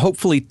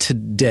 hopefully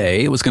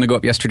today. It was going to go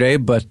up yesterday,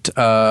 but,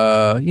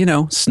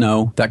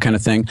 snow, that kind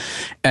of thing.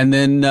 And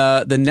then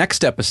the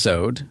next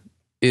episode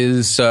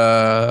is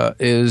probably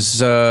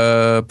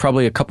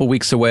a couple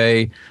weeks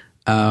away,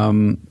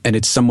 and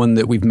it's someone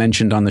that we've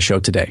mentioned on the show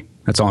today.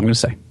 That's all I'm going to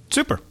say.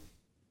 Super.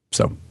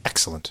 So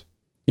excellent.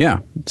 Yeah.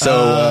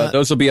 So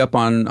those will be up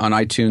on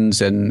iTunes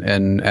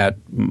and at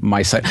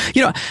my site.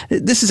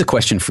 This is a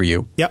question for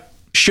you. Yep.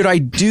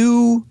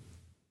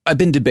 I've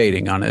been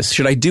debating on this.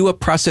 Should I do a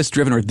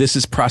process-driven or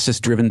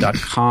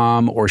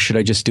thisisprocessdriven.com, or should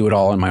I just do it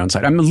all on my own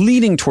site? I'm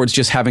leaning towards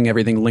just having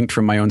everything linked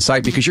from my own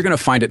site because you're going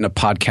to find it in a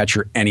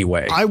podcatcher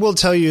anyway. I will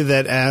tell you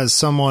that as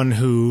someone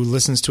who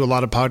listens to a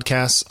lot of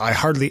podcasts, I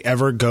hardly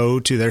ever go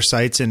to their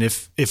sites. And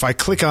if I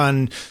click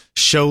on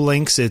show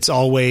links, it's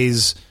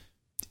always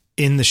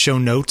in the show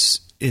notes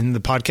in the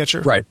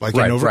podcatcher. Right. Like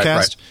in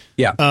Overcast.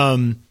 Right. Yeah.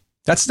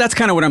 That's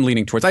kind of what I'm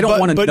leaning towards. I don't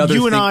want another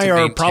thing to maintain. But you and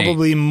I are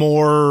probably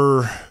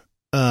more...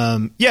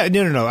 No.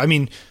 I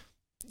mean,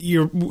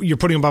 you're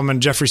putting them on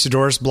Jeffrey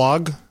Saddoris'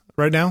 blog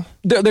right now.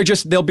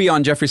 They'll be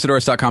on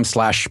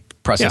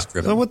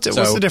jeffreysaddoris.com/process-driven. Yeah. What's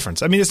the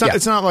difference? I mean,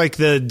 it's not like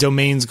the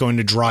domain's going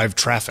to drive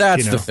traffic.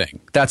 That's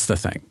the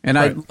thing. And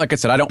right. Like I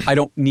said, I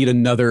don't need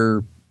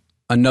another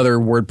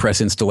WordPress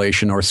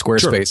installation or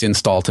Squarespace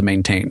install to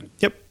maintain.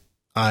 Yep.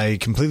 I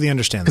completely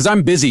understand. Because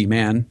I'm busy,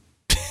 man.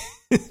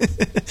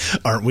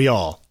 Aren't we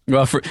all?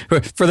 Well, for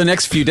the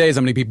next few days,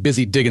 I'm going to be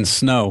busy digging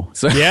snow.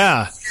 So.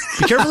 Yeah.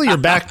 Be careful of your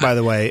back, by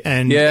the way.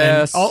 And,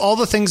 yes. and all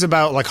the things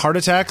about like heart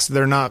attacks,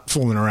 they're not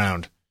fooling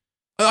around.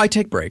 I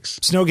take breaks.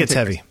 Snow gets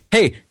heavy. Breaks.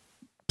 Hey,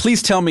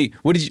 please tell me,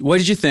 what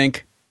did you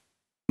think?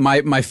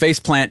 My face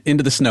plant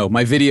into the snow,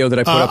 my video that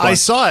I put up on. I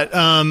saw it.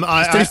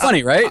 It's pretty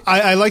funny, right?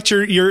 I liked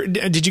your,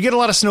 did you get a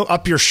lot of snow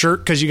up your shirt?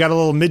 Because you got a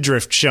little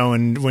midriff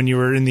showing when you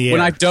were in the air.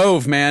 When I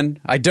dove, man.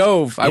 I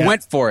dove. Yeah. I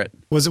went for it.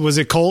 Was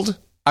it cold?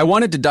 I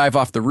wanted to dive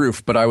off the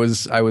roof, but I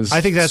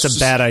think that's a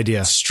bad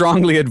idea.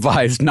 Strongly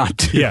advised not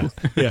to.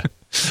 Yeah.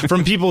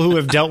 From people who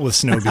have dealt with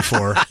snow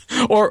before.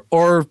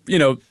 or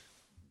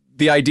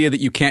the idea that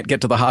you can't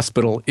get to the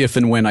hospital if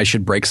and when I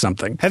should break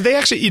something. Have they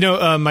actually,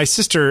 my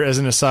sister, as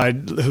an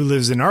aside, who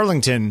lives in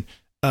Arlington,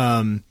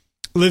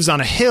 lives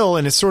on a hill,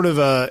 and it's sort of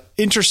a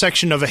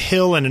intersection of a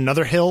hill and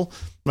another hill.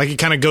 Like it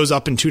kind of goes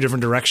up in two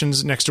different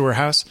directions next to her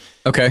house.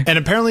 Okay. And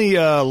apparently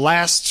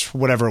last,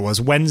 whatever it was,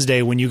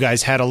 Wednesday, when you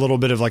guys had a little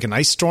bit of like an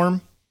ice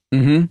storm,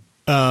 her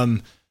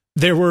and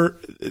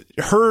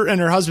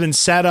her husband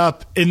sat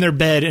up in their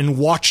bed and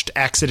watched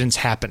accidents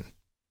happen.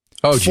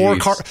 Oh, 4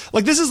 car,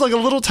 like this is like a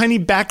little tiny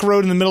back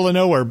road in the middle of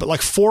nowhere, but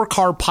like 4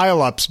 car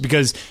pileups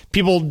because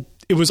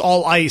it was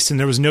all ice and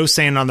there was no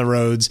sand on the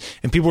roads,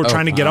 and people were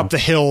trying to get up the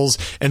hills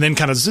and then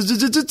kind of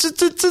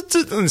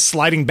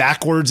sliding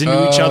backwards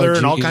into each other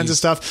and all kinds of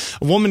stuff.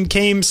 A woman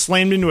came,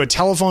 slammed into a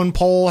telephone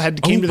pole,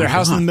 came to their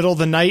house in the middle of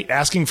the night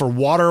asking for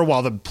water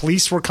while the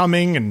police were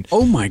coming. And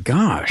oh my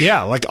gosh.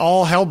 Yeah. Like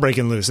all hell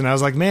breaking loose. And I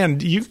was like, man,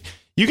 you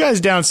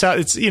guys down south,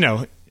 it's,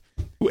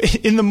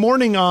 in the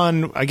morning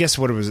on, I guess,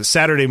 what was it,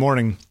 Saturday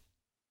morning,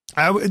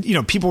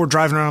 people were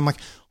driving around. I'm like,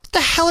 what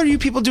the hell are you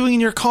people doing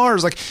in your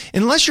cars? Like,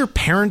 unless your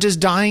parent is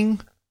dying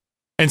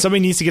and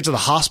somebody needs to get to the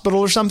hospital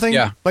or something,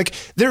 like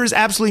there is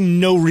absolutely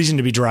no reason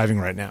to be driving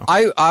right now.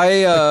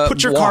 I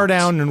put your car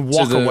down and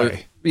walk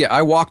away. Yeah,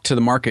 I walked to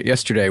the market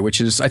yesterday, which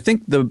is, I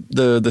think the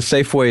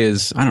Safeway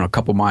is, I don't know, a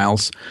couple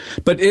miles,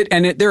 but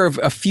there are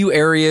a few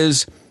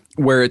areas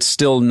where it's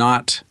still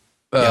not.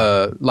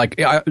 Snowblown.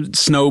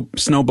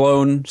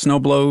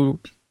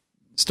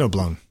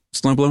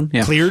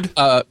 Yeah. Cleared?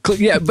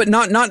 But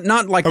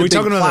not like. Are we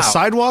talking about the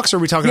sidewalks or are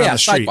we talking about the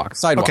street?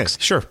 Sidewalks. Okay,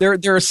 sure.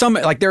 There are some,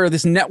 like there are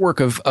this network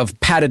of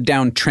padded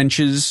down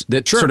trenches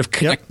that sort of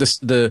connect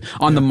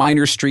the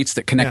minor streets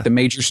that connect the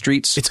major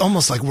streets. It's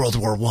almost like World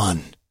War I.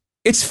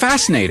 It's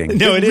fascinating.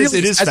 No, it is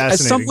fascinating.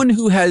 As someone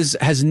who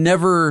has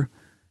never,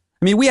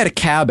 I mean, we had a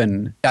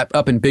cabin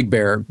up in Big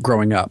Bear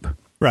growing up.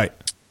 Right.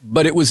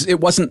 But it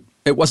wasn't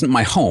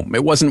my home.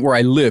 It wasn't where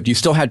I lived. You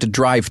still had to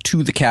drive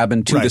to the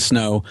cabin, to the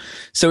snow.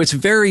 So it's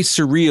very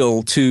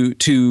surreal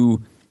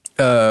to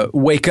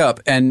wake up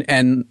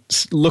and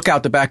look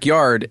out the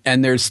backyard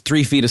and there's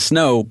 3 feet of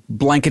snow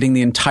blanketing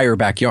the entire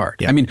backyard.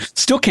 Yeah. I mean,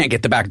 still can't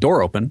get the back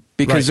door open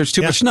because there's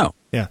too much snow.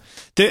 Yeah.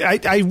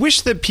 I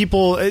wish that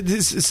people,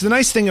 it's the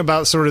nice thing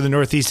about sort of the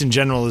Northeast in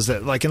general is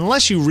that, like,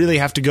 unless you really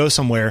have to go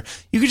somewhere,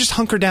 you could just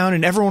hunker down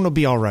and everyone will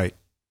be all right.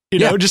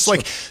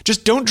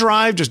 Just don't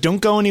drive, just don't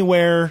go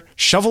anywhere,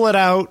 shovel it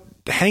out,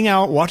 hang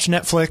out, watch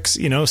Netflix,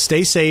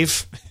 stay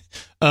safe.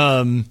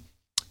 It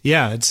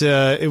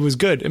was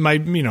good. And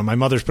my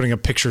mother's putting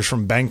up pictures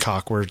from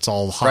Bangkok where it's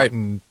all hot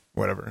and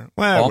whatever.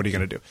 Well, what are you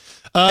going to do?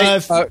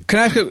 Can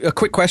I ask a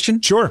quick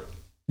question? Sure.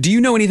 Do you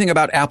know anything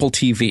about Apple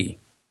TV?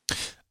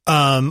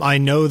 I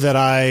know that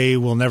I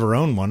will never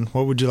own one.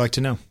 What would you like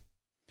to know?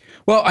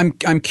 Well,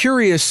 I'm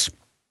curious.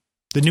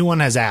 The new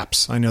one has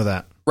apps. I know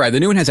that. Right.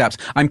 The new one has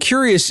apps. I'm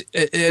curious,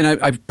 and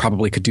I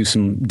probably could do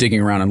some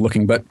digging around and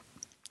looking, but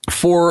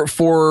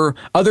for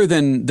other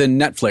than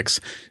Netflix,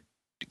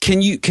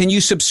 can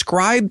you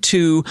subscribe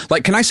to,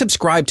 like, can I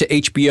subscribe to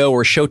HBO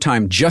or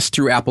Showtime just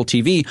through Apple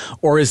TV,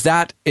 or is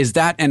that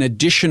an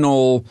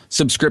additional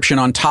subscription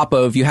on top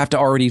of, you have to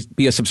already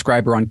be a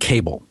subscriber on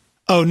cable?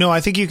 Oh, no,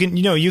 I think you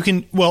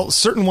can, well,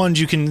 certain ones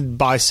you can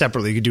buy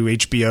separately. You could do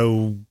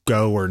HBO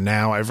Go or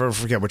Now. I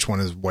forget which one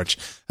is which.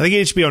 I think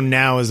HBO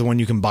Now is the one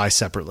you can buy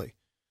separately.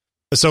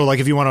 So, like,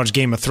 if you want to watch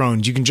Game of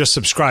Thrones, you can just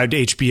subscribe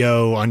to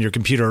HBO on your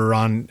computer or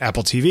on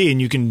Apple TV,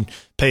 and you can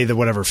pay the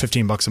whatever,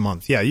 $15 a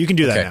month. Yeah, you can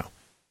do that now.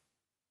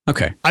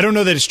 Okay. I don't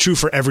know that it's true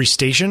for every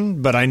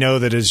station, but I know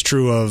that it's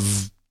true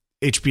of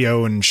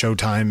HBO and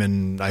Showtime,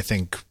 and I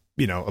think,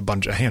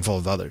 a handful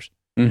of others.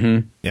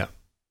 Mm-hmm. Yeah.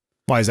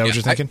 Why, is that what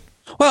you're thinking?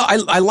 Well,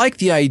 I like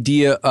the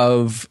idea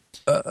of...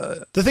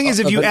 the thing is,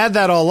 if you add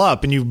that all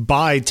up and you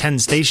buy 10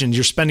 stations,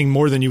 you're spending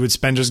more than you would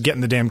spend just getting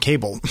the damn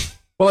cable.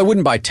 Well, I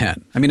wouldn't buy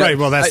 10. I mean, right,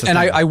 well, that's the thing.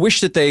 I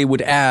wish that they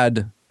would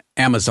add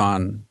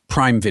Amazon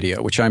Prime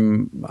Video, which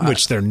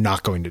they're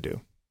not going to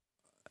do.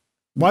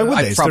 Why would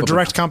they? It's their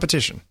direct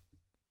competition.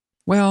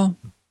 Well,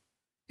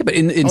 yeah, but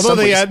in although some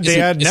they ways,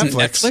 add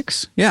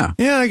Netflix. Yeah.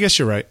 Yeah, I guess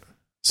you're right.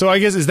 So I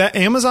guess, is that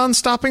Amazon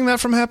stopping that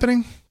from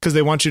happening? Because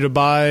they want you to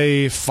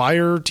buy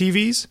Fire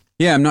TVs?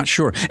 Yeah, I'm not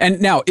sure.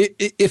 And now,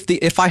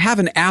 if I have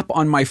an app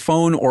on my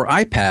phone or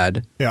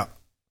iPad, yeah,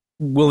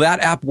 will that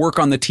app work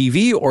on the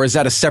TV, or is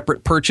that a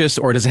separate purchase,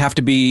 or does it have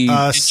to be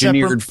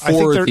engineered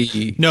for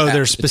the? No,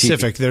 they're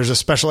specific. There's a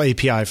special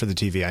API for the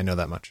TV. I know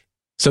that much.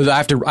 So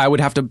I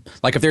would have to,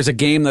 like, if there's a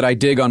game that I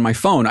dig on my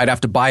phone, I'd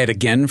have to buy it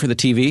again for the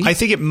TV. I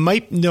think it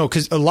might, no,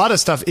 because a lot of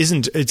stuff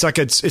isn't. It's like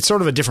it's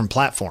sort of a different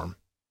platform.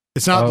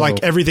 It's not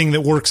like everything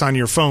that works on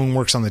your phone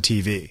works on the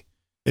TV.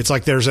 It's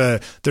like there's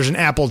an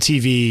Apple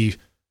TV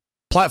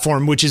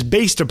platform which is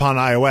based upon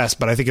iOS,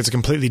 but I think it's a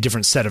completely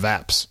different set of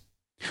apps.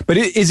 But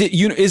is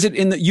it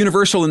in the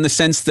universal in the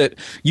sense that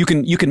you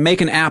can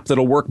make an app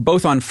that'll work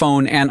both on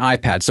phone and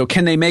iPad? So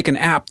can they make an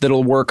app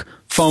that'll work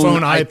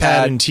phone,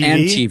 iPad, and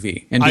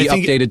TV and be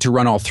updated to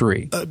run all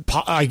three?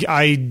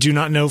 I do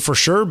not know for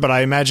sure, but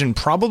I imagine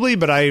probably.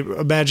 But I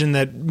imagine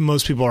that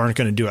most people aren't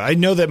going to do it. I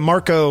know that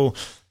Marco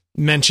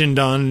mentioned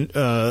on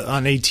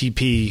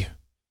ATP.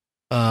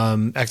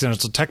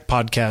 Accidental Tech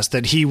podcast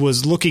that he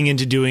was looking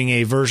into doing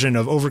a version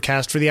of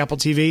Overcast for the Apple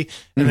TV,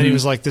 and then he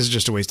was like, "This is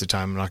just a waste of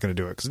time. I'm not going to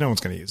do it because no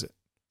one's going to use it."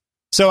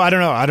 So I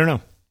don't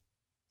know.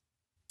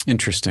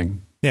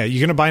 Interesting. Yeah, you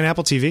going to buy an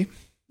Apple TV?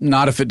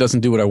 Not if it doesn't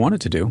do what I want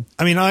it to do.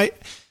 I mean, I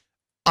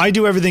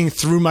do everything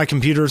through my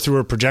computer through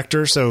a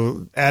projector,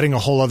 so adding a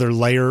whole other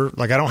layer,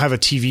 like I don't have a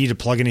TV to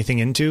plug anything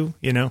into.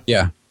 Yeah.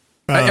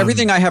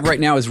 Everything I have right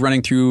now is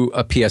running through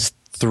a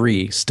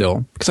PS3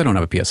 still, because I don't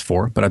have a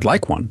PS4, but I'd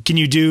like one. Can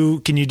you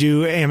do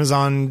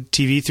Amazon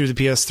TV through the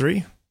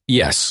PS3?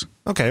 Yes.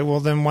 Okay,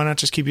 well then why not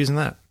just keep using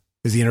that?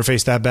 Is the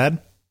interface that bad?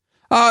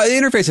 The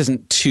interface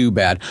isn't too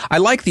bad. I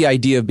like the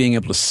idea of being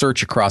able to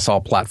search across all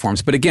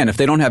platforms, but again, if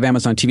they don't have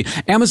Amazon TV,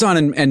 Amazon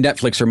and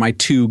Netflix are my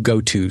two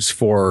go-tos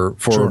for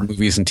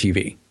movies and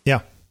TV.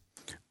 Yeah.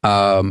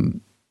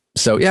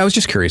 So yeah, I was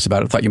just curious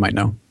about it. I thought you might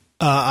know.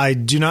 I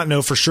do not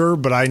know for sure,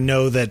 but I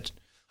know that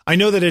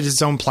it is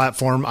its own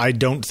platform. I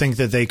don't think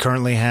that they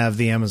currently have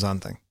the Amazon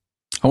thing.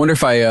 I wonder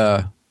if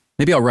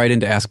maybe I'll write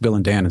in to Ask Bill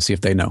and Dan and see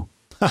if they know.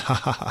 See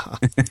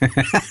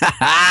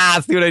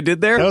what I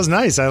did there? That was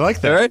nice. I like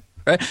that. All right.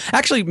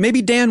 Actually,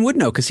 maybe Dan would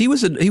know because he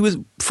was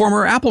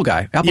former Apple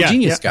guy,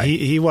 Genius guy.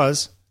 He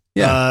was.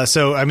 Yeah.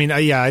 So, I mean,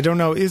 I don't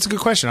know. It's a good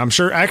question. I'm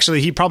sure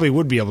actually he probably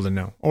would be able to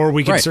know, or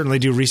we could certainly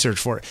do research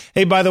for it.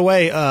 Hey, by the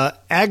way,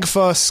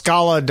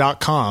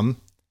 agfascala.com,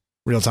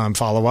 real-time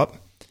follow-up.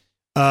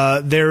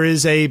 There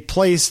is a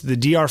place, the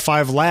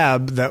DR5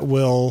 lab, that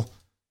will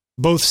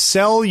both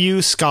sell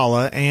you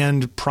Scala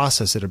and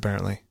process it,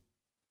 apparently.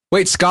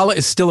 Wait, Scala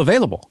is still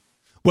available?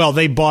 Well,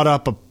 they bought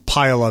up a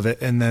pile of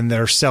it, and then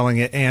they're selling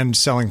it and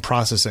selling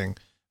processing.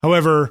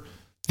 However,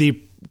 the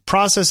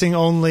processing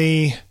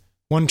only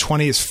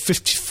 120 is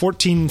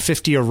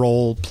 $14.50 a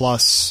roll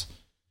plus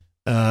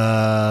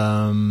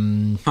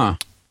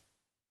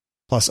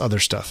plus other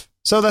stuff.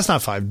 So that's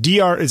not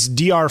 $5. It's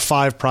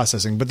DR5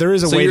 processing, but there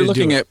is a way to do it. So you're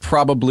looking at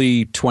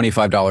probably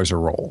 $25 a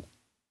roll.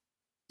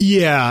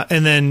 Yeah,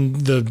 and then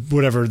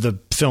whatever the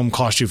film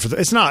cost you for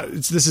this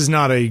is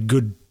not a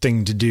good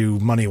thing to do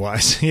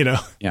money-wise,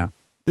 Yeah.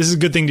 This is a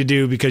good thing to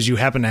do because you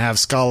happen to have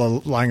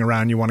Scala lying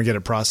around, you want to get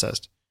it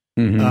processed.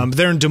 Mm-hmm.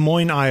 They're in Des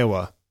Moines,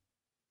 Iowa.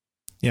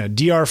 Yeah,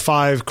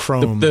 DR5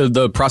 Chrome.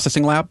 The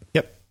processing lab?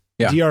 Yep.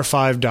 Yeah.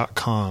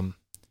 DR5.com.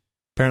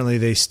 Apparently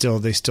they still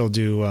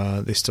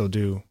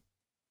do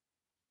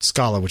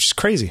Scala, which is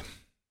crazy.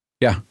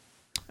 Yeah.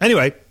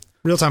 Anyway,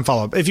 real-time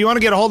follow-up. If you want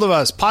to get a hold of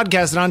us,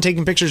 podcast at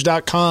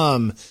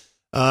ontakingpictures.com.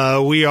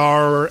 We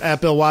are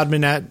at Bill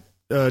Wadman, at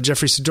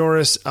Jeffrey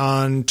Sidoris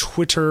on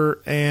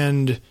Twitter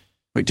and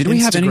Wait, did we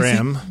have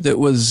anything that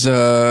was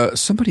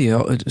somebody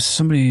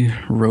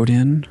wrote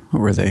in? What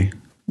were they?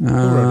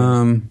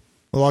 Well,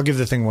 I'll give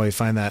the thing while you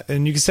find that.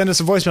 And you can send us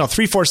a voicemail,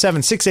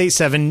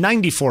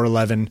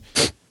 347-687-9411.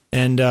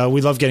 And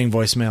we love getting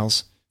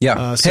voicemails.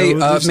 Yeah.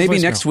 Maybe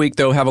next week,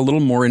 though, have a little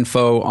more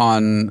info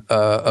on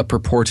a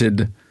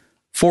purported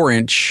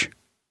 4-inch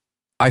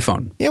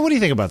iPhone. Yeah, what do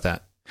you think about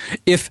that?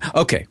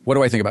 What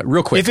do I think about it?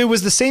 Real quick. If it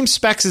was the same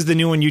specs as the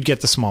new one, you'd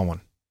get the small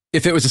one.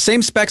 If it was the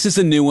same specs as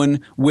the new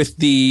one with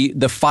the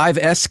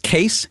 5S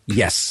case,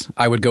 yes,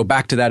 I would go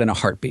back to that in a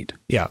heartbeat.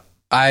 Yeah.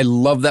 I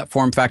love that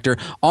form factor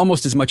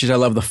almost as much as I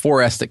love the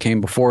 4S that came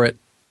before it,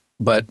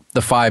 but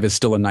the 5 is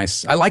still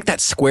I like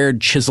that squared,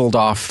 chiseled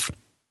off.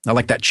 I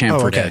like that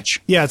chamfered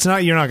edge. Yeah,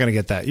 you're not going to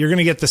get that. You're going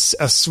to get a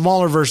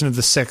smaller version of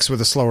the 6 with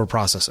a slower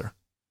processor.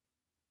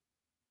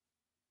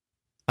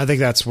 I think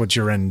that's what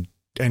your end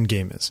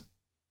game is.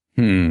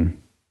 See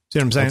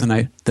what I'm saying?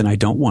 Well, then I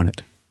don't want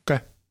it.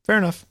 Okay, fair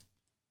enough.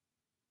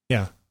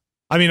 Yeah.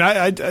 I mean,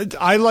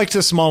 I liked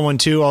the small one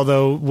too,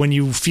 although when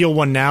you feel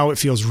one now, it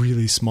feels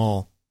really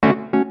small.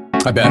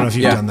 I bet. I don't know if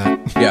you've done that.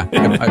 Yeah,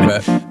 I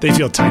bet. They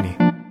feel tiny.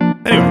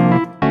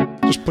 Anyway,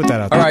 just put that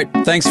out there. All right.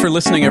 Thanks for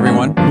listening,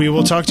 everyone. We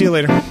will talk to you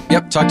later.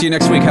 Yep. Talk to you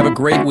next week. Have a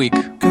great week.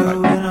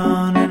 Going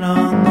on and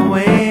on the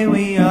way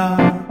we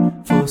are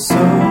for so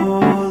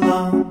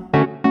long.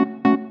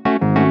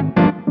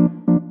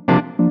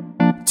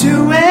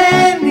 To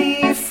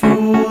any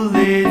fool,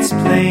 it's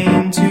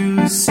plain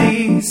to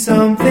see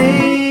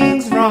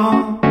something's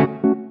wrong.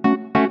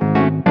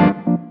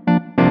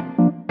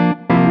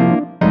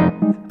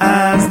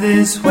 As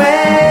this way,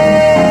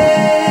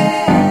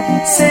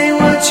 say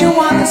what you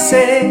wanna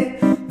say,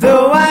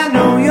 though I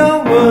know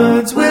your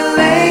words will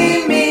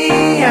lay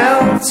me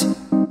out,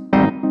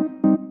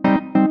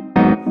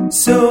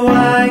 so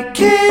I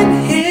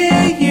can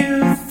hear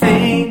you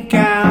think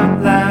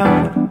out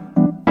loud.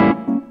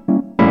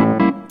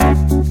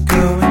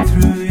 Going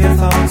through your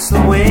thoughts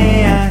the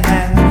way I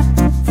have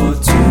for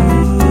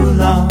too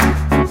long.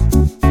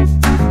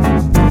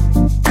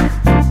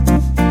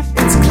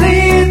 It's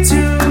clear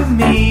to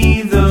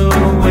me the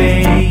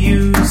way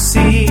you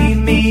see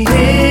me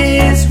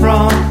is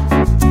wrong.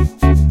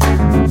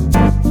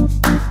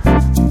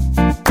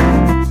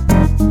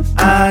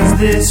 As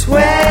this way,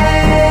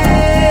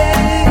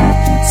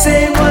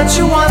 say what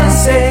you wanna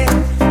say,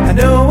 I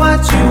know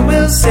what you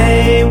will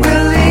say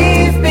will